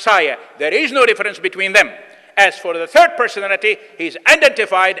and the Messiah. There is no difference between them. As for the third personality, he's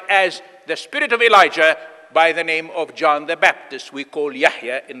identified as the spirit of Elijah by the name of John the Baptist. We call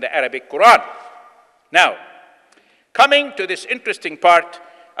Yahya in the Arabic Quran. Now, coming to this interesting part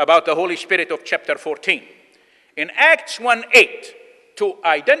about the Holy Spirit of chapter 14. In Acts 1:8, to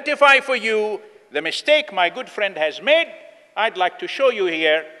identify for you the mistake my good friend has made, I'd like to show you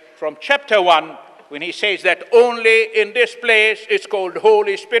here from chapter 1, when he says that only in this place it's called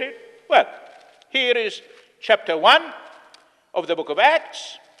Holy Spirit. Well, here is chapter 1 of the book of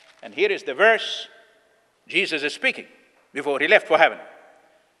Acts, and here is the verse Jesus is speaking before he left for heaven.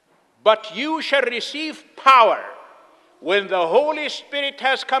 But you shall receive power when the Holy Spirit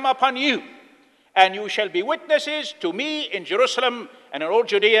has come upon you, and you shall be witnesses to me in Jerusalem and in all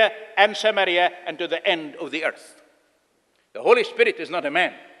Judea and Samaria and to the end of the earth. The Holy Spirit is not a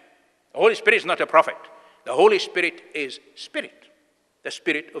man. The Holy Spirit is not a prophet. The Holy Spirit is Spirit, the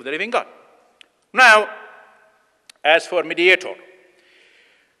Spirit of the living God. Now, as for mediator,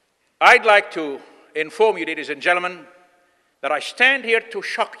 I'd like to inform you, ladies and gentlemen, that I stand here to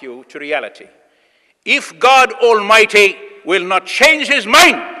shock you to reality. If God Almighty will not change his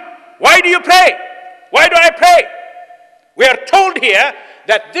mind, why do you pray? Why do I pray? We are told here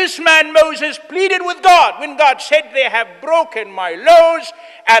that this man Moses pleaded with God when God said, they have broken my laws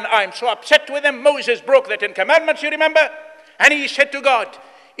and I'm so upset with them. Moses broke the 10 Commandments, you remember? And he said to God,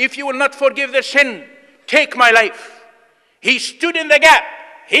 if you will not forgive the sin, take my life. He stood in the gap.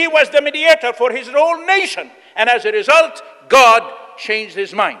 He was the mediator for his whole nation. And as a result, God changed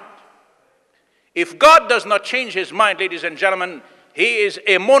his mind. If God does not change his mind, ladies and gentlemen, he is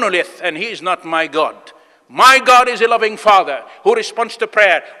a monolith and he is not my God. My God is a loving Father who responds to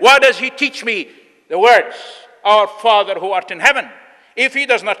prayer. Why does he teach me the words, Our Father who art in heaven? If he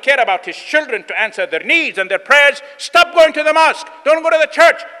does not care about his children to answer their needs and their prayers, stop going to the mosque. Don't go to the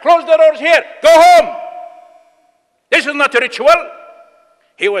church. Close the doors here. Go home. This is not a ritual.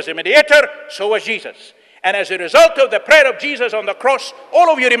 He was a mediator, so was Jesus. And as a result of the prayer of Jesus on the cross, all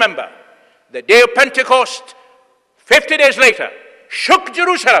of you remember, the day of Pentecost, 50 days later, shook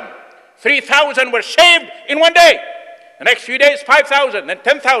Jerusalem. 3,000 were saved in one day. The next few days, 5,000, then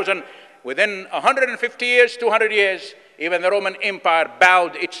 10,000. Within 150 years, 200 years, even the Roman Empire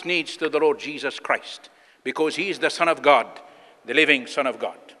bowed its knees to the Lord Jesus Christ, because he is the Son of God, the living Son of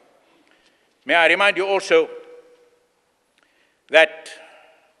God. May I remind you also that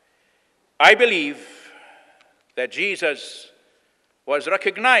I believe that Jesus was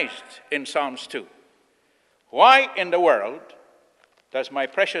recognized in Psalms 2. Why in the world does my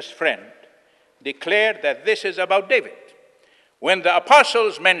precious friend declare that this is about David? When the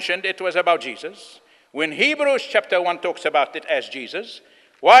apostles mentioned it was about Jesus, when Hebrews chapter 1 talks about it as Jesus,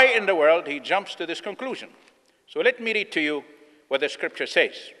 why in the world he jumps to this conclusion? So let me read to you what the scripture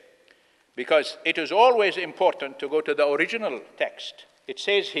says, because it is always important to go to the original text. It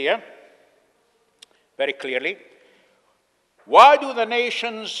says here, very clearly, why do the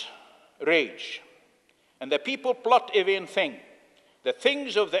nations rage and the people plot a vain thing. The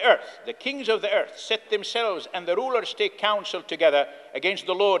things of the earth, the kings of the earth set themselves, and the rulers take counsel together against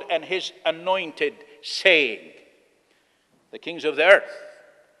the Lord and his anointed, saying, the kings of the earth.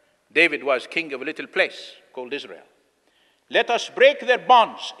 David was king of a little place called Israel. Let us break their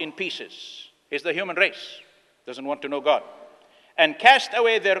bonds in pieces. Here's the human race, doesn't want to know God. And cast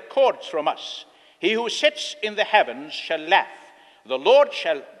away their cords from us. He who sits in the heavens shall laugh. The Lord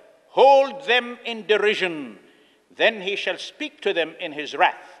shall hold them in derision. Then he shall speak to them in his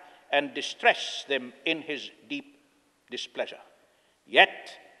wrath and distress them in his deep displeasure.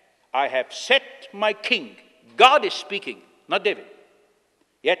 Yet I have set my king. God is speaking, not David.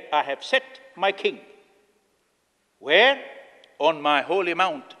 Yet I have set my king. Where? On my holy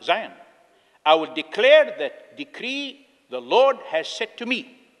mount, Zion. I will declare that decree the Lord has said to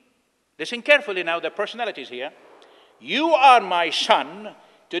me. Listen carefully now, the personalities here. You are my son.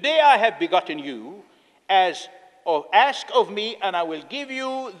 Today I have begotten you. Ask of me, and I will give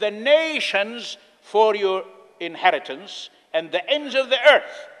you the nations for your inheritance, and the ends of the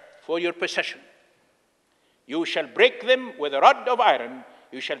earth for your possession. You shall break them with a rod of iron.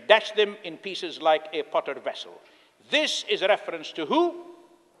 You shall dash them in pieces like a potter's vessel. This is a reference to who?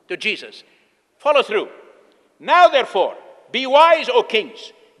 To Jesus. Follow through. Now therefore, be wise, O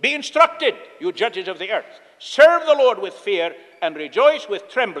kings. Be instructed, you judges of the earth. Serve the Lord with fear and rejoice with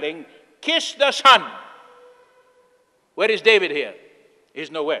trembling. Kiss the Son. Where is David here?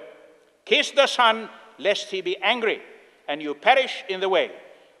 He's nowhere. Kiss the Son, lest he be angry, and you perish in the way.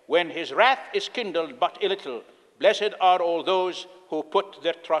 When his wrath is kindled but a little, blessed are all those who put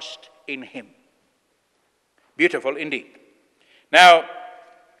their trust in him. Beautiful indeed. Now,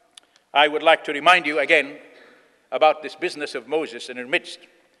 I would like to remind you again about this business of Moses in our midst.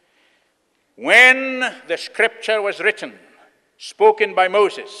 When the scripture was written, spoken by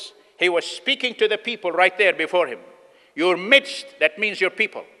Moses, he was speaking to the people right there before him. Your midst, that means your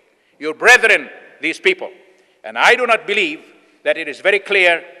people. Your brethren, these people. And I do not believe that it is very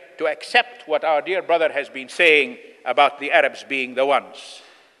clear to accept what our dear brother has been saying about the Arabs being the ones.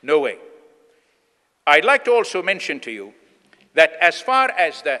 No way. I'd like to also mention to you that as far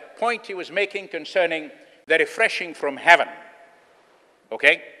as the point he was making concerning the refreshing from heaven,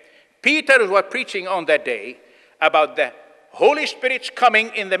 okay? Peter was preaching on that day about the Holy Spirit's coming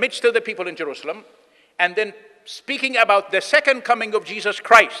in the midst of the people in Jerusalem, and then speaking about the second coming of Jesus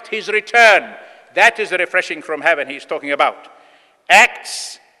Christ, his return. That is the refreshing from heaven he's talking about.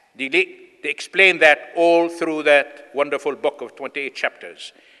 Acts, they explain that all through that wonderful book of 28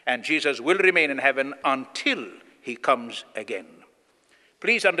 chapters. And Jesus will remain in heaven until he comes again.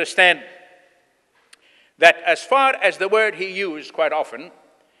 Please understand that as far as the word he used quite often,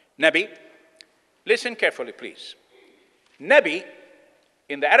 Nabi, listen carefully please. Nabi,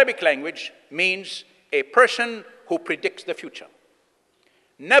 in the Arabic language, means a person who predicts the future.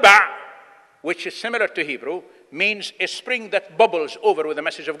 Naba, which is similar to Hebrew, means a spring that bubbles over with the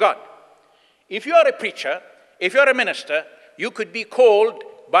message of God. If you are a preacher, if you are a minister, you could be called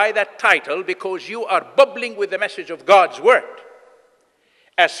by that title because you are bubbling with the message of God's word.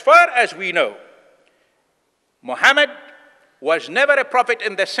 As far as we know, Muhammad was never a prophet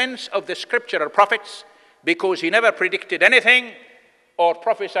in the sense of the scriptural prophets because he never predicted anything or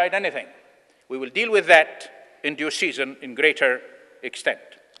prophesied anything. We will deal with that in due season in greater extent.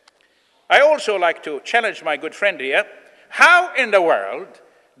 I also like to challenge my good friend here. How in the world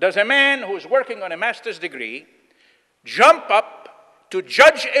does a man who's working on a master's degree jump up to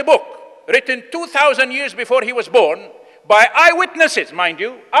judge a book written 2,000 years before he was born by eyewitnesses, mind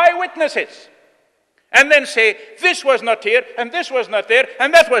you, eyewitnesses, and then say, this was not here, and this was not there,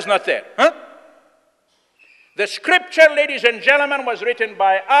 and that was not there? Huh? The scripture, ladies and gentlemen, was written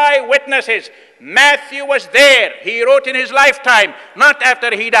by eyewitnesses. Matthew was there. He wrote in his lifetime, not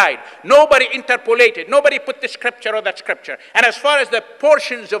after he died. Nobody interpolated. Nobody put the scripture or that scripture. And as far as the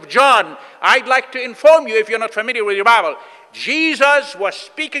portions of John, I'd like to inform you, if you're not familiar with your Bible, Jesus was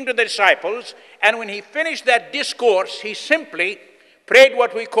speaking to the disciples, and when he finished that discourse, he simply prayed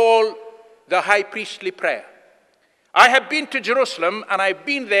what we call the high priestly prayer. I have been to Jerusalem, and I've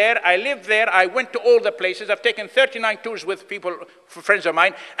been there, I lived there, I went to all the places. I've taken 39 tours with people, friends of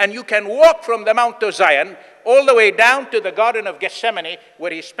mine, and you can walk from the Mount of Zion all the way down to the Garden of Gethsemane,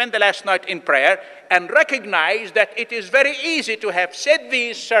 where he spent the last night in prayer, and recognize that it is very easy to have said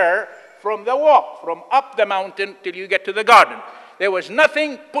these, sir, from the walk, from up the mountain till you get to the garden. There was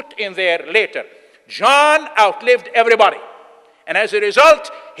nothing put in there later. John outlived everybody, and as a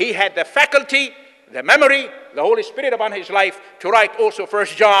result, he had the faculty, the memory, the Holy Spirit upon his life to write also 1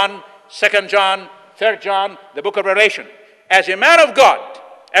 John, 2 John, 3 John, the book of Revelation. As a man of God,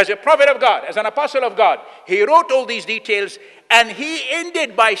 as a prophet of God, as an apostle of God. He wrote all these details, and he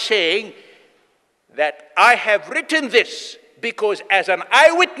ended by saying that I have written this because as an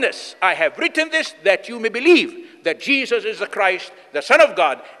eyewitness, I have written this that you may believe that Jesus is the Christ, the Son of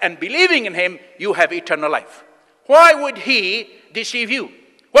God, and believing in him, you have eternal life. Why would he deceive you?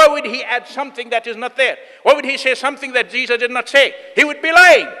 Why would he add something that is not there? Why would he say something that Jesus did not say? He would be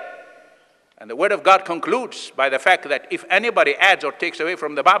lying. And the word of God concludes by the fact that if anybody adds or takes away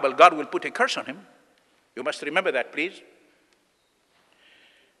from the Bible, God will put a curse on him. You must remember that, please.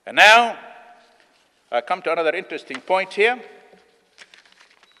 And now, I come to another interesting point here.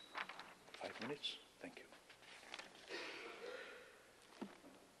 5 minutes. Thank you.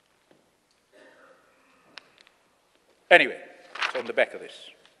 Anyway, it's on the back of this.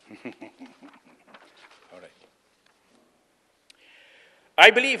 All right. I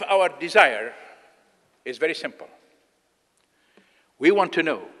believe our desire is very simple. We want to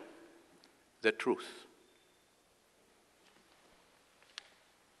know the truth.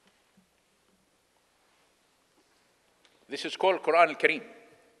 This is called Quran al-Kareem.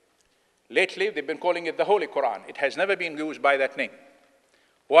 Lately, they've been calling it the Holy Quran. It has never been used by that name.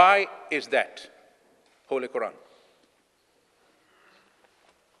 Why is that? Holy Quran.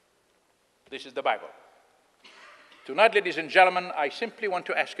 This is the Bible. Tonight, ladies and gentlemen, I simply want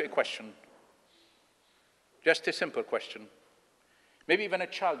to ask you a question. Just a simple question. Maybe even a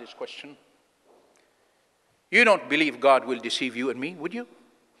childish question. You don't believe God will deceive you and me, would you?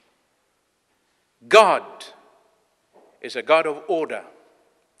 God is a God of order,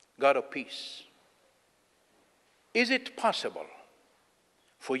 God of peace. Is it possible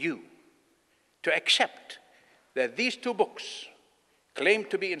for you to accept that these two books claim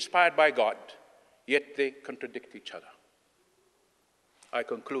to be inspired by God, yet they contradict each other? I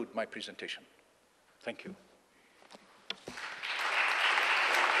conclude my presentation. Thank you.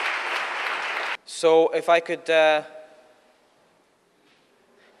 So if I could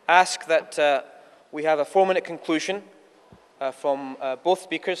ask that we have a 4-minute conclusion from both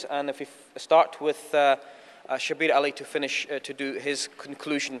speakers, and if we start with Shabir Ali to finish, to do his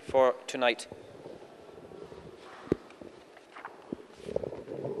conclusion for tonight.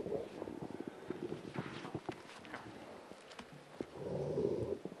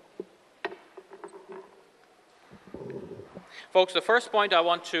 Folks, the first point I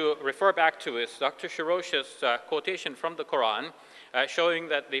want to refer back to is Dr. Shorrosh's quotation from the Quran, showing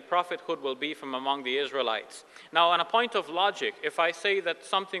that the prophethood will be from among the Israelites. Now, on a point of logic, if I say that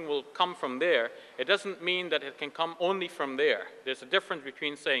something will come from there, it doesn't mean that it can come only from there. There's a difference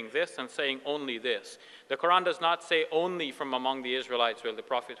between saying this and saying only this. The Quran does not say only from among the Israelites will the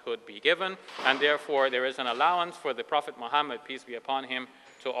prophethood be given, and therefore there is an allowance for the Prophet Muhammad, peace be upon him,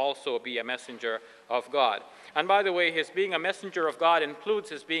 to also be a messenger of God. And by the way, his being a messenger of God includes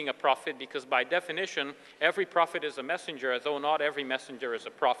his being a prophet, because by definition, every prophet is a messenger, though not every messenger is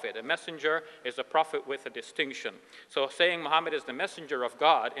a prophet. A messenger is a prophet with a distinction. So saying Muhammad is the messenger of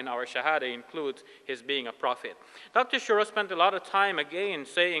God in our Shahada includes his being a prophet. Dr. Shorrosh spent a lot of time again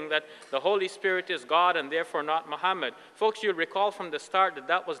saying that the Holy Spirit is God and therefore not Muhammad. Folks, you'll recall from the start that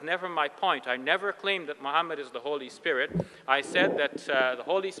that was never my point. I never claimed that Muhammad is the Holy Spirit. I said that the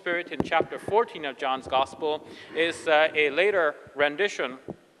Holy Spirit in chapter 14 of John's Gospel is a later rendition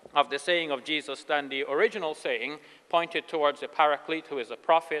of the saying of Jesus than the original saying, pointed towards a paraclete who is a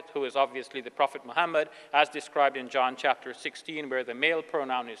prophet, who is obviously the Prophet Muhammad, as described in John chapter 16, where the male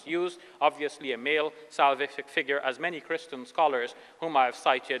pronoun is used, obviously a male salvific figure, as many Christian scholars whom I have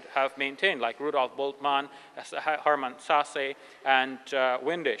cited have maintained, like Rudolf Bultmann, Hermann Sasse, and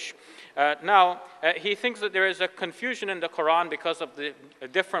Windisch. Now, he thinks that there is a confusion in the Quran because of the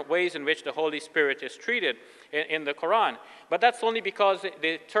different ways in which the Holy Spirit is treated in the Quran. But that's only because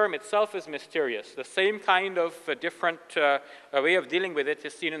the term itself is mysterious. The same kind of different way of dealing with it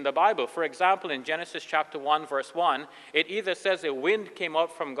is seen in the Bible. For example, in Genesis chapter 1, verse 1, it either says a wind came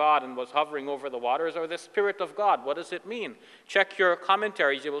out from God and was hovering over the waters, or the Spirit of God. What does it mean? Check your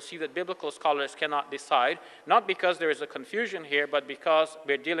commentaries. You will see that biblical scholars cannot decide, not because there is a confusion here, but because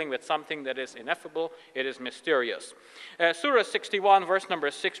we're dealing with something that is ineffable, it is mysterious. Surah 61, verse number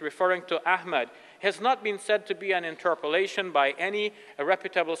 6, referring to Ahmad, has not been said to be an interpolation by any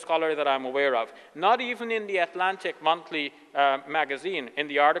reputable scholar that I'm aware of. Not even in the Atlantic Monthly magazine, in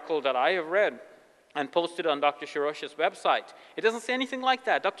the article that I have read, and posted on Dr. Shorrosh's website. It doesn't say anything like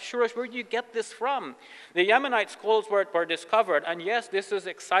that. Dr. Shorrosh, where do you get this from? The Yemenite scrolls were discovered, and yes, this is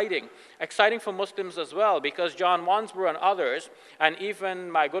exciting. Exciting for Muslims as well, because John Wansborough and others, and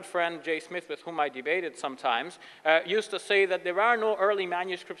even my good friend Jay Smith, with whom I debated sometimes, used to say that there are no early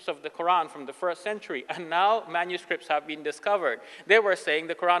manuscripts of the Quran from the 1st century, and now manuscripts have been discovered. They were saying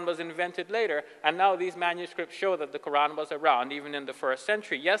the Quran was invented later, and now these manuscripts show that the Quran was around even in the 1st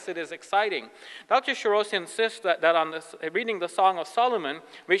century. Yes, it is exciting. Dr. Shorrosh insists that on this, reading the Song of Solomon,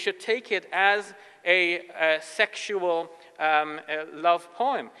 we should take it as a sexual love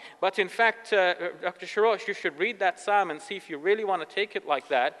poem. But in fact, Dr. Shorrosh, you should read that psalm and see if you really want to take it like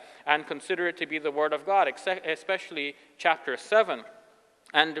that and consider it to be the Word of God, especially chapter 7.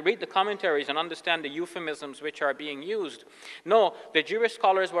 And read the commentaries and understand the euphemisms which are being used. No, the Jewish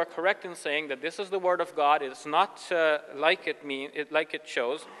scholars were correct in saying that this is the Word of God. It's not like it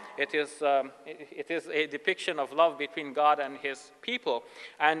shows. It is a depiction of love between God and His people.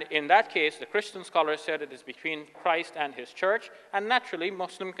 And in that case, the Christian scholars said it is between Christ and His church. And naturally,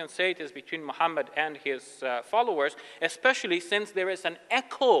 Muslim can say it is between Muhammad and his followers, especially since there is an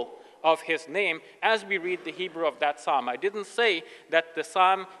echo of His name as we read the Hebrew of that psalm. I didn't say that the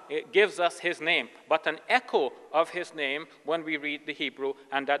psalm gives us His name, but an echo of His name when we read the Hebrew,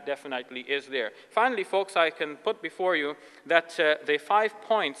 and that definitely is there. Finally, folks, I can put before you that the 5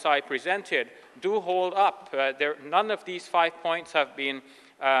 points I presented do hold up. None of these 5 points have been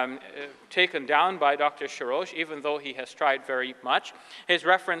taken down by Dr. Shorrosh, even though he has tried very much. His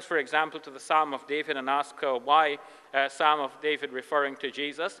reference, for example, to the Psalm of David, and ask why Psalm of David referring to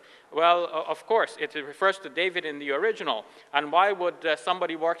Jesus. Well, of course, it refers to David in the original. And why would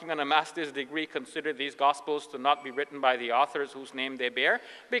somebody working on a master's degree consider these Gospels to not be written by the authors whose name they bear?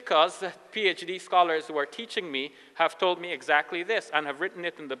 Because PhD scholars who are teaching me have told me exactly this and have written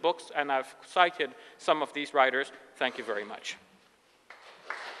it in the books, and I've cited some of these writers. Thank you very much.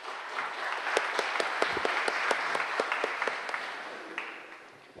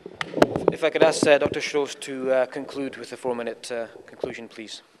 If I could ask Dr. Shorrosh to conclude with a 4-minute conclusion,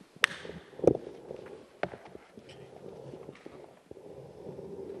 please.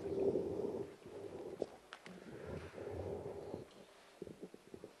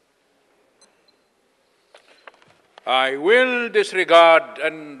 I will disregard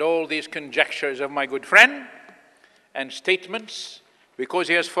and all these conjectures of my good friend and statements because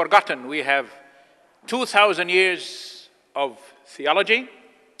he has forgotten we have 2,000 years of theology,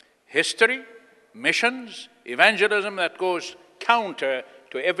 history, missions, evangelism that goes counter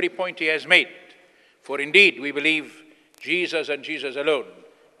to every point he has made. For indeed, we believe Jesus and Jesus alone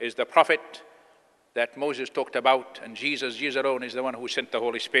is the prophet that Moses talked about, and Jesus alone is the one who sent the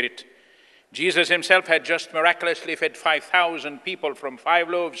Holy Spirit. Jesus himself had just miraculously fed 5,000 people from 5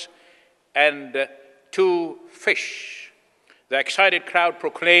 loaves and 2 fish. The excited crowd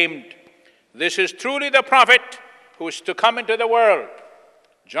proclaimed, "This is truly the prophet who is to come into the world."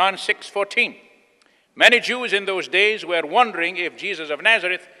 John 6:14. Many Jews in those days were wondering if Jesus of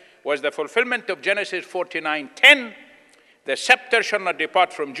Nazareth was the fulfillment of Genesis 49:10. The scepter shall not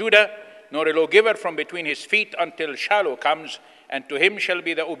depart from Judah, nor a lawgiver from between his feet until Shiloh comes, and to him shall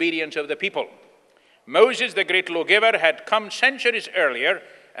be the obedience of the people. Moses, the great lawgiver, had come centuries earlier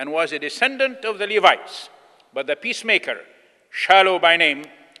and was a descendant of the Levites. But the peacemaker, Shiloh by name,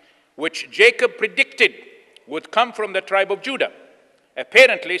 which Jacob predicted would come from the tribe of Judah.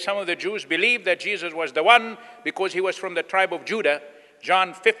 Apparently, some of the Jews believed that Jesus was the one because he was from the tribe of Judah.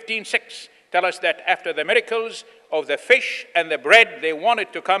 John 15:6 tells us that after the miracles of the fish and the bread, they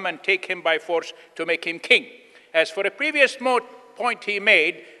wanted to come and take him by force to make him king. As for a previous point he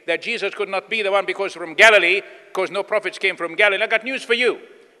made, that Jesus could not be the one because from Galilee, because no prophets came from Galilee, I got news for you.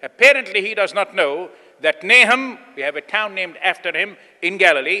 Apparently, he does not know that Nahum, we have a town named after him in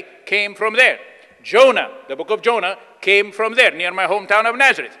Galilee, came from there. Jonah, the book of Jonah, came from there, near my hometown of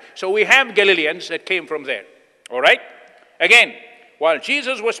Nazareth. So we have Galileans that came from there. All right? Again, while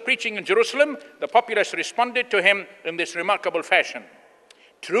Jesus was preaching in Jerusalem, the populace responded to him in this remarkable fashion.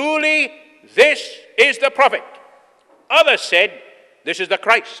 "Truly, this is the prophet." Others said, "This is the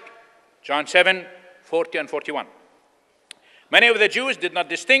Christ." John 7:40 and 41. Many of the Jews did not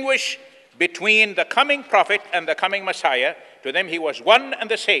distinguish between the coming prophet and the coming Messiah. To them, he was one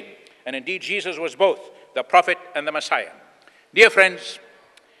and the same. And indeed, Jesus was both the prophet and the Messiah. Dear friends,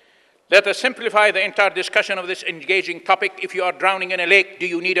 let us simplify the entire discussion of this engaging topic. If you are drowning in a lake, do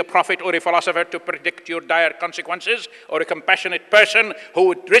you need a prophet or a philosopher to predict your dire consequences, or a compassionate person who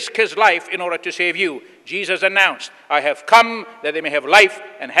would risk his life in order to save you? Jesus announced, I have come that they may have life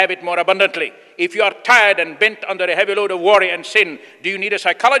and have it more abundantly. If you are tired and bent under a heavy load of worry and sin, do you need a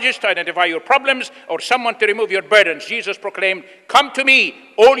psychologist to identify your problems or someone to remove your burdens? Jesus proclaimed, come to me,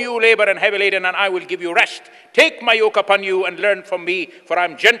 all you labor and heavy laden, and I will give you rest. Take my yoke upon you and learn from me, for I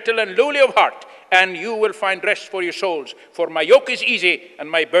am gentle and lowly of heart, and you will find rest for your souls. For my yoke is easy and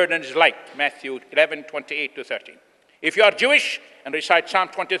my burden is light. Matthew 11:28-30. If you are Jewish and recite Psalm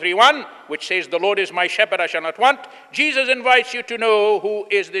 23:1, which says, the Lord is my shepherd, I shall not want, Jesus invites you to know who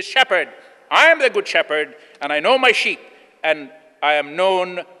is this shepherd. I am the good shepherd, and I know my sheep, and I am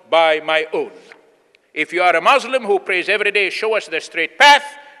known by my own. If you are a Muslim who prays every day, show us the straight path,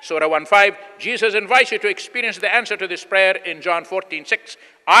 Surah 1:5, Jesus invites you to experience the answer to this prayer in John 14:6.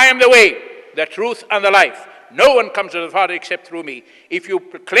 I am the way, the truth, and the life. No one comes to the Father except through me. If you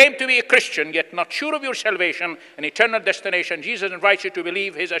claim to be a Christian, yet not sure of your salvation and eternal destination, Jesus invites you to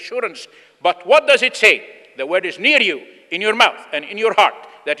believe his assurance. But what does it say? The word is near you, in your mouth and in your heart.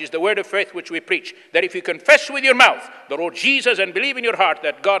 That is the word of faith which we preach. That if you confess with your mouth the Lord Jesus and believe in your heart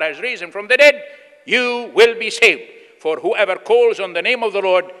that God has raised him from the dead, you will be saved. For whoever calls on the name of the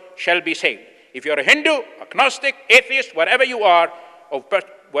Lord shall be saved. If you're a Hindu, agnostic, atheist, whatever you are, of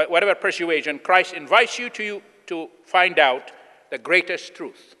whatever persuasion, Christ invites you to find out the greatest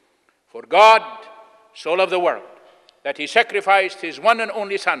truth. For God so loved the world that he sacrificed his one and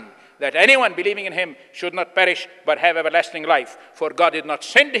only Son, that anyone believing in him should not perish but have everlasting life. For God did not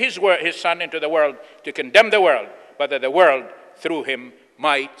send his Son into the world to condemn the world, but that the world through him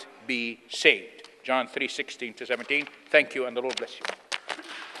might be saved. John 3:16-17. Thank you, and the Lord bless you.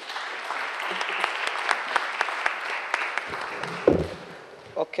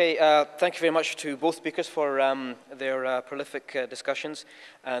 Okay, thank you very much to both speakers for their prolific discussions,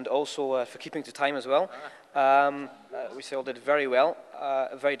 and also for keeping to time as well. We all did very well,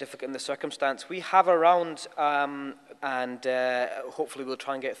 very difficult in the circumstance. We have a round, and hopefully we'll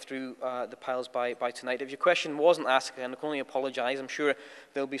try and get through the piles by tonight. If your question wasn't asked, I can only apologize. I'm sure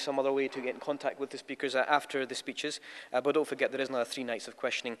there'll be some other way to get in contact with the speakers after the speeches, but don't forget there is another 3 nights of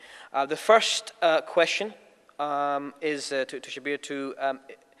questioning. The first question is to Shabir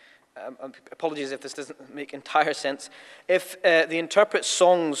apologies if this doesn't make entire sense. If they interpret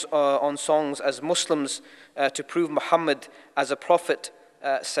songs on songs as Muslims to prove Muhammad as a prophet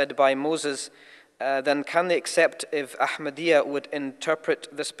said by Moses, then can they accept if Ahmadiyya would interpret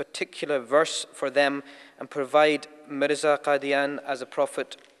this particular verse for them and provide Mirza Qadian as a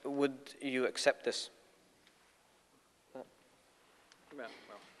prophet? Would you accept this?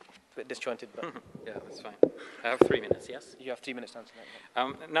 A bit disjointed, but yeah, that's fine. I have 3 minutes, yes? You have 3 minutes to answer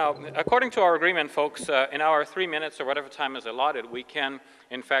that. Now, according to our agreement, folks, in our 3 minutes or whatever time is allotted, we can,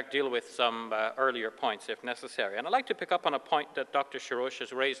 in fact, deal with some earlier points if necessary. And I'd like to pick up on a point that Dr. Shorrosh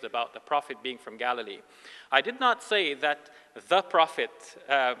has raised about the prophet being from Galilee. I did not say that the prophet,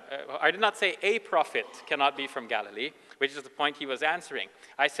 I did not say a prophet cannot be from Galilee, which is the point he was answering.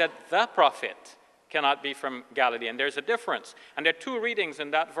 I said the prophet cannot be from Galilee, and there's a difference. And there are 2 readings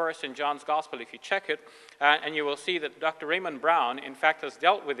in that verse in John's Gospel, if you check it, and you will see that Dr. Raymond Brown, in fact, has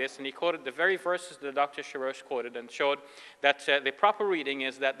dealt with this, and he quoted the very verses that Dr. Shorrosh quoted and showed that the proper reading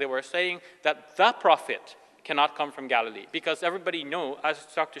is that they were saying that the prophet cannot come from Galilee, because everybody knew, as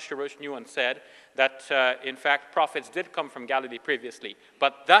Dr. Shorrosh knew and said, that in fact prophets did come from Galilee previously.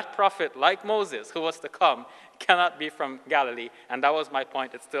 But that prophet, like Moses, who was to come, cannot be from Galilee, and that was my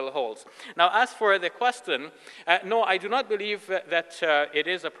point. It still holds. Now, as for the question, no, I do not believe that it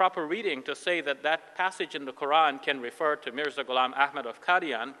is a proper reading to say that that passage in the Quran can refer to Mirza Ghulam Ahmad of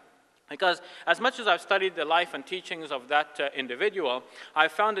Qadian, because as much as I've studied the life and teachings of that individual,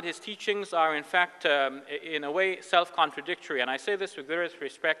 I've found that his teachings are, in fact, in a way, self-contradictory. And I say this with greatest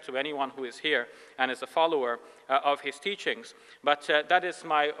respect to anyone who is here and is a follower of his teachings. But that is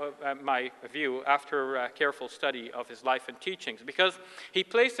my view after careful study of his life and teachings, because he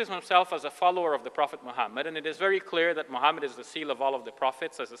places himself as a follower of the Prophet Muhammad, and it is very clear that Muhammad is the seal of all of the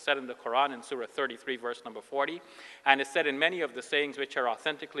prophets, as is said in the Quran in Surah 33, verse number 40, and is said in many of the sayings which are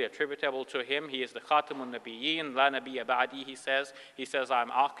authentically attributed to him. He is the Khatamun Nabiyyin, La Nabiyya Ba'di, he says. He says,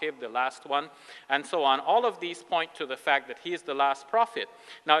 I'm Aqib, the last one, and so on. All of these point to the fact that he is the last prophet.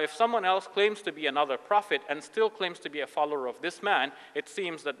 Now, if someone else claims to be another prophet and still claims to be a follower of this man, it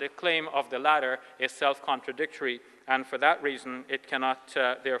seems that the claim of the latter is self-contradictory, and for that reason, it cannot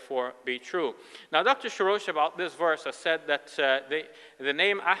therefore be true. Now, Dr. Shorrosh about this verse has said that the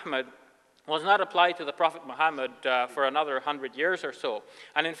name Ahmad was not applied to the Prophet Muhammad for another 100 years or so.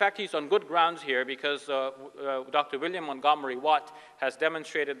 And in fact, he's on good grounds here, because Dr. William Montgomery Watt has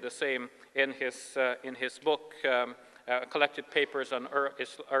demonstrated the same in his book, Collected Papers on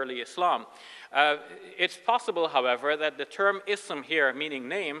Early Islam. It's possible, however, that the term ism here, meaning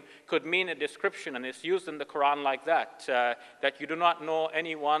name, could mean a description, and it's used in the Quran like that, that you do not know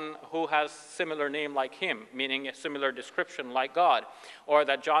anyone who has similar name like him, meaning a similar description like God, or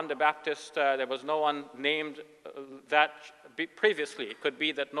that John the Baptist, there was no one named that previously. It could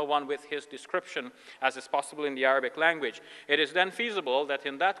be that no one with his description, as is possible in the Arabic language. It is then feasible that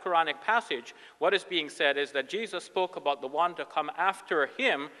in that Quranic passage, what is being said is that Jesus spoke about the one to come after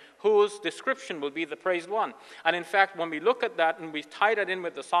him, whose description will be the praised one. And in fact, when we look at that and we tie that in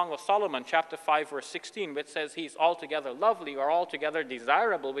with the Song of Solomon, chapter 5, verse 16, which says he's altogether lovely or altogether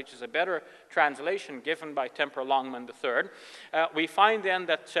desirable, which is a better translation given by Temper Longman III, we find then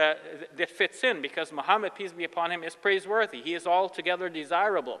that that fits in, because Muhammad, peace be upon him, is praiseworthy. He is altogether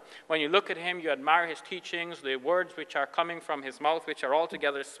desirable. When you look at him, you admire his teachings, the words which are coming from his mouth, which are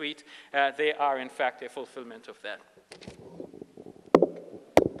altogether sweet. They are, in fact, a fulfillment of that.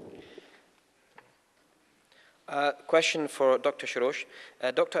 Question for Dr. Shorrosh.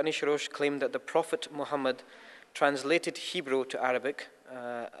 Dr. Ally Shorrosh claimed that the Prophet Muhammad translated Hebrew to Arabic.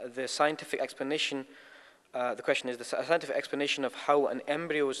 The scientific explanation, the question is, the scientific explanation of how an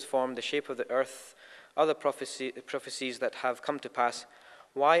embryo is formed, the shape of the earth, other prophecies that have come to pass,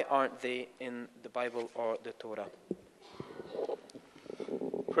 why aren't they in the Bible or the Torah?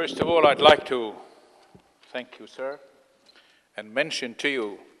 First of all, I'd like to thank you, sir, and mention to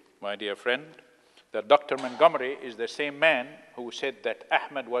you, my dear friend, that Dr. Montgomery is the same man who said that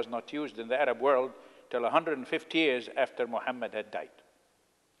Ahmad was not used in the Arab world till 150 years after Muhammad had died.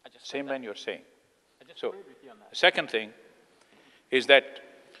 Same man you're saying. So, the second thing is that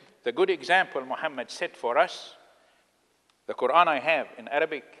the good example Muhammad set for us, the Quran I have in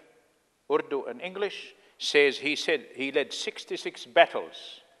Arabic, Urdu, and English, says he led 66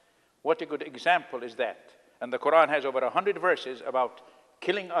 battles. What a good example is that. And the Quran has over 100 verses about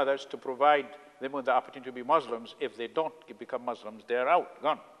killing others to provide them with the opportunity to be Muslims. If they don't become Muslims, they're out,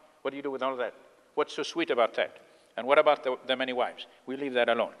 gone. What do you do with all of that? What's so sweet about that? And what about the many wives? We leave that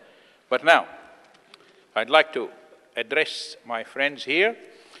alone. But now, I'd like to address my friends here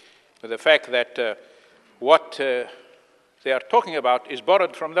with the fact that what they are talking about is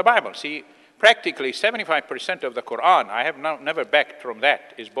borrowed from the Bible. See, practically 75% of the Quran, I have never backed from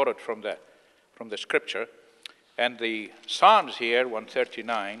that, is borrowed from the scripture. And the Psalms here,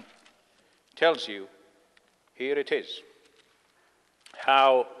 139, tells you, here it is,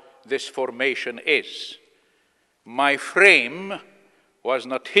 how this formation is. My frame was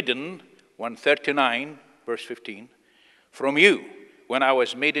not hidden, 139, verse 15, from you when I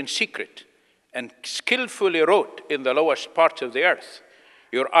was made in secret and skillfully wrote in the lowest parts of the earth.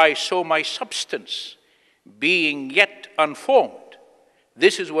 Your eyes saw my substance, being yet unformed.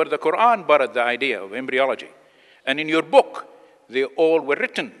 This is where the Quran borrowed the idea of embryology. And in your book, they all were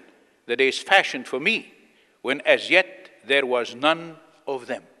written, the days fashioned for me, when as yet there was none of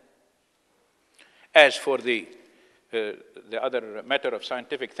them. As for the other matter of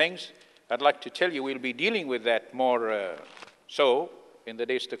scientific things, I'd like to tell you we'll be dealing with that more so in the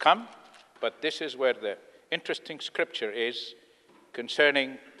days to come. But this is where the interesting scripture is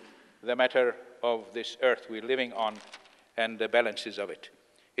concerning the matter of this earth we're living on and the balances of it.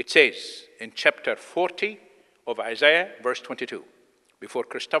 It says in chapter 40 of Isaiah, verse 22, before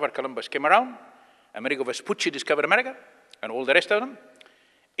Christopher Columbus came around, Amerigo Vespucci discovered America, and all the rest of them,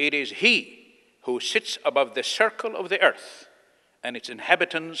 it is he who sits above the circle of the earth, and its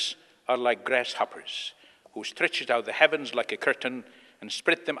inhabitants are like grasshoppers, who stretches out the heavens like a curtain and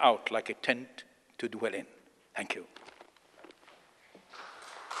spread them out like a tent to dwell in. Thank you.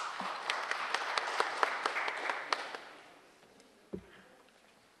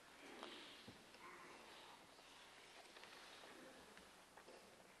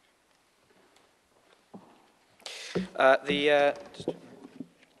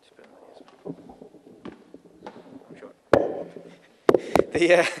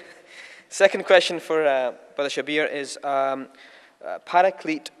 The second question for Brother Shabir is,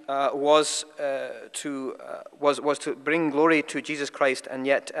 Paraclete was to bring glory to Jesus Christ, and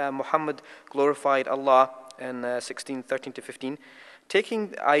yet Muhammad glorified Allah in 16:13 to 15. Taking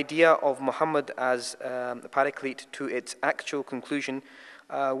the idea of Muhammad as the Paraclete to its actual conclusion,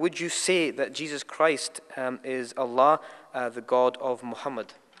 would you say that Jesus Christ is Allah, the God of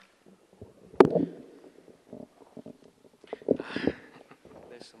Muhammad?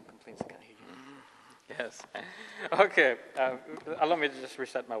 There's some complaints, I can't hear you. Yes. Okay. Allow me to just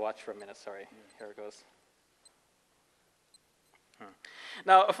reset my watch for a minute. Sorry. Here it goes.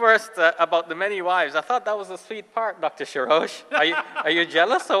 Now, first, about the many wives. I thought that was a sweet part, Dr. Shorrosh. Are you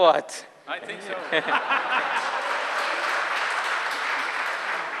jealous or what? I think so.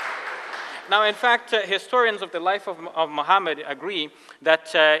 Now, in fact, historians of the life of Muhammad agree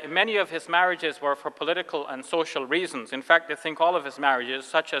that many of his marriages were for political and social reasons. In fact, they think all of his marriages,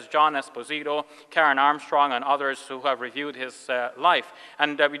 such as John Esposito, Karen Armstrong, and others who have reviewed his life.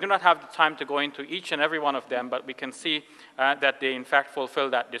 And we do not have the time to go into each and every one of them, but we can see that they, in fact, fulfill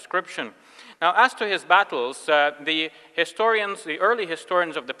that description. Now, as to his battles, the early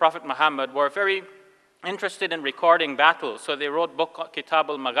historians of the Prophet Muhammad were very interested in recording battles, so they wrote book Kitab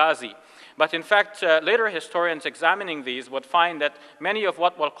al-Maghazi. But in fact, later historians examining these would find that many of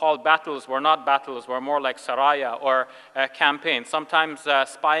what were called battles were not battles, were more like saraya or campaigns. Sometimes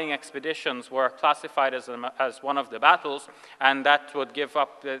spying expeditions were classified as one of the battles, and that would give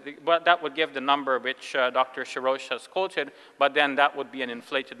the number which Dr. Shorrosh has quoted, but then that would be an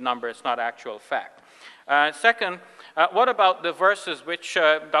inflated number, it's not actual fact. Second, what about the verses which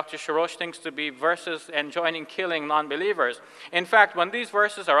Dr. Shorrosh thinks to be verses enjoining killing non-believers? In fact, when these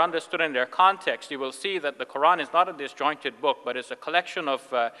verses are understood in their context, you will see that the Quran is not a disjointed book, but it's a collection of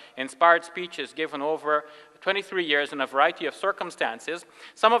inspired speeches given over 23 years in a variety of circumstances.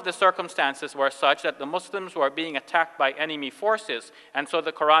 Some of the circumstances were such that the Muslims were being attacked by enemy forces, and so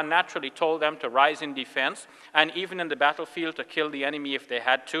the Quran naturally told them to rise in defense, and even in the battlefield to kill the enemy if they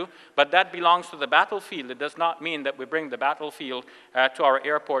had to. But that belongs to the battlefield. It does not mean that we bring the battlefield to our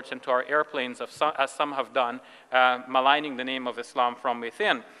airports and to our airplanes, as some have done, maligning the name of Islam from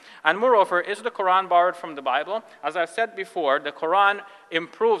within. And moreover, is the Quran borrowed from the Bible? As I've said before, the Quran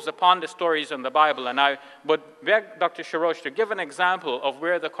improves upon the stories in the Bible, and I would beg Dr. Shorrosh to give an example of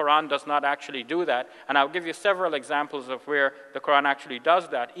where the Quran does not actually do that, and I'll give you several examples of where the Quran actually does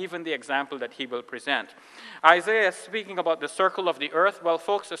that, even the example that he will present. Isaiah is speaking about the circle of the earth. Well,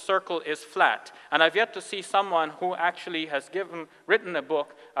 folks, the circle is flat, and I've yet to see someone who actually has written a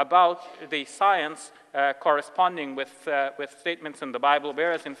book about the science corresponding with statements in the Bible,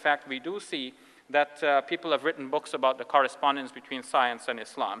 whereas in fact we do see that people have written books about the correspondence between science and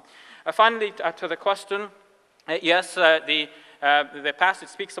Islam. Finally, to the question, yes, the passage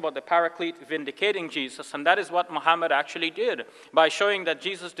speaks about the Paraclete vindicating Jesus, and that is what Muhammad actually did, by showing that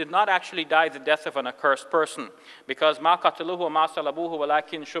Jesus did not actually die the death of an accursed person, because مَا قَتَلُوهُ وَمَا صَلَبُوهُ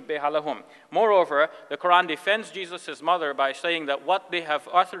وَلَكِنْ شُبِّهَ لَهُمْ. Moreover, the Quran defends Jesus' mother by saying that what they have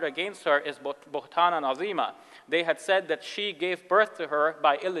uttered against her is buhtanan azima. They had said that she gave birth to her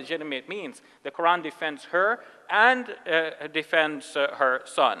by illegitimate means. The Quran defends her and defends her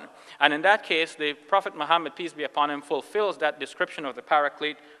son. And in that case, the Prophet Muhammad, peace be upon him, fulfills that description of the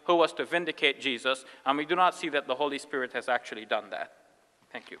Paraclete who was to vindicate Jesus, and we do not see that the Holy Spirit has actually done that.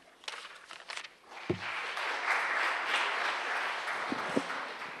 Thank you.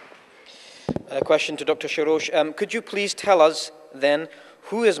 A question to Dr. Shorrosh. Could you please tell us then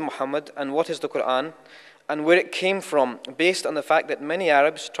who is Muhammad and what is the Quran, and where it came from, based on the fact that many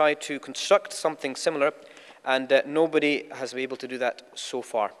Arabs try to construct something similar, and nobody has been able to do that so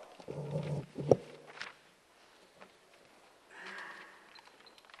far?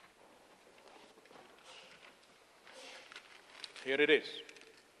 Here it is.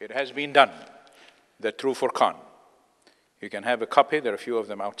 It has been done. The true Furqan. You can have a copy. There are a few of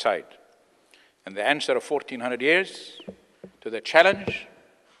them outside. And the answer of 1400 years to the challenge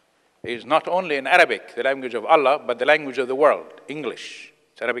is not only in Arabic, the language of Allah, but the language of the world, English.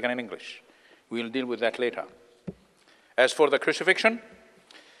 It's Arabic and English. We'll deal with that later. As for the crucifixion,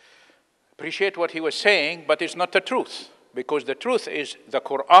 appreciate what he was saying, but it's not the truth. Because the truth is the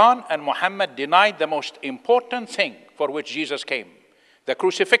Quran and Muhammad denied the most important thing for which Jesus came. The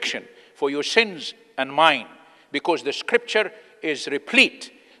crucifixion for your sins and mine. Because the scripture is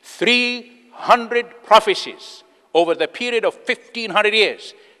replete. 300 prophecies over the period of 1500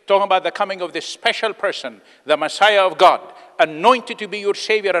 years. Talking about the coming of this special person, the Messiah of God, anointed to be your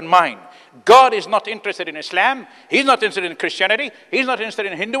Savior and mine. God is not interested in Islam. He's not interested in Christianity. He's not interested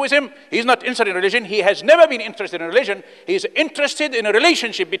in Hinduism. He's not interested in religion. He has never been interested in religion. He's interested in a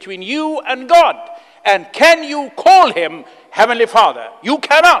relationship between you and God. And can you call him Heavenly Father? You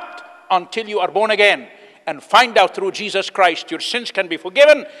cannot until you are born again and find out through Jesus Christ your sins can be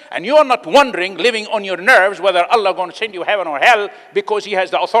forgiven, and you are not wondering, living on your nerves, whether Allah is going to send you heaven or hell, because he has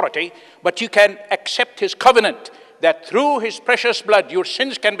the authority, but you can accept his covenant that through his precious blood your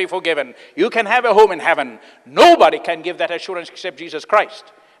sins can be forgiven. You can have a home in heaven. Nobody can give that assurance except Jesus Christ.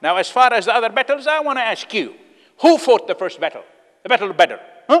 Now, as far as the other battles, I want to ask you, who fought the first battle? The Battle of Badr.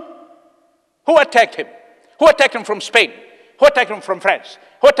 Huh? Who attacked him? Who attacked him from Spain? Who attacked him from France?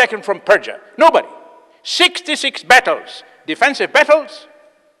 Who attacked him from Persia? Nobody. 66 battles, defensive battles.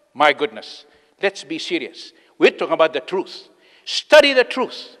 My goodness, let's be serious. We're talking about the truth. Study the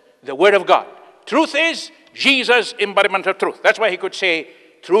truth, the Word of God. Truth is Jesus' embodiment of truth. That's why he could say,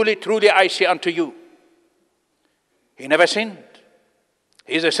 truly, truly I say unto you, he never sinned.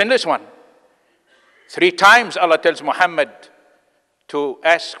 He is a sinless one. 3 times Allah tells Muhammad to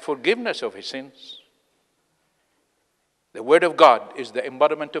ask forgiveness of his sins. The word of God is the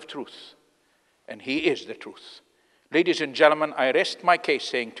embodiment of truth, and he is the truth. Ladies and gentlemen, I rest my case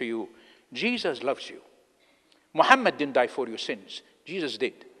saying to you, Jesus loves you. Muhammad didn't die for your sins. Jesus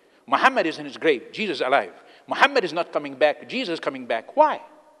did. Muhammad is in his grave. Jesus is alive. Muhammad is not coming back. Jesus is coming back. Why?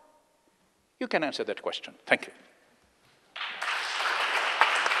 You can answer that question. Thank you.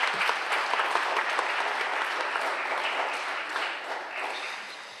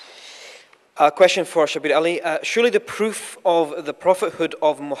 A question for Shabir Ali. Surely the proof of the prophethood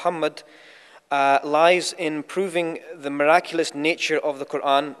of Muhammad lies in proving the miraculous nature of the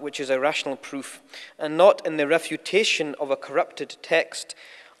Quran, which is a rational proof, and not in the refutation of a corrupted text.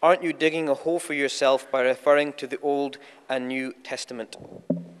 Aren't you digging a hole for yourself by referring to the Old and New Testament?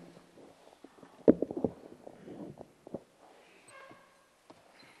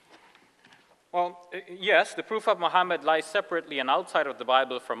 Well, yes, the proof of Muhammad lies separately and outside of the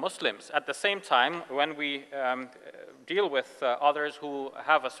Bible for Muslims. At the same time, when we deal with others who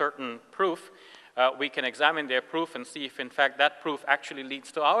have a certain proof, we can examine their proof and see if, in fact, that proof actually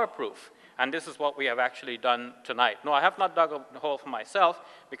leads to our proof. And this is what we have actually done tonight. No, I have not dug a hole for myself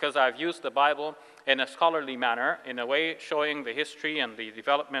because I've used the Bible in a scholarly manner, in a way showing the history and the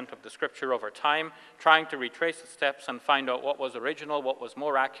development of the scripture over time, trying to retrace the steps and find out what was original, what was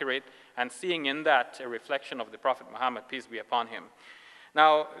more accurate, and seeing in that a reflection of the Prophet Muhammad, peace be upon him.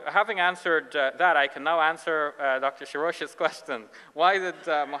 Now, having answered that, I can now answer Dr. Shorrosh's question. Why did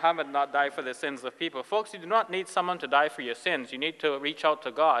Muhammad not die for the sins of people? Folks, you do not need someone to die for your sins. You need to reach out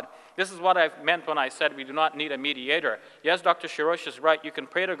to God. This is what I meant when I said we do not need a mediator. Yes, Dr. Shorrosh is right. You can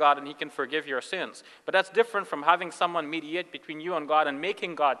pray to God and he can forgive your sins. But that's different from having someone mediate between you and God and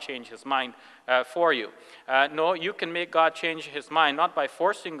making God change his mind for you. No, you can make God change his mind, not by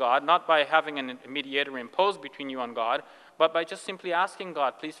forcing God, not by having a mediator imposed between you and God, but by just simply asking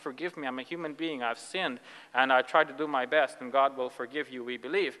God, please forgive me, I'm a human being, I've sinned, and I try to do my best, and God will forgive you, we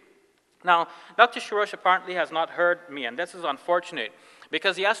believe. Now, Dr. Shorrosh apparently has not heard me, and this is unfortunate,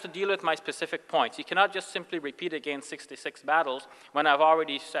 because he has to deal with my specific points. He cannot just simply repeat again 66 battles when I've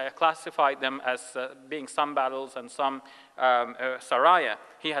already classified them as being some battles and some saraya.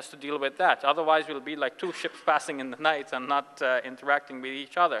 He has to deal with that. Otherwise, we'll be like 2 ships passing in the night and not interacting with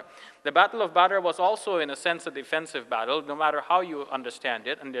each other. The Battle of Badr was also, in a sense, a defensive battle, no matter how you understand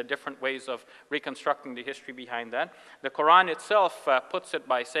it, and there are different ways of reconstructing the history behind that. The Quran itself puts it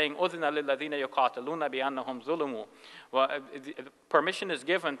by saying, أُذِنَ لِلَّذِينَ يُقَاتِلُونَ بِأَنَّهُمْ ظُلِمُوا. Well, permission is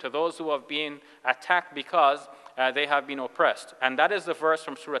given to those who have been attacked because they have been oppressed. And that is the verse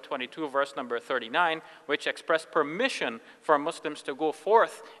from Surah 22, verse number 39, which expressed permission for Muslims to go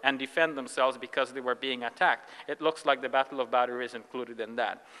forth and defend themselves because they were being attacked. It looks like the Battle of Badr is included in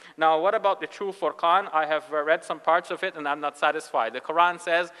that. Now, what about the true Furqan? I have read some parts of it and I'm not satisfied. The Quran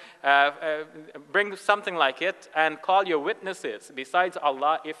says, bring something like it and call your witnesses besides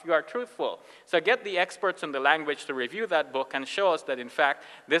Allah if you are truthful. So get the experts in the language to review that book and show us that, in fact,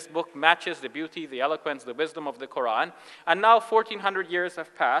 this book matches the beauty, the eloquence, the wisdom of the Quran. And now 1,400 years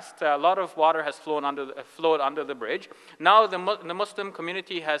have passed. A lot of water has flowed under the bridge. Now the Muslim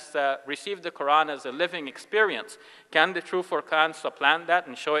community has received the Quran as a living experience. Can the true Furqan supplant that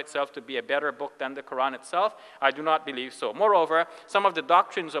and show itself to be a better book than the Quran itself? I do not believe so. Moreover, some of the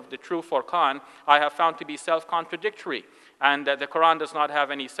doctrines of the true Furqan I have found to be self-contradictory. And the Quran does not have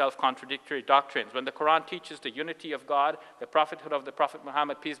any self-contradictory doctrines. When the Quran teaches the unity of God, the prophethood of the Prophet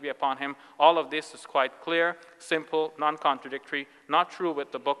Muhammad, peace be upon him, all of this is quite clear, simple, non-contradictory, not true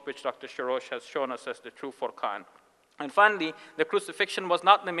with the book which Dr. Shorrosh has shown us as the true Furqan. And finally, the crucifixion was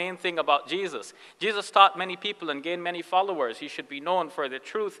not the main thing about Jesus. Jesus taught many people and gained many followers. He should be known for the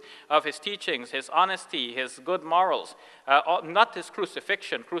truth of his teachings, his honesty, his good morals, not his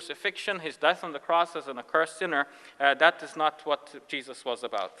crucifixion. Crucifixion, his death on the cross as an accursed sinner, that is not what Jesus was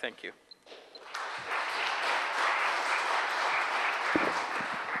about. Thank you.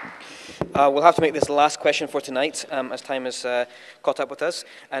 We'll have to make this the last question for tonight, as time has caught up with us,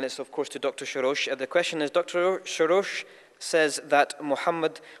 and it's of course to Dr. Shorrosh. The question is, Dr. Shorrosh says that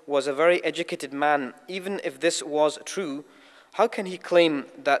Muhammad was a very educated man. Even if this was true, how can he claim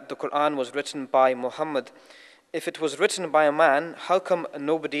that the Quran was written by Muhammad? If it was written by a man, how come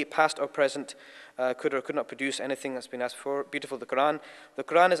nobody, past or present, could or could not produce anything that's been asked for? Beautiful, the Quran. The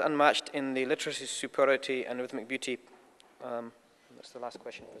Quran is unmatched in the literacy superiority and rhythmic beauty. That's the last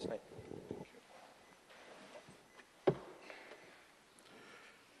question for this night.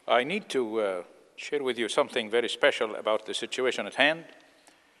 I need to share with you something very special about the situation at hand.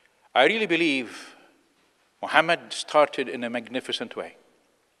 I really believe Muhammad started in a magnificent way.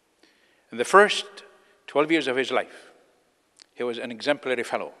 In the first 12 years of his life, he was an exemplary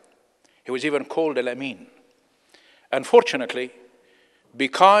fellow. He was even called Al-Amin. Unfortunately,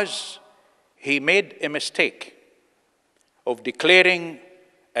 because he made a mistake of declaring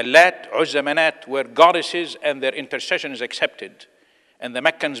Allat, Uzza, Manat were goddesses and their intercession is accepted, and the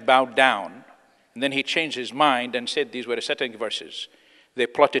Meccans bowed down, and then he changed his mind and said these were satanic verses. They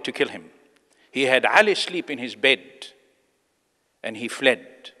plotted to kill him. He had Ali sleep in his bed, and he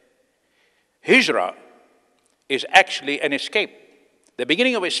fled. Hijrah is actually an escape. The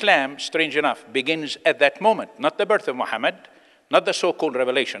beginning of Islam, strange enough, begins at that moment, not the birth of Muhammad, not the so-called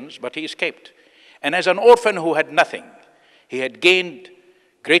revelations, but he escaped. And as an orphan who had nothing, he had gained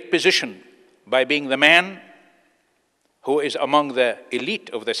great position by being the man who is among the elite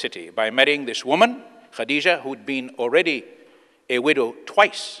of the city, by marrying this woman, Khadija, who'd been already a widow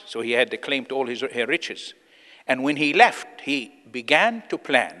twice, so he had the claim to all her riches. And when he left, he began to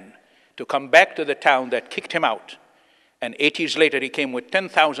plan to come back to the town that kicked him out. And 8 years later, he came with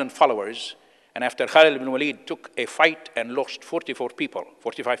 10,000 followers. And after Khalid ibn Walid took a fight and lost 45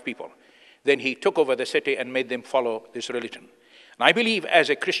 people, then he took over the city and made them follow this religion. And I believe as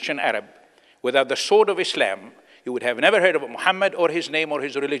a Christian Arab, without the sword of Islam, you would have never heard of Muhammad or his name or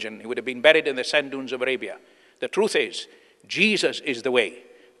his religion. He would have been buried in the sand dunes of Arabia. The truth is, Jesus is the way,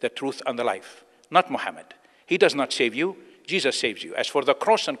 the truth, and the life, not Muhammad. He does not save you. Jesus saves you. As for the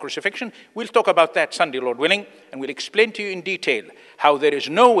cross and crucifixion, we'll talk about that Sunday, Lord willing, and we'll explain to you in detail how there is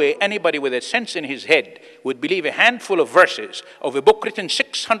no way anybody with a sense in his head would believe a handful of verses of a book written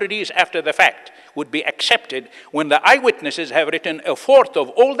 600 years after the fact would be accepted when the eyewitnesses have written a fourth of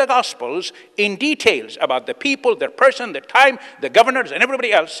all the Gospels in details about the people, their person, their time, the governors, and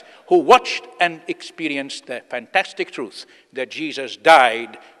everybody else who watched and experienced the fantastic truth that Jesus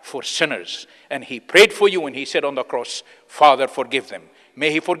died for sinners. And he prayed for you when he said on the cross, Father, forgive them.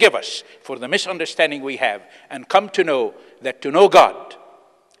 May he forgive us for the misunderstanding we have and come to know that to know God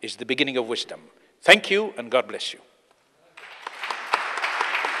is the beginning of wisdom. Thank you, and God bless you.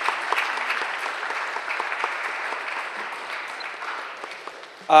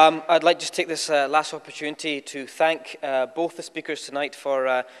 I'd like to just take this last opportunity to thank both the speakers tonight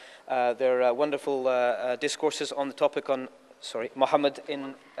for their wonderful discourses on the topic on, Muhammad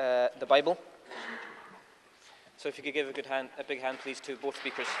in the Bible. So if you could give a big hand, please, to both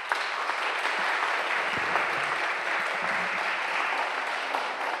speakers.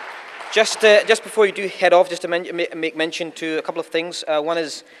 Just before you do head off, just to make mention to a couple of things. One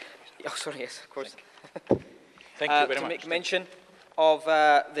is, yes, of course. Thank you very much. To make mention of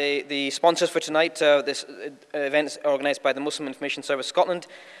the sponsors for tonight. This event is organised by the Muslim Information Service Scotland.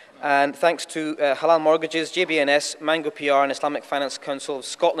 And thanks to Halal Mortgages, JBNS, Mango PR, and Islamic Finance Council of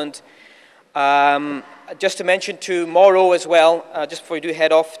Scotland. Just to mention tomorrow as well, just before you do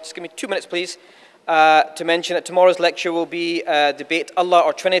head off, just give me 2 minutes, please, to mention that tomorrow's lecture will be debate Allah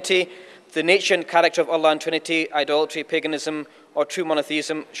or Trinity, the nature and character of Allah and Trinity, idolatry, paganism, or true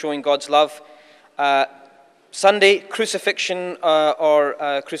monotheism, showing God's love. Sunday, crucifixion or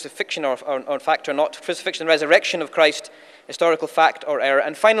fact or not, crucifixion and resurrection of Christ, historical fact or error.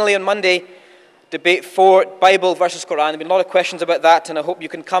 And finally on Monday, debate 4, Bible versus Quran. There have been a lot of questions about that, and I hope you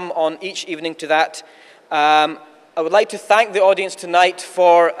can come on each evening to that. I would like to thank the audience tonight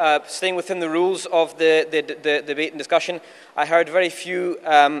for staying within the rules of the debate and discussion. I heard very few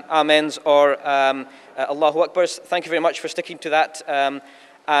amens or Allahu Akbars. Thank you very much for sticking to that.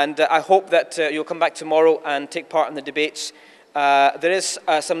 And I hope that you'll come back tomorrow and take part in the debates. There is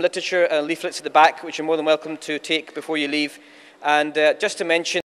some literature leaflets at the back, which you're more than welcome to take before you leave. And just to mention,